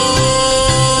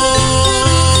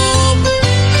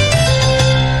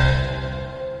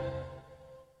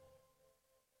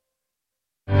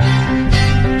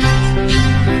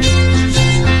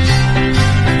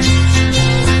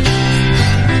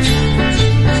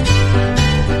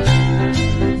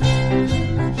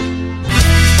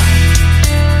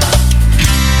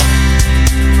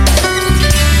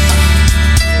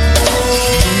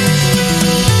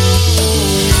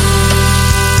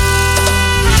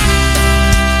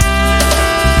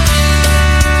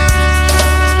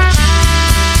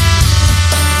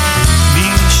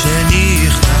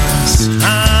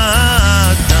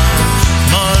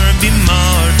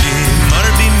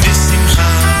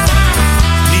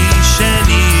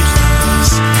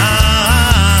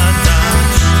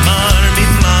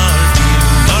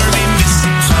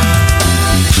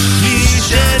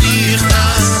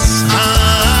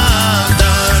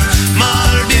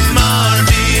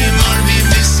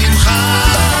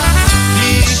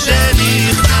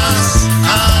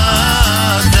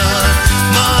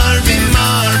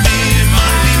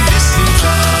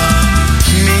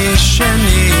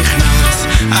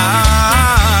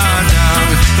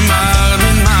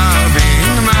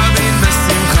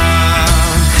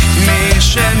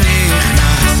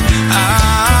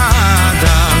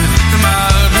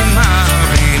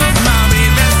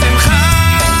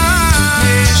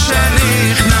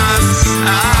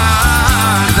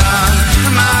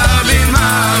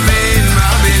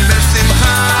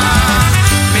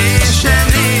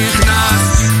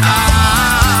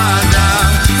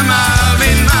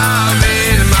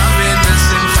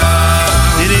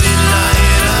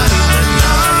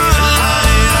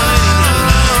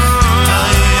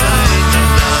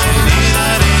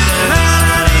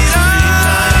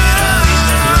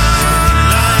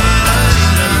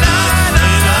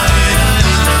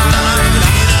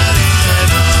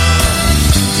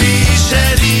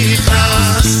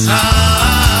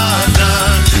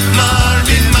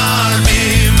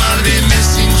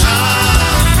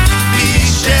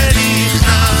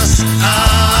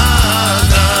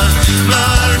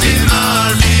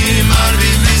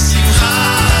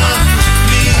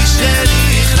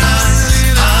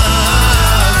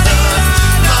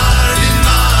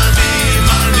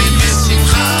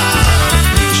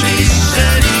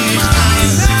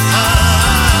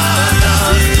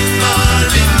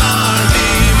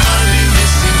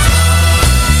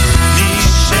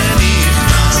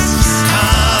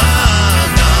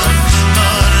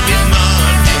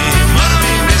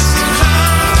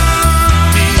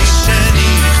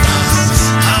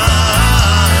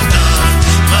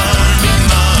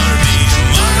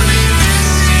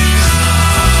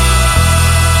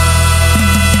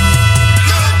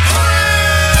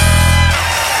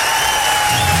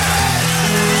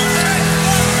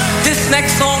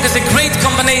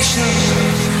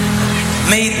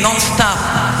 Made non-stop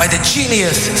by the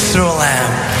genius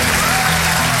Surolam.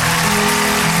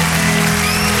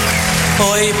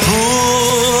 Oi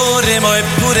Purim, oi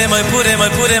Purim, oi Purim, oi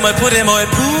Purim, oi Purim, oi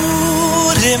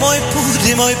Purim, oi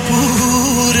Purim, oi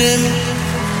Purim.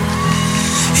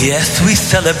 Yes, we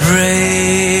celebrate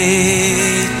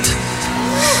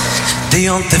the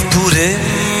Yom Tov Purim.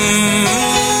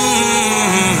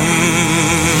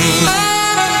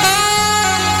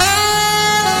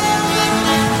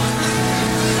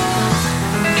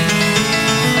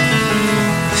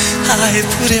 I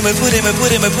put him, I put him, I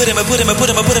put him, I put him, I put him,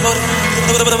 I put him, I put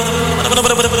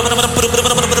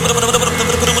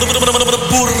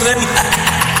him,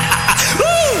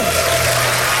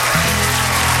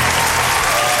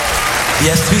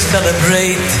 Yes, we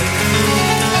celebrate,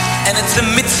 and it's a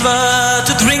mitzvah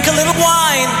to drink a little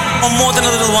wine, or more than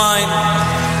a little wine,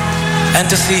 and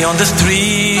to see on the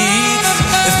streets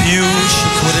if you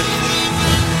should put it.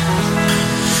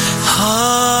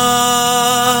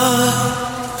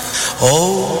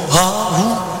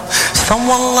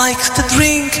 Someone likes to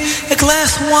drink a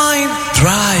glass of wine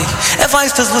dry. Er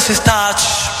weiß, das was ist touch.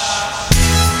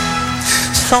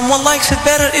 Someone likes it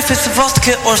better if it's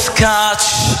vodka or scotch.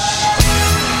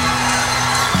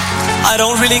 I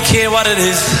don't really care what it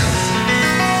is.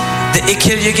 The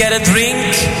ikir you get a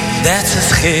drink, that's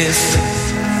his.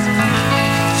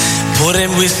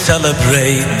 Purim we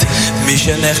celebrate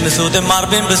Misha nechnesu dem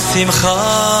marbim besimcha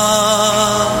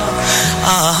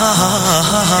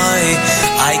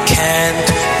I can't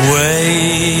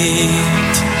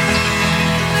wait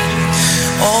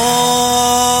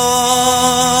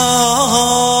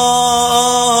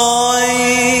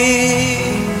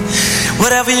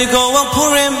wherever you go on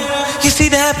Purim you see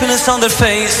the happiness on their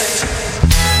face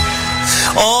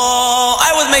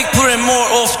I would make Purim more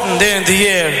often during the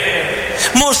year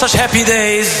more such happy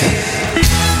days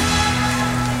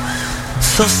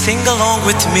so sing along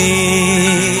with me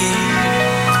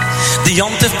the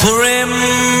Yom Tov Purim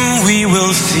we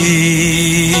will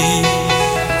see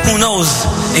who knows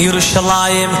in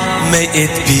Yerushalayim may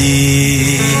it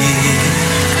be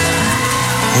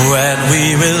when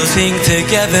we will sing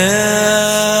together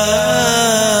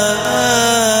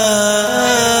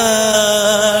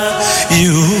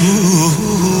you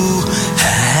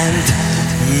and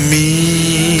me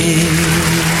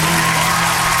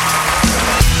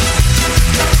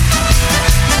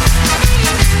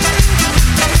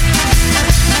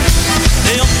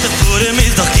der Yom Tov Purim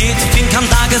ist doch geht in kein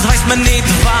Tages weiß man nicht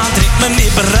wann trinkt man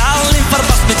überall in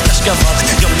Verbass mit Kaschkawat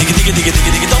Yom Digi Digi Digi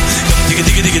Digi Digi Dom Yom Digi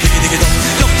Digi Digi Digi Digi Dom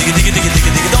Yom Digi Digi Digi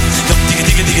Digi Digi Dom Yom Digi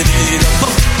Digi Digi Digi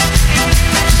Dom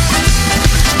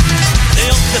der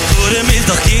Yom Tov Purim ist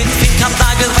doch geht in kein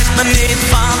Tages weiß man nicht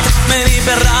wann trinkt man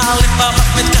überall in Verbass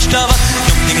mit Kaschkawat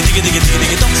Yom Digi Digi Digi Digi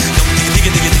Digi Dom Yom Digi Digi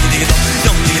Digi Digi Digi Dom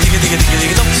Yom Digi Digi Digi Digi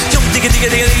Digi Dom Yom Digi Digi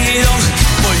Digi Digi Dom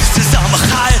Oi zusammen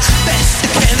chai beste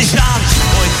kenn ich an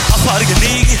Oi auf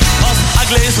Argenig auf a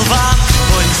Gläsel Wein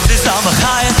Oi zusammen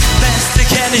chai beste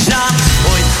kenn ich an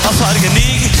Oi auf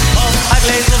Argenig auf a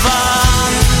Gläsel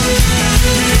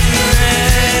Wein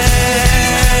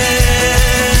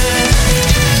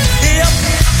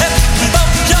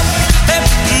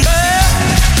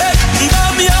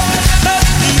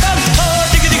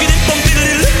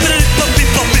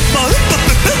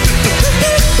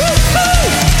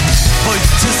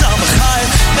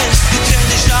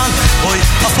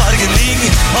auf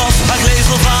Argenig, auf a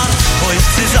Gläsel Wein Oi,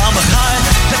 zusammen chai,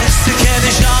 beste kenn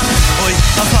ich an Oi,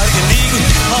 auf Argenig,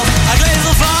 auf a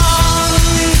Gläsel Wein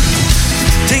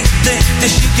Ding, ding, der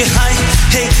schicke Hai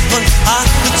Hey, und a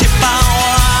gute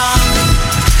Bauer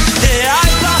Hey,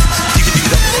 Heibach, digi digi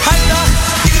dom Heibach,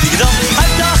 digi digi dom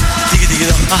Heibach, digi digi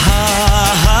dom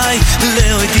Ahai,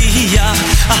 leo dia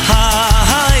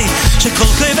Ahai,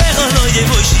 shekol kevech lo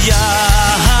yevoshia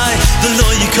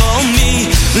Lo yikol mi,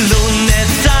 lo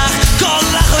netzach Kol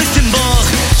lachoy simboch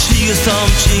Chiyasom,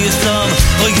 chiyasom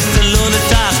Oy giselo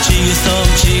netzach Chiyasom,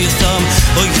 chiyasom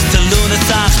Oy giselo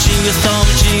netzach Chiyasom,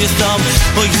 chiyasom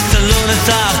Oy giselo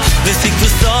netzach Vesik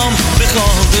v'som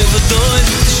Bechol v'vodoy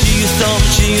Chiyasom,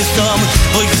 chiyasom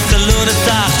Oy giselo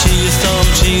netzach Chiyasom,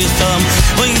 chiyasom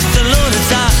Oy giselo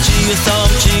netzach Chiyasom,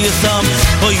 chiyasom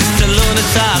Oy giselo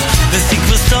netzach Vesik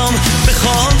v'som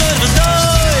Bechol v'vodoy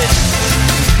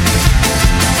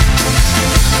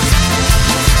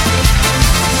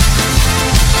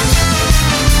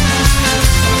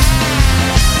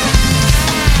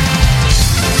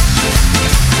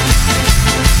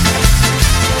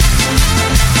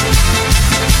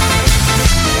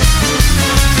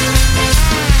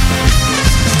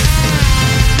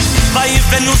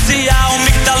ונוסיה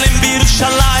ומגדלים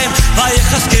בירושלים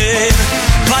ויחזקאל,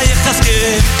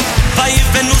 ויחזקאל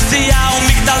ונוסיה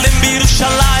ומגדלים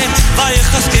בירושלים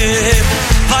ויחזקאל,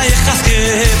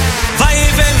 ויחזקאל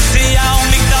ונוסיה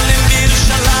ומגדלים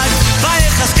בירושלים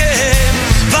ויחזקאל,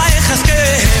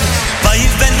 ויחזקאל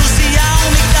ונוסיה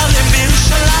ומגדלים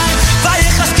בירושלים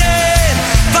ויחזקאל,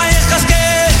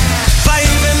 ויחזקאל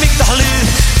ומגדלים,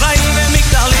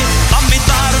 ומגדלים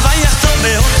במדבר ויחצור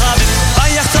בהוד רבים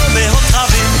ויחצור בהוד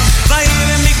רבים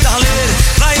ומגדלים,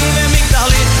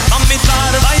 ומגדלים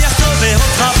במדבר ויחצור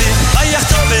בהוד רבים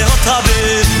ויחצור בהוד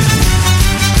רבים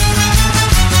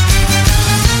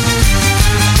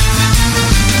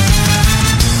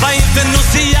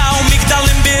ונוסיה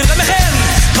ומגדלים ביר ומחן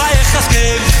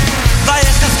ויחזקאל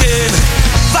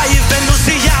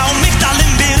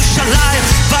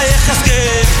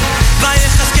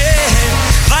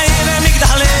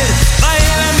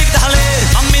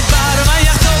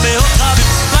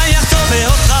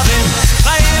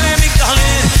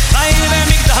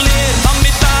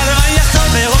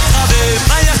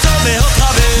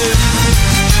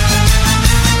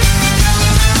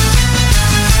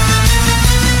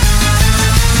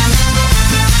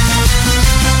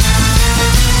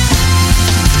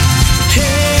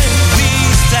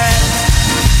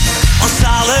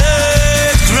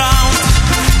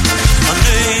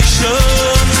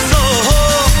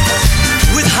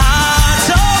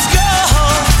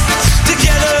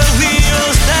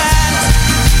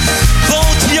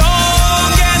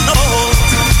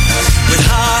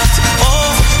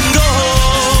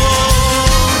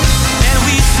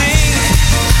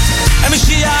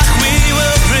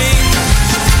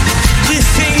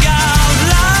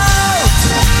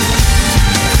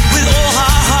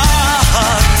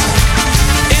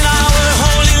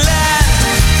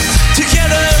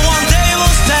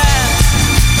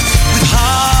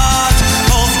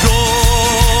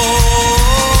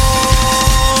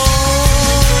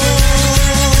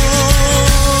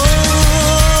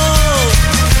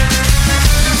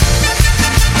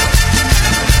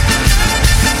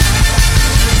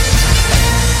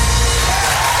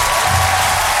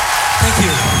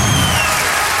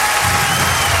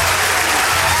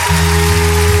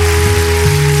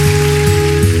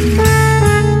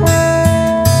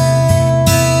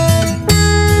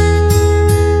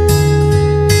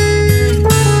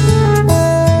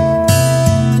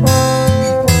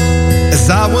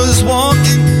I was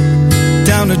walking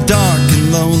down a dark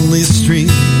and lonely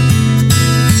street,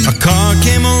 a car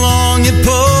came along and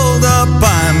pulled up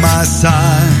by my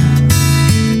side.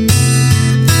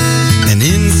 And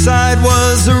inside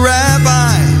was a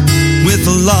rabbi with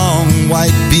a long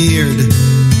white beard.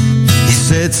 He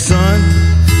said, son,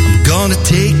 I'm gonna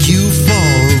take you for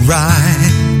a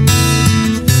ride.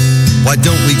 Why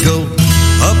don't we go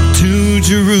up to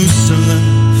Jerusalem?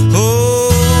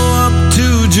 Oh, up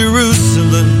to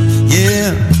Jerusalem.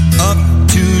 Yeah, up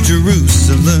to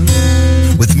Jerusalem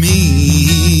with me.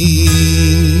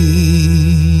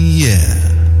 Yeah.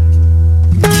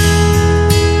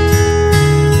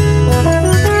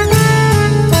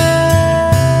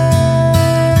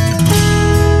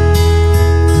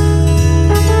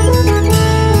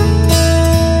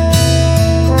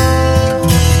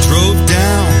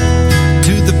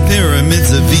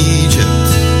 Pyramids of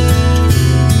Egypt,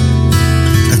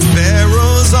 and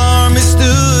Pharaoh's army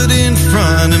stood in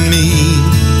front of me.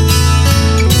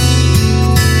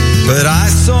 But I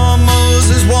saw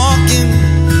Moses walking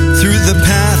through the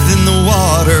path in the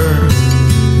water.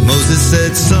 Moses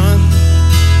said, son,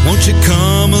 won't you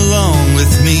come along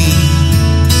with me?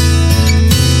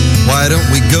 Why don't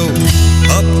we go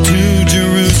up to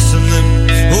Jerusalem?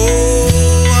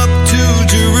 Oh, up to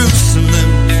Jerusalem.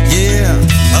 Yeah,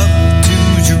 up to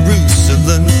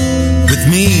Jerusalem with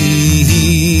me.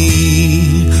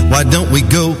 Why don't we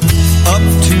go up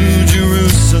to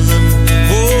Jerusalem?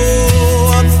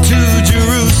 Oh, up to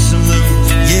Jerusalem.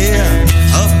 Yeah,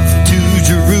 up to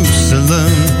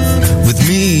Jerusalem with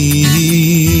me.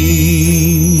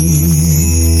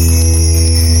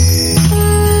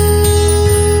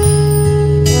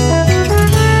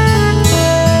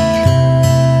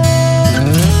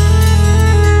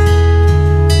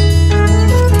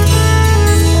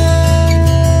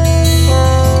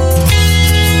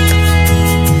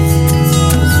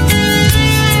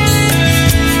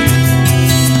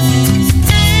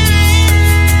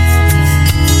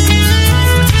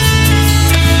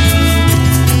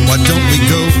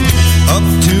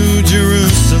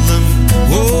 Jerusalem,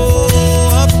 oh,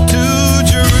 up to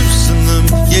Jerusalem,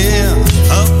 yeah,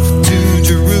 up to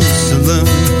Jerusalem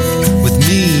with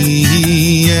me,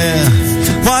 yeah.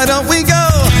 Why don't we go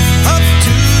up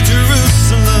to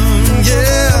Jerusalem,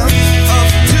 yeah,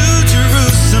 up to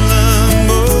Jerusalem,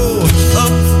 oh,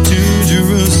 up to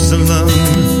Jerusalem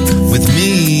with me.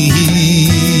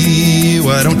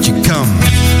 Why don't you come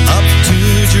up to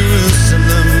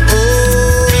Jerusalem, oh,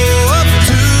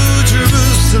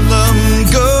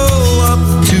 go up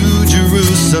to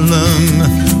Jerusalem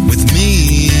with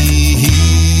me.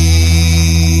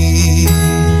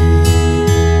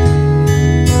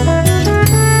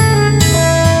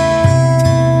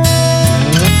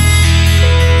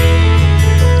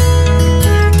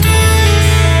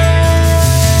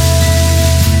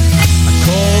 I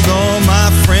called all my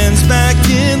friends back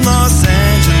in Los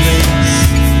Angeles.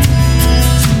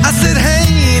 I said,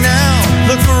 hey now,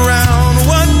 look around,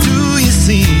 what do you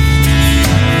see?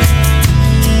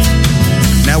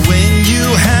 Now when you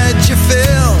had your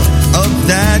fill of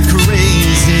that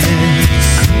craziness,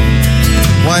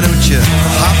 why don't you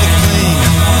hop a thing,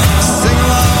 sing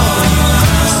along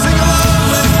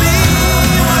with me?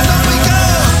 Why don't we go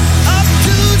up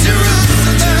to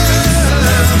Jerusalem,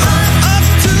 up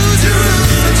to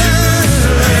Jerusalem,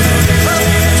 up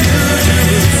to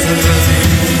Jerusalem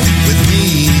with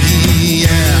me,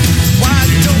 yeah. Why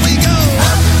don't we go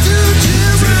up to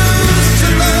Jerusalem?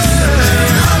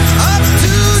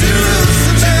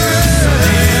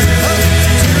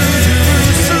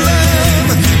 Jerusalem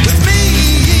with me,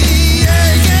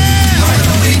 yeah, yeah.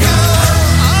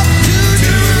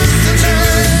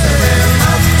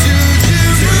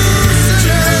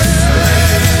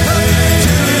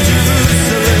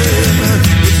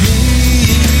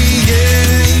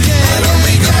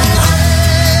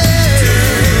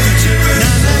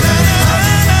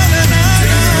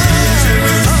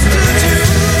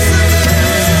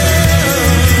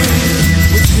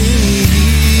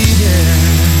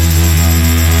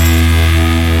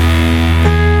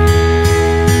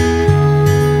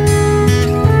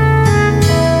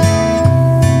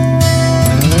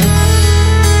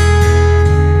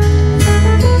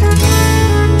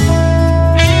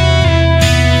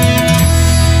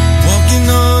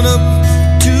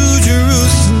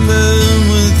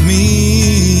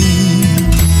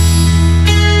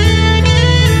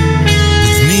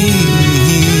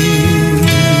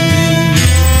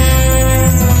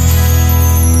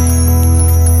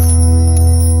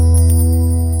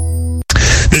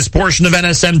 portion of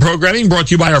NSN programming brought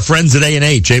to you by our friends at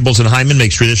A&H. Abels and Hyman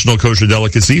makes traditional kosher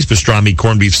delicacies, pastrami,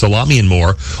 corned beef, salami, and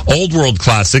more. Old world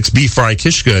classics, beef fry,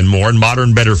 kishka, and more. And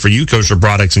modern, better for you kosher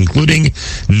products, including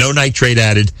no nitrate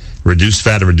added, reduced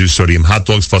fat and reduced sodium hot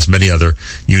dogs, plus many other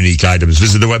unique items.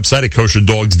 Visit the website at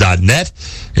kosherdogs.net.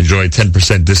 Enjoy a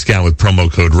 10% discount with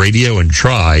promo code radio and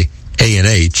try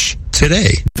A&H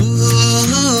today.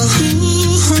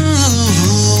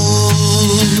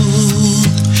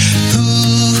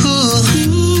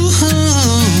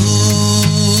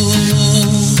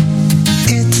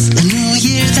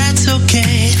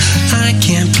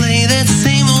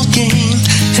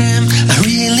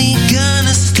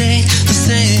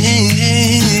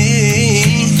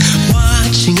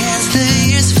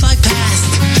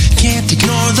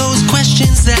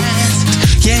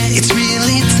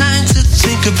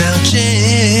 About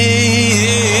change.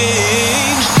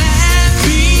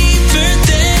 Happy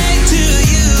birthday to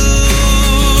you.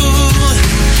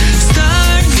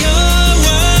 Start your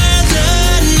world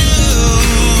anew.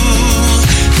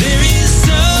 There is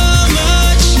so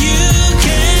much you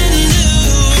can do.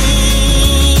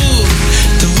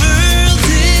 The world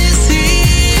is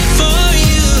here for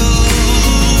you.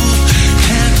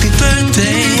 Happy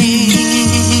birthday.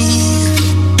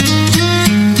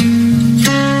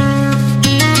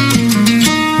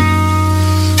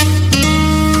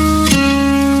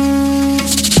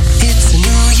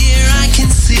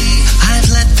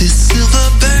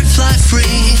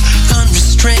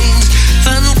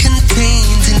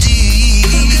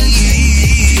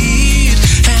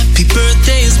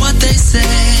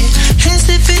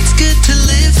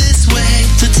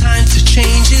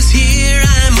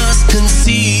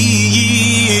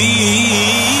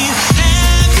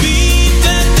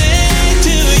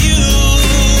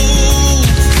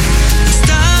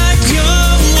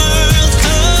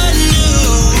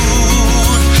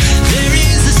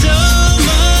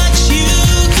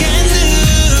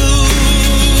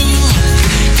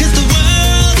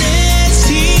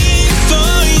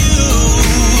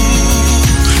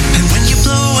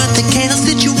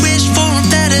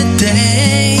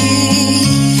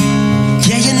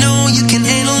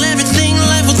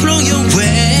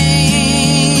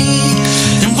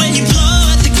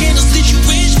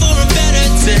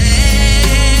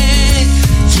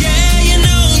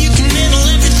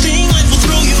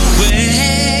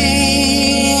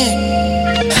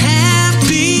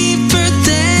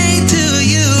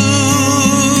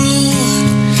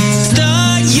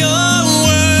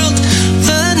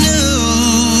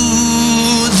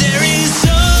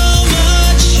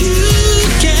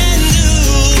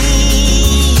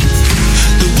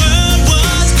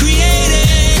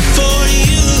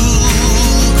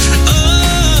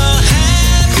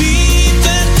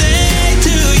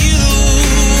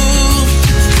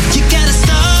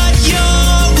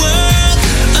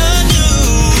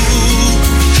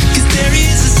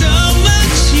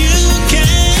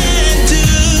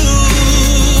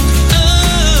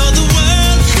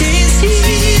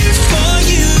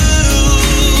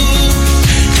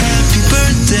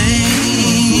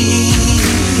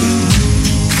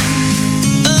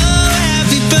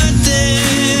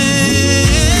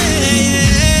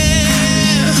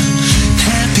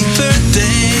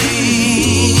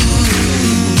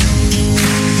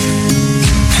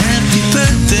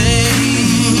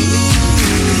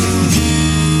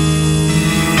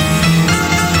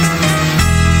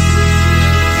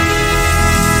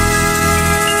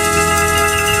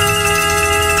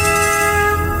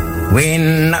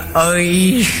 When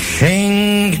I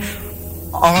sing,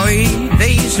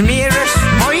 these mirrors,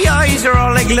 my eyes are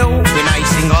all aglow. When I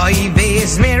sing,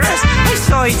 these mirrors, I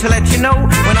sigh to let you know.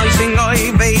 When I sing,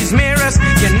 these mirrors,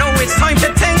 you know it's time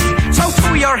to think. So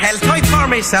for your health, I pour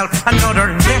myself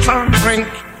another little drink.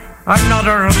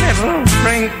 Another little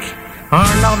drink.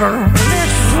 Another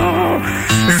little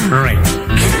drink.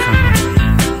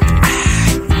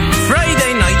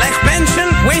 Friday night, like pension,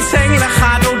 we sing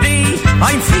Lechado D.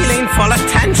 I'm feeling full of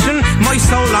tension, my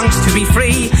soul longs to be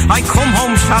free. I come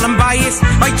home shalom bayis,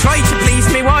 I try to please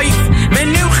me wife.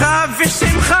 Menucha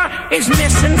v'simcha is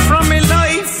missing from my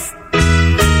life.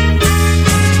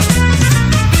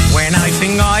 When I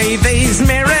sing these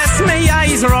mirrors, my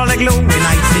eyes are all aglow. When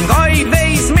I sing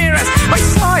these mirrors, I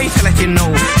sigh to let you know.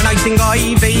 When I sing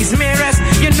these mirrors,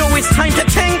 you know it's time to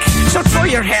think. So for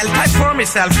your health, I pour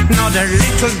myself another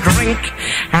little drink.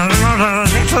 Another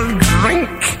little drink.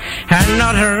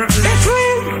 Another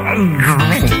little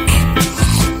drink.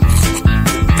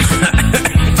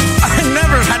 I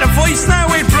never had a voice now,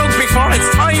 it broke before its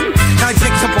time. I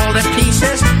picked up all the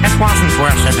pieces, it wasn't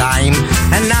worth a dime.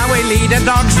 and now I lead a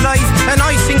dog's life, and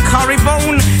I sing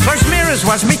Corrybone. First mirrors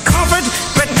was me covered,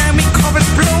 but now me covered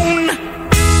blown.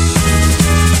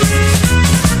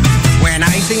 When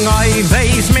I sing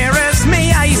Ivy's mirrors,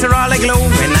 me eyes are all aglow.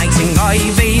 When I sing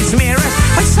Ivy's mirrors,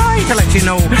 I sigh to let you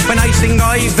know. When I sing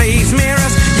Ivy's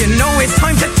mirrors, you know it's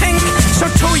time to think. So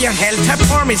to your health, I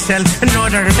pour myself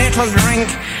another little drink.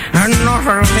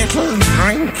 Another little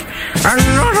drink.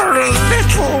 Another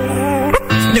little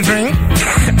drink.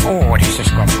 Oh, this is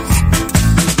good.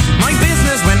 My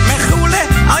business went mechule,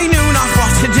 I knew not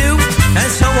what to do. And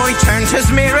so I turned to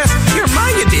his mirrors, your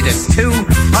Maya did it too.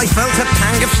 I felt a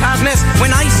pang of sadness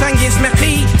when I sang Yes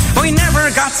Mickey. I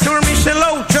never got through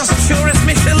Michelot, just sure as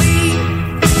Michelie.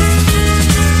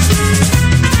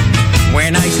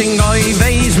 When I sing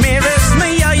Ivy's mirrors,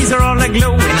 my eyes are all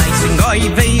aglow. When I sing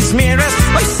Ivy's mirrors,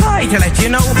 I sigh to let you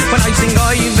know. When I sing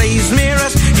Ivy's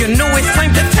mirrors, you know it's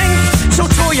time to think. So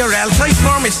to your else, I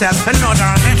pour myself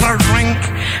another little drink.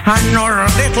 Another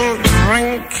little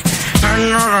drink.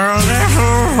 Another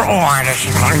little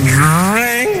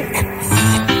drink.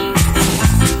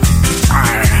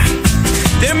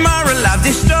 The moral of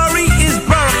this story is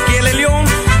Baruch Gililion.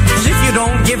 Cause if you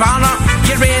don't give honor,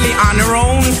 you're really on your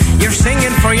own. You're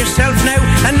singing for yourself now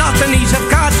and not the needs of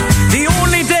God. The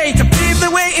only day to pave the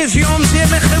way is Yom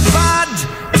Zimichabad.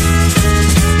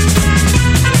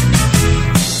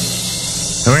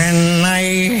 When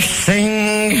I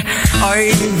sing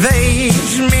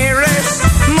Ivy's mirrors,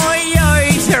 my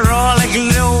eyes are all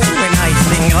aglow. When I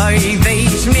sing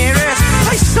Ivy's mirrors,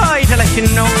 I sigh to let you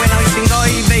know. When I sing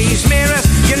Ivy's mirrors,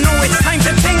 you know it's time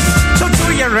to think. So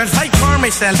do your as I pour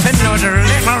myself another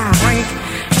little drink.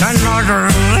 Another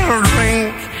little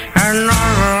drink.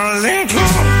 Another little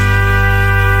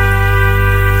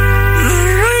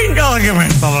drink. I'll give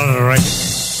myself a drink.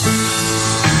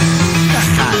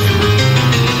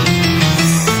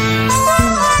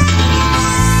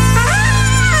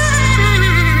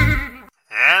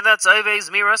 And that's Ivy's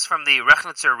Miras from the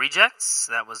Rechnitzer Rejects.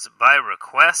 That was by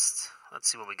request. Let's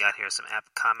see what we got here. Some app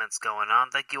comments going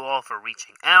on. Thank you all for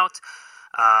reaching out.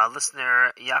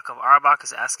 Listener Yaakov Arbach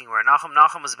is asking where Nachum.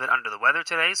 Nachum was a bit under the weather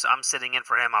today, so I'm sitting in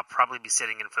for him. I'll probably be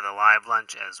sitting in for the live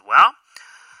lunch as well.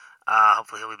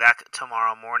 Hopefully he'll be back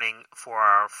tomorrow morning for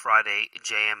our Friday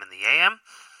JM in the AM.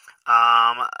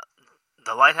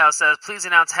 The Lighthouse says, please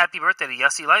announce happy birthday to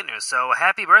Yossi Leitner. So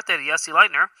happy birthday to Yossi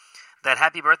Leitner. That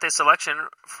happy birthday selection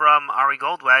from Ari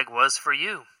Goldwag was for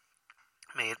you.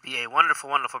 May it be a wonderful,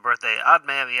 wonderful birthday. Ad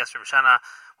Mea V'Yesrim Shana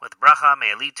with bracha.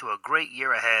 May it lead to a great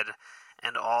year ahead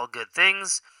and all good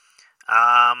things.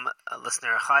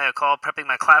 Listener Chaya called, prepping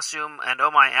my classroom, and oh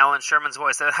my, Alan Sherman's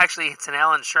voice. Actually, it's an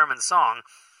Alan Sherman song,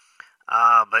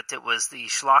 but it was the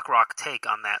Schlock Rock take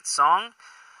on that song.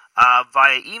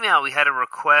 Via email, we had a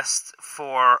request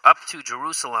for Up to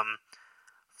Jerusalem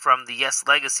from the Yes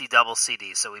Legacy double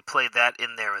CD, so we played that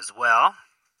in there as well.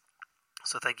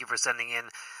 So thank you for sending in.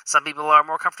 Some people are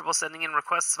more comfortable sending in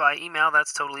requests via email.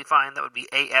 That's totally fine. That would be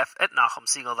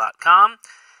af@nachumsegal.com.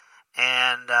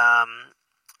 And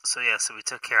so we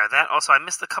took care of that. Also, I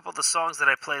missed a couple of the songs that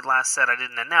I played last set. I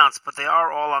didn't announce, but they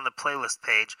are all on the playlist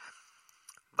page.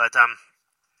 But all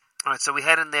right, so we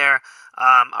had in there,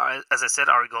 as I said,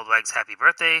 Ari Goldwag's Happy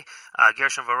Birthday,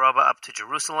 Gershon Varoba, Up to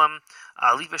Jerusalem,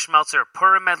 Liva Schmelzer,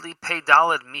 Purim Medley, Pei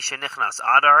Daled, Misha Nichnas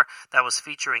Adar, that was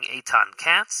featuring Eitan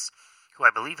Katz, who I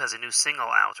believe has a new single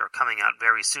out or coming out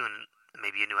very soon,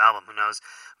 maybe a new album, who knows.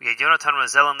 We had Yonatan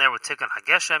Razel in there with Tikkun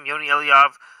HaGeshem, Yoni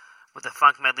Eliav with the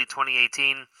Funk Medley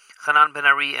 2018, Hanan Ben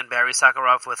Ari and Barry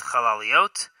Sakharov with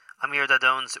Chalaliot, Amir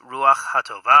Dadon's Ruach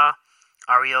HaTova,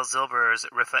 Ariel Zilber's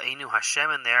Rifa'enu Hashem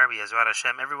in there, B'Yezrat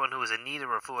Hashem. Everyone who is in need of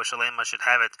Refuah Shalema should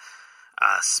have it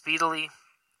speedily,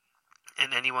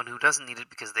 and anyone who doesn't need it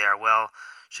because they are well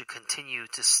should continue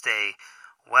to stay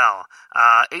well.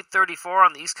 8:34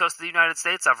 on the east coast of the United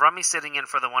States. Avrami sitting in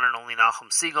for the one and only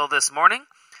Nachum Segal this morning,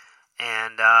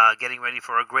 and getting ready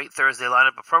for a great Thursday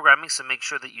lineup of programming, so make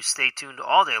sure that you stay tuned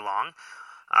all day long.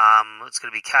 It's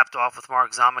going to be capped off with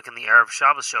Mark Zamek and the Erev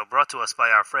Shabbos show, brought to us by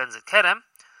our friends at Kedem.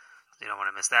 You don't want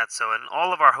to miss that. So, and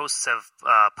all of our hosts have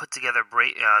put together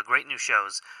great new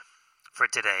shows for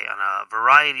today on a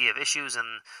variety of issues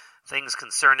and things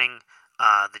concerning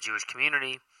the Jewish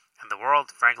community and the world,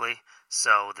 frankly.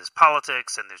 So there's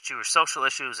politics and there's Jewish social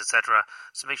issues, etc.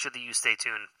 So make sure that you stay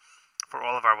tuned for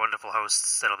all of our wonderful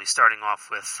hosts. That'll be starting off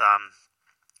with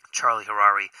Charlie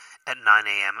Harari at 9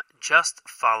 a.m. just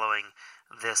following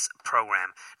this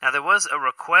program. Now, there was a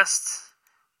request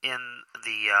in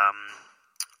the...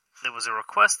 There was a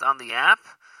request on the app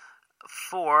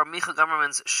for Micha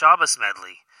Gummerman's Shabbos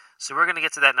medley. So we're going to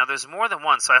get to that. Now, there's more than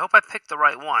one, so I hope I picked the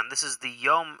right one. This is the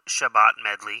Yom Shabbat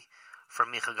medley from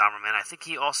Micha Gamerman. I think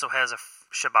he also has a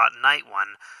Shabbat night one,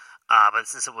 but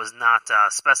since it was not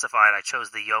specified, I chose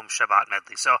the Yom Shabbat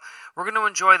medley. So we're going to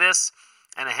enjoy this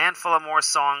and a handful of more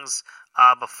songs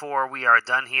before we are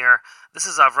done here. This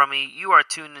is Avrami. You are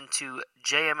tuned into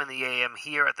JM in the AM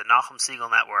here at the Nachum Siegel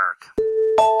Network.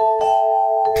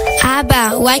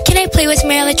 Abba, why can't I play with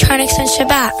my electronics on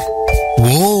Shabbat?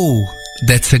 Whoa,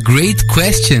 that's a great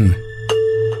question.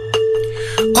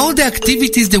 All the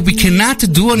activities that we cannot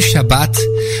do on Shabbat,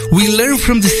 we learn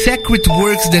from the sacred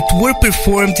works that were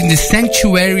performed in the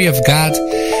sanctuary of God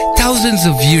thousands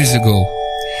of years ago.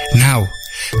 Now,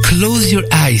 close your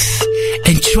eyes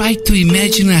and try to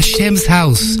imagine Hashem's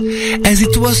house as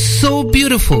it was so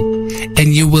beautiful,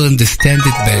 and you will understand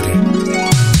it better.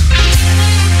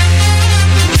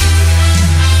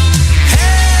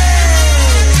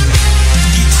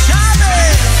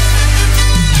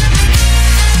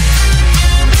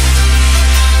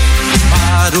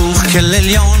 ברוך כל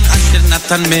עליון אשר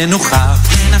נתן מנוחה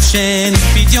לנפשנו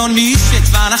פדיון משת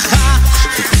ונחה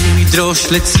ונדרוש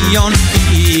לציון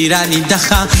עיר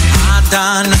הנידחה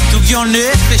עדה נתוגיון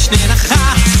נפש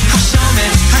ננחה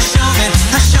השומר, השומר,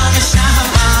 השומר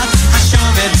שבת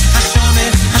השומר,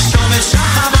 השומר, השומר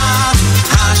שבת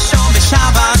השומר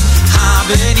שבת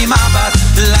הבני מבט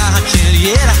להקל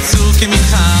ירצו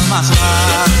כמנחל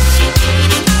מחבת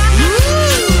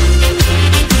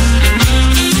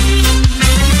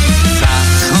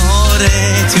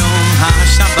את יום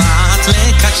השבת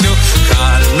לקדשו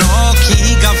קרנו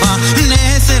כי גבה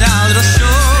נזר על ראשו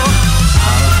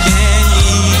על כן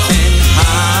ייתן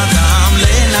האדם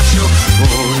לנפשו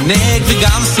עונג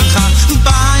וגם שמחה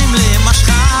באים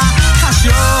למשכה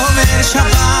השומר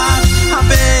שבת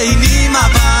הבני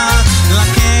מבט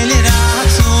לקל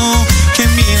ירצו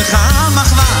כמלחה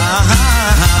מחווה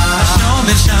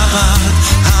השומר שבת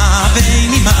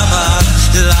הבני מבט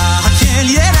לקל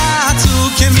ירצו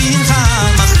כמלחה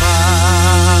מחווה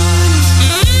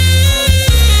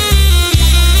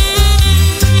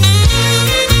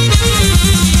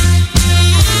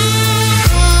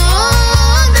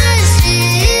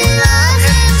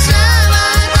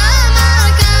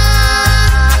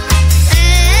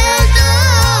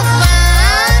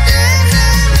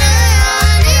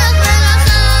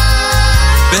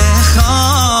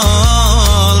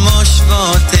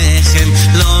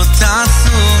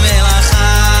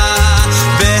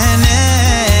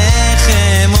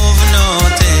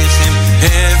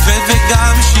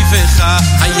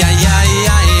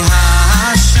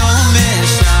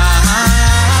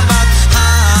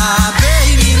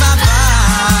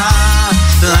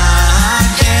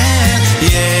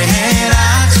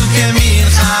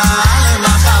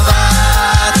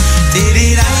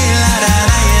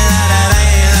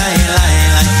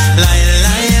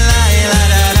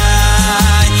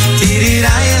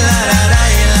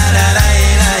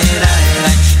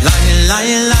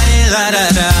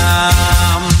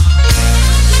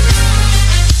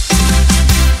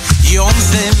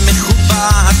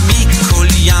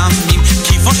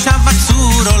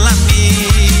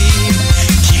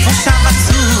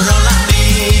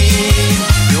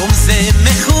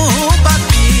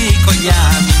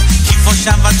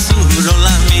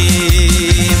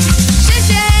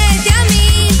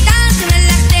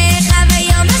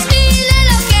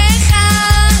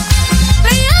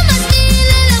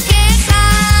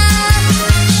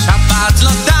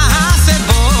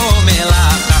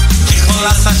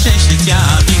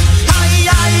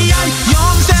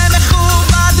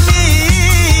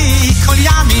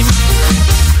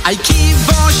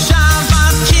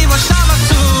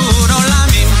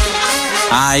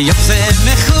יוצא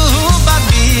מכובד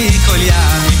מכל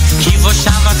ימים כי בו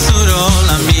שבת צור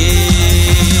עולמים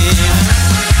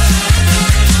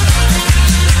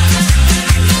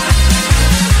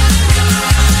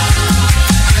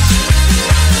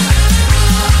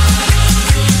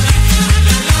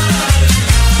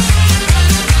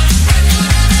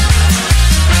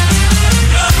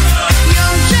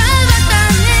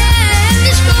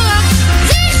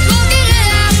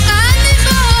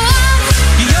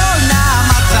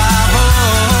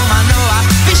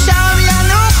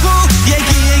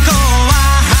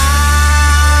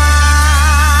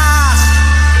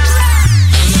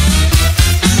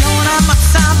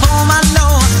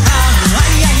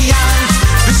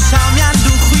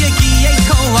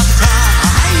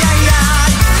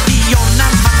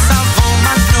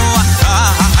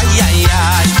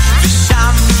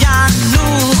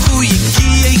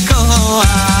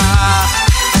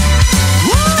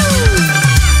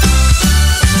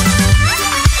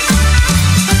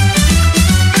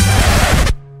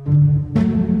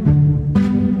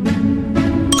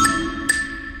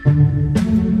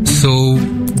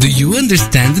Do you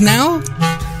understand now?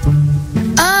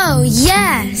 Oh,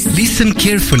 yes. Listen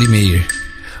carefully, Meir.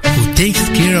 Who takes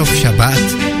care of Shabbat,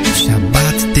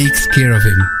 Shabbat takes care of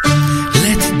him.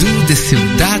 Let's do the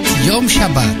Seudat Yom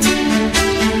Shabbat.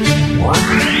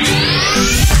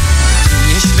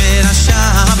 ישמר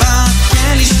השבת,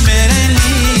 כן ישמר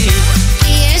לי.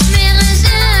 ישמר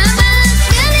השבת,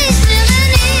 כן ישמר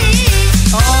לי.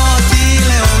 אותי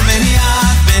לאור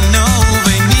מיד בינו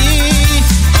וביני.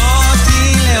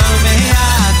 אותי לאור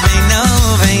מיד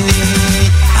בינו וביני.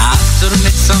 אסור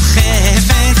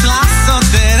לצוחפת לעשות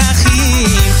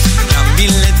דרכים. גם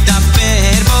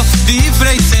מלדבר בו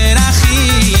דברי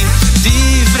צרכים.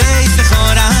 דברי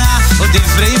סחורה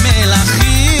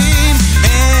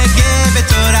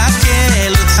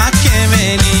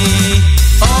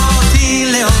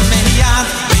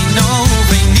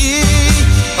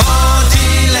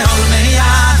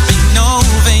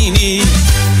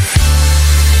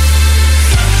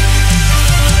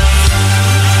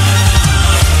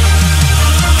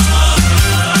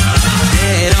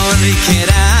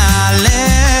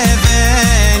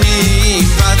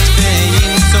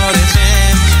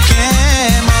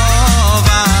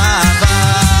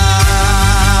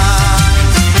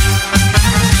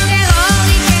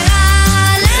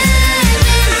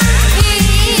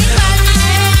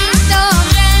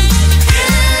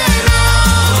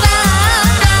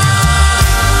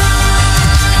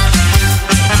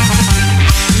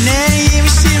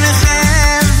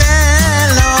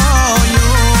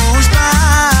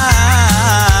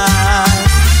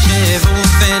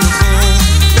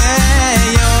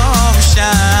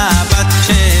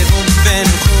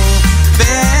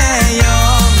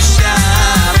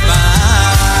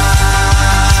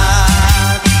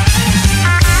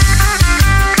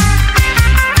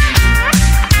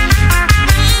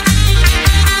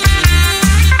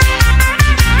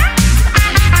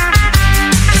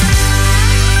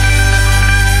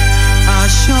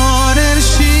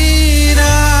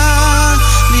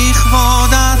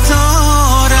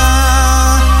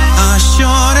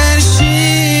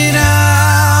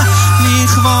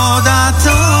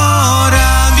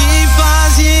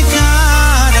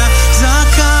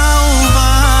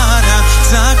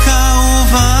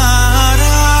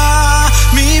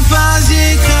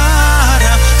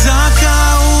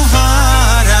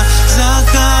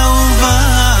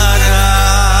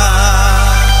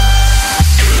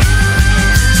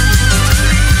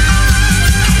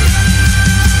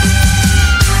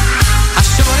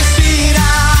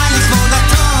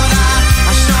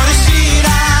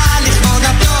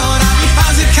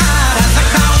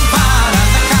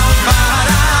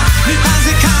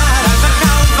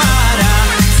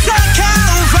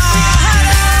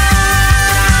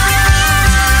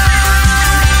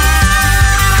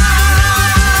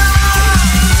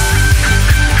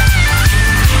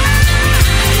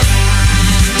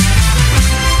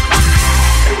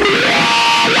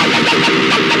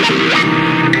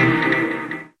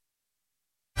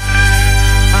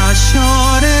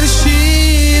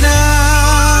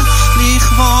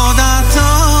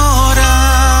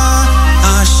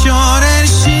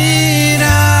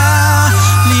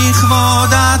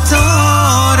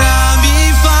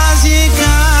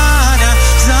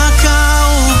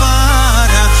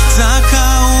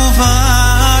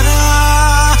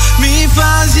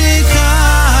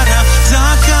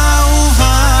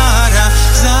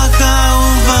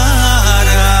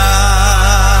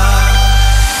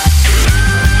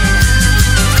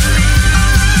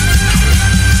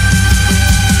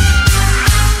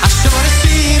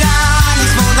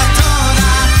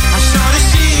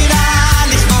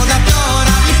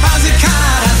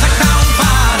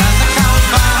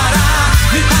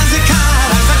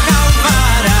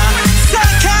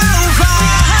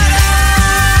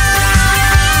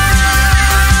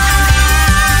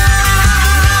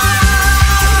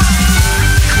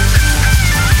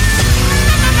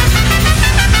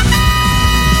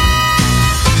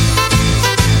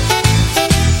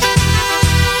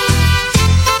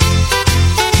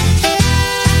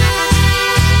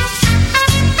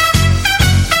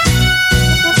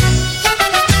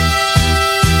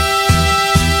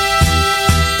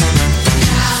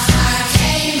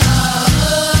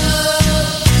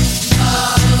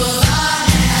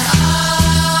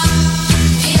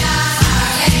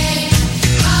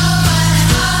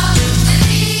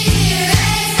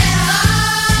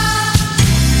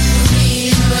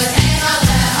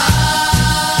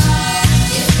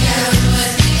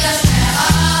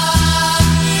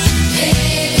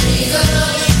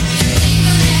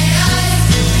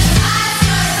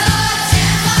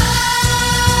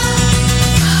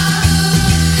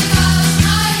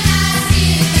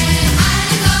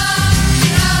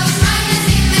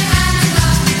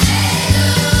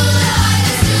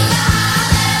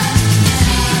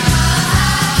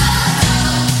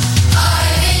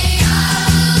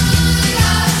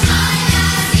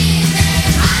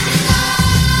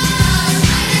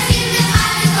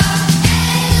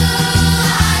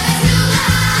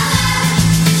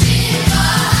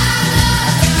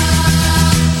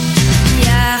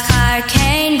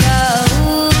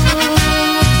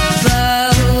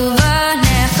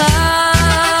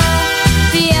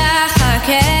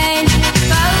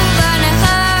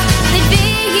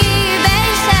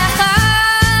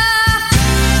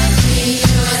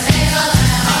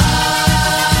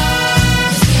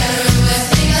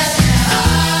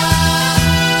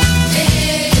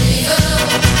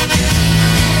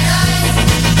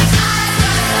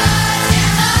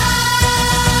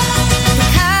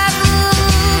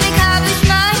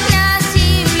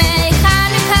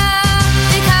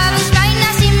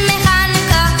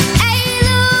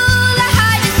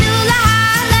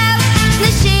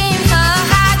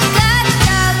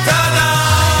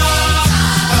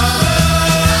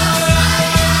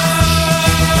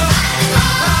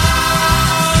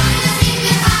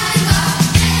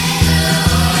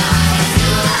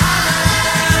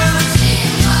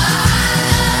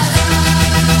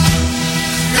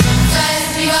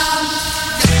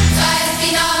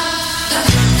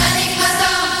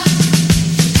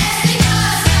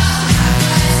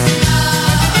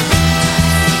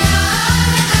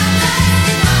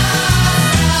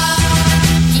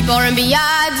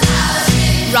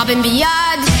Robin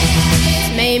biyad,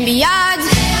 Main biyad,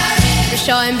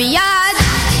 Rishon biyad.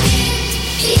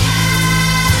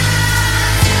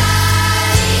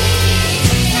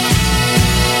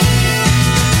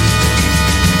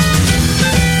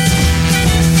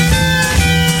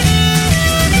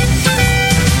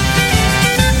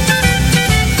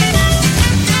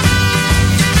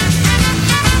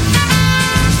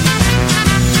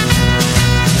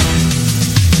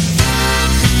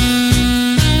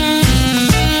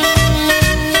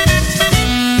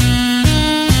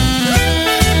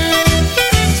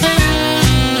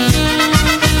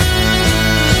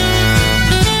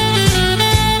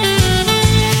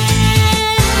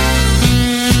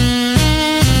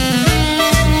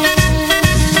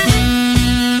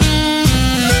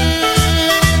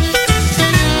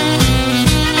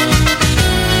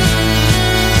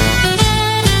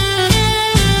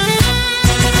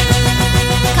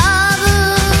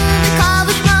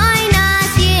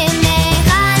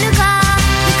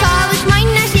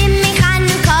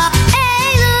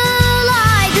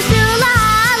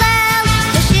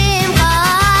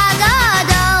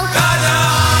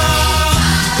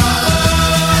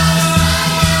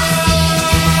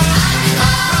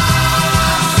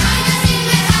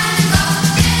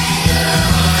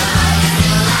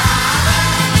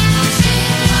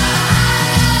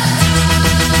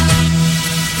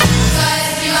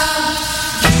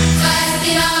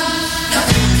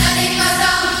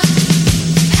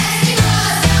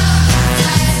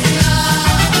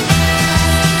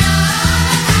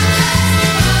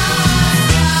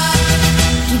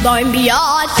 Born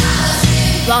beyond,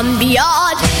 run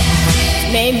beyond,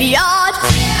 name beyond,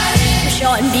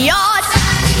 Sean beyond.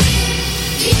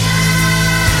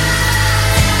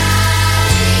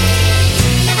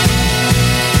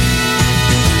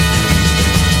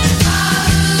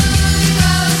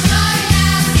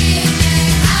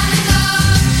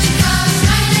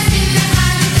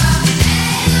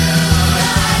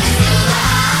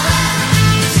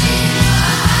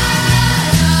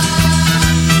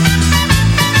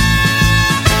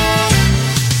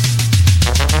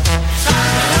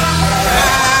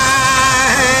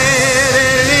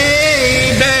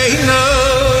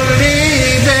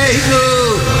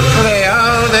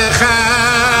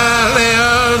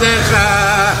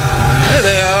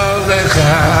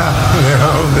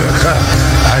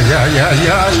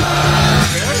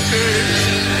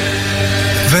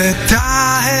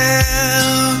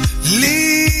 וטהר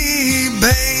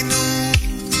ליבנו,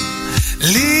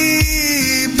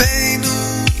 ליבנו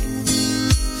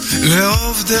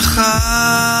לעובדך,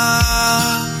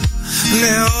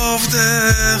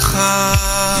 לעובדך,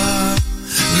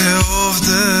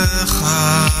 לעובדך,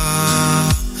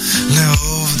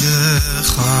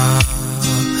 לעובדך.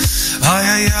 איי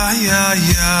איי איי איי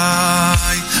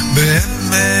איי,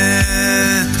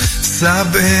 באמת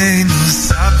סבנו,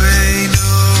 סבנו,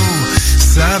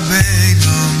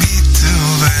 סבנו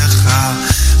מטובך,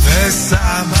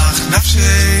 ושמח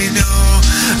נפשנו,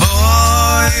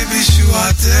 אוי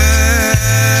בישועתך.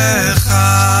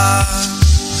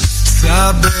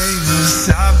 סבנו,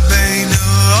 סבנו,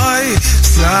 אוי,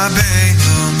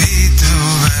 סבנו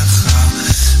מטובך,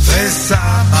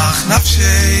 ושמח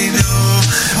נפשנו,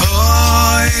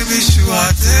 אוי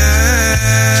בישועתך.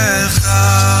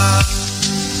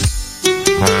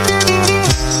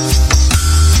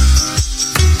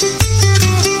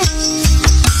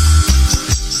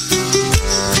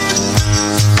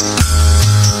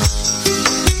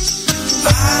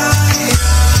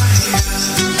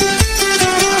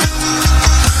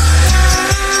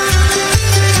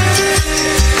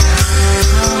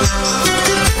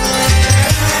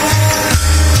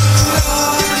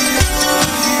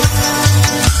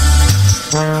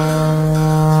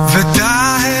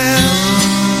 ודאי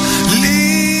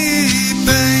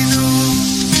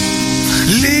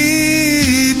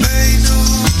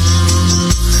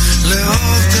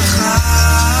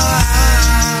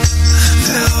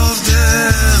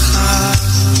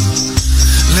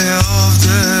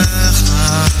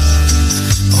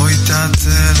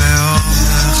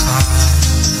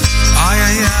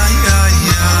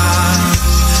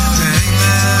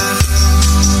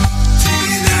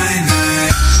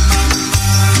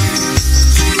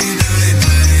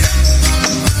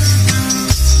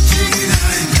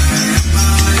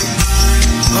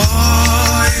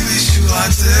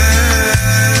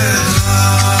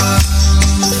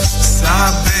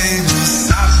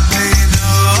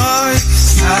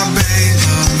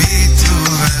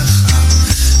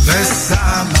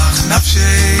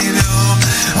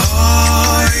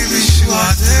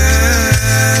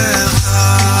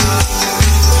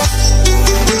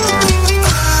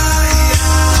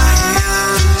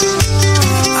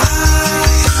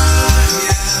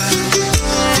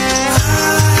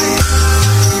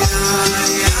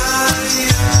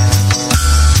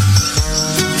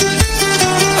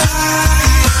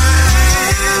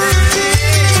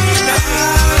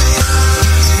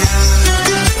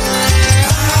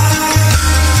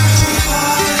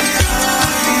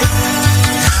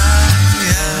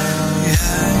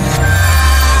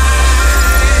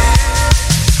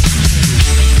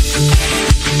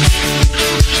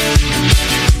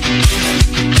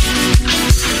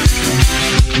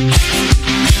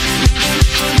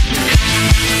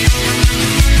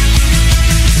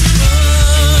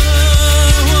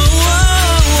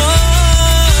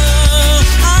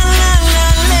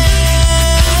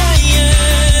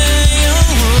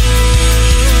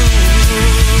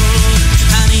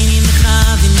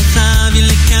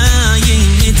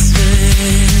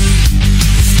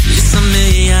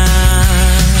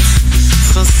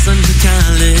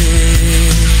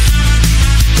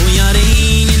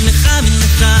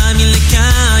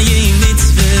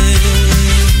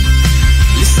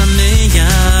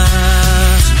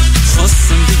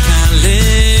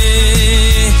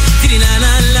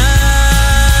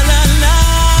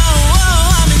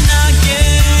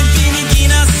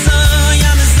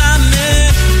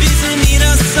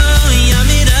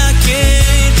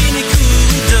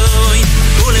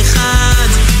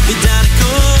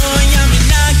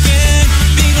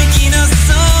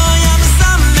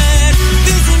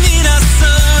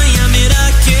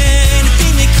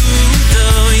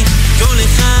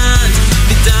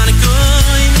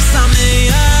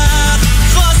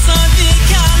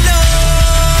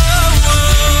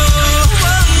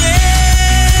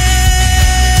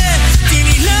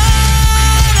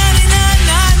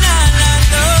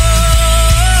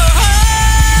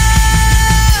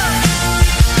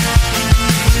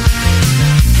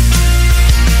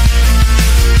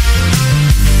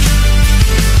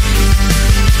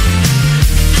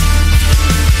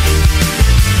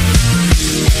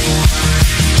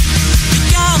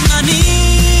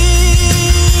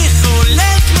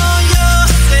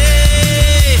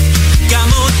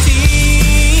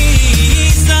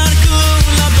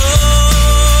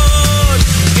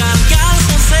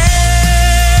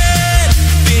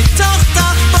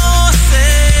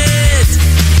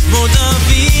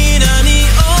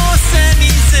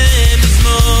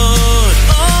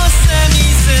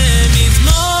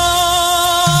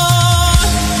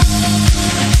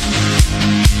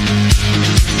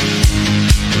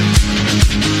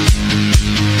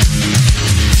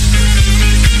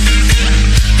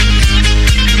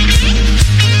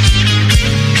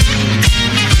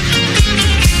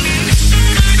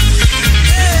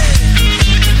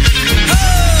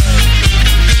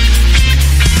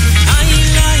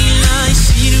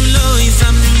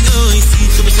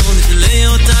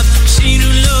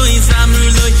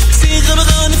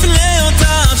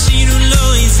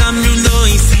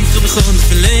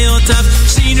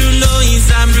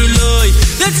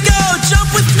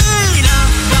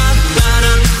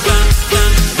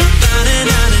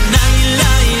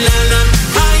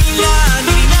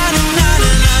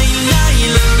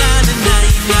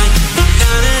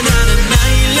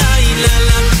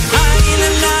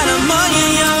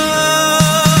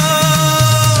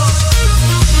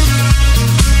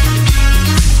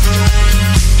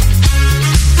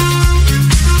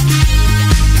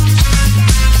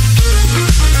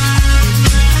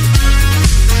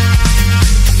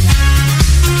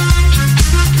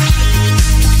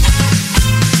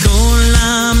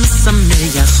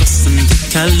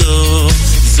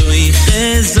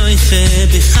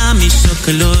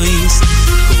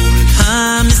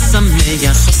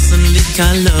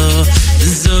וקלו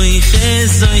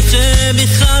זויכה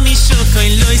בחמישו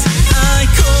קוילויס אי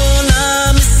כל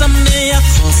המשמח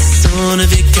חוסון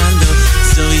וקלו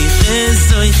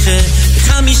זויכה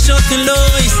בחמישו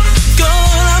קוילויס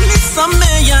כל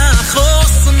המשמח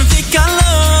חוסון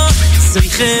וקלו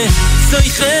זויכה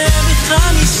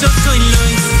בחמישו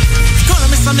קוילויס כל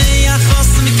המשמח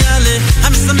חוסון וקלו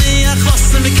המשמח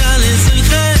חוסון וקלו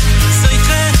זויכה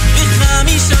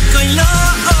בחמישו קוילויס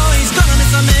כל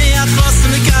המשמח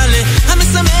חוסון וקלו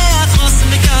המשמח חוסן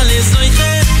וקלה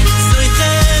זויכה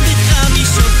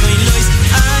בחמישו קוילויס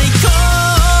אי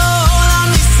כל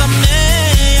המשמח.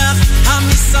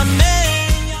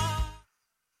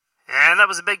 And that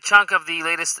was a big chunk of the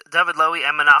latest David Lowy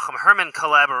and Menachem Herman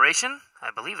collaboration.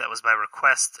 I believe that was by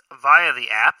request via the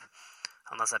app,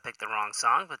 unless I picked the wrong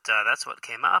song, but that's what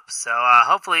came up. So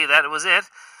hopefully that was it.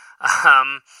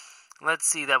 Let's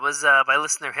see, that was by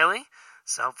listener Hilly.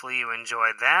 So hopefully you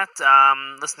enjoyed that.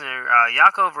 Listener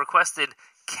Yaakov requested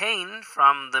Cain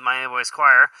from the Miami Boys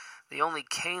Choir. The only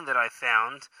Cain that I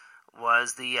found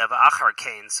was the V'achar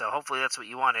Cain. So hopefully that's what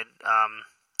you wanted,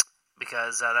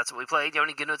 because that's what we played.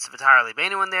 Yoni Genutz V'tar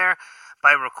Lebeinu in there.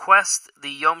 By request,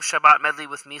 the Yom Shabbat medley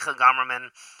with Micha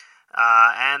Gamerman.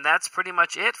 And that's pretty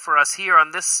much it for us here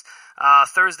on this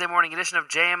Thursday morning edition of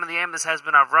JM and the AM. This has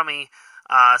been Avrami.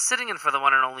 Sitting in for the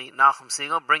one and only Nachum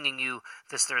Siegel, bringing you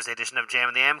this Thursday edition of Jam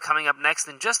and the AM. Coming up next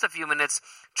in just a few minutes,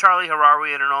 Charlie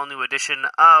Harawi and an all-new edition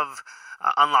of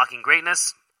Unlocking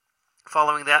Greatness.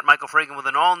 Following that, Michael Fragan with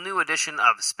an all-new edition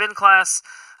of Spin Class.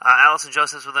 Allison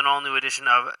Josephs with an all-new edition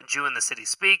of Jew in the City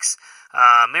Speaks.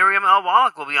 Miriam L.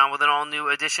 Wallach will be on with an all-new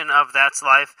edition of That's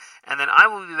Life. And then I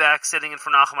will be back sitting in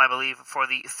for Nachum, I believe, for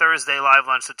the Thursday live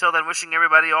lunch. So till then, wishing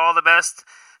everybody all the best.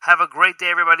 Have a great day,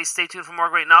 everybody. Stay tuned for more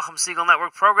great Nachum Siegel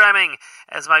Network programming.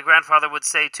 As my grandfather would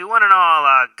say to one and all,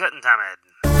 Guten Tamid.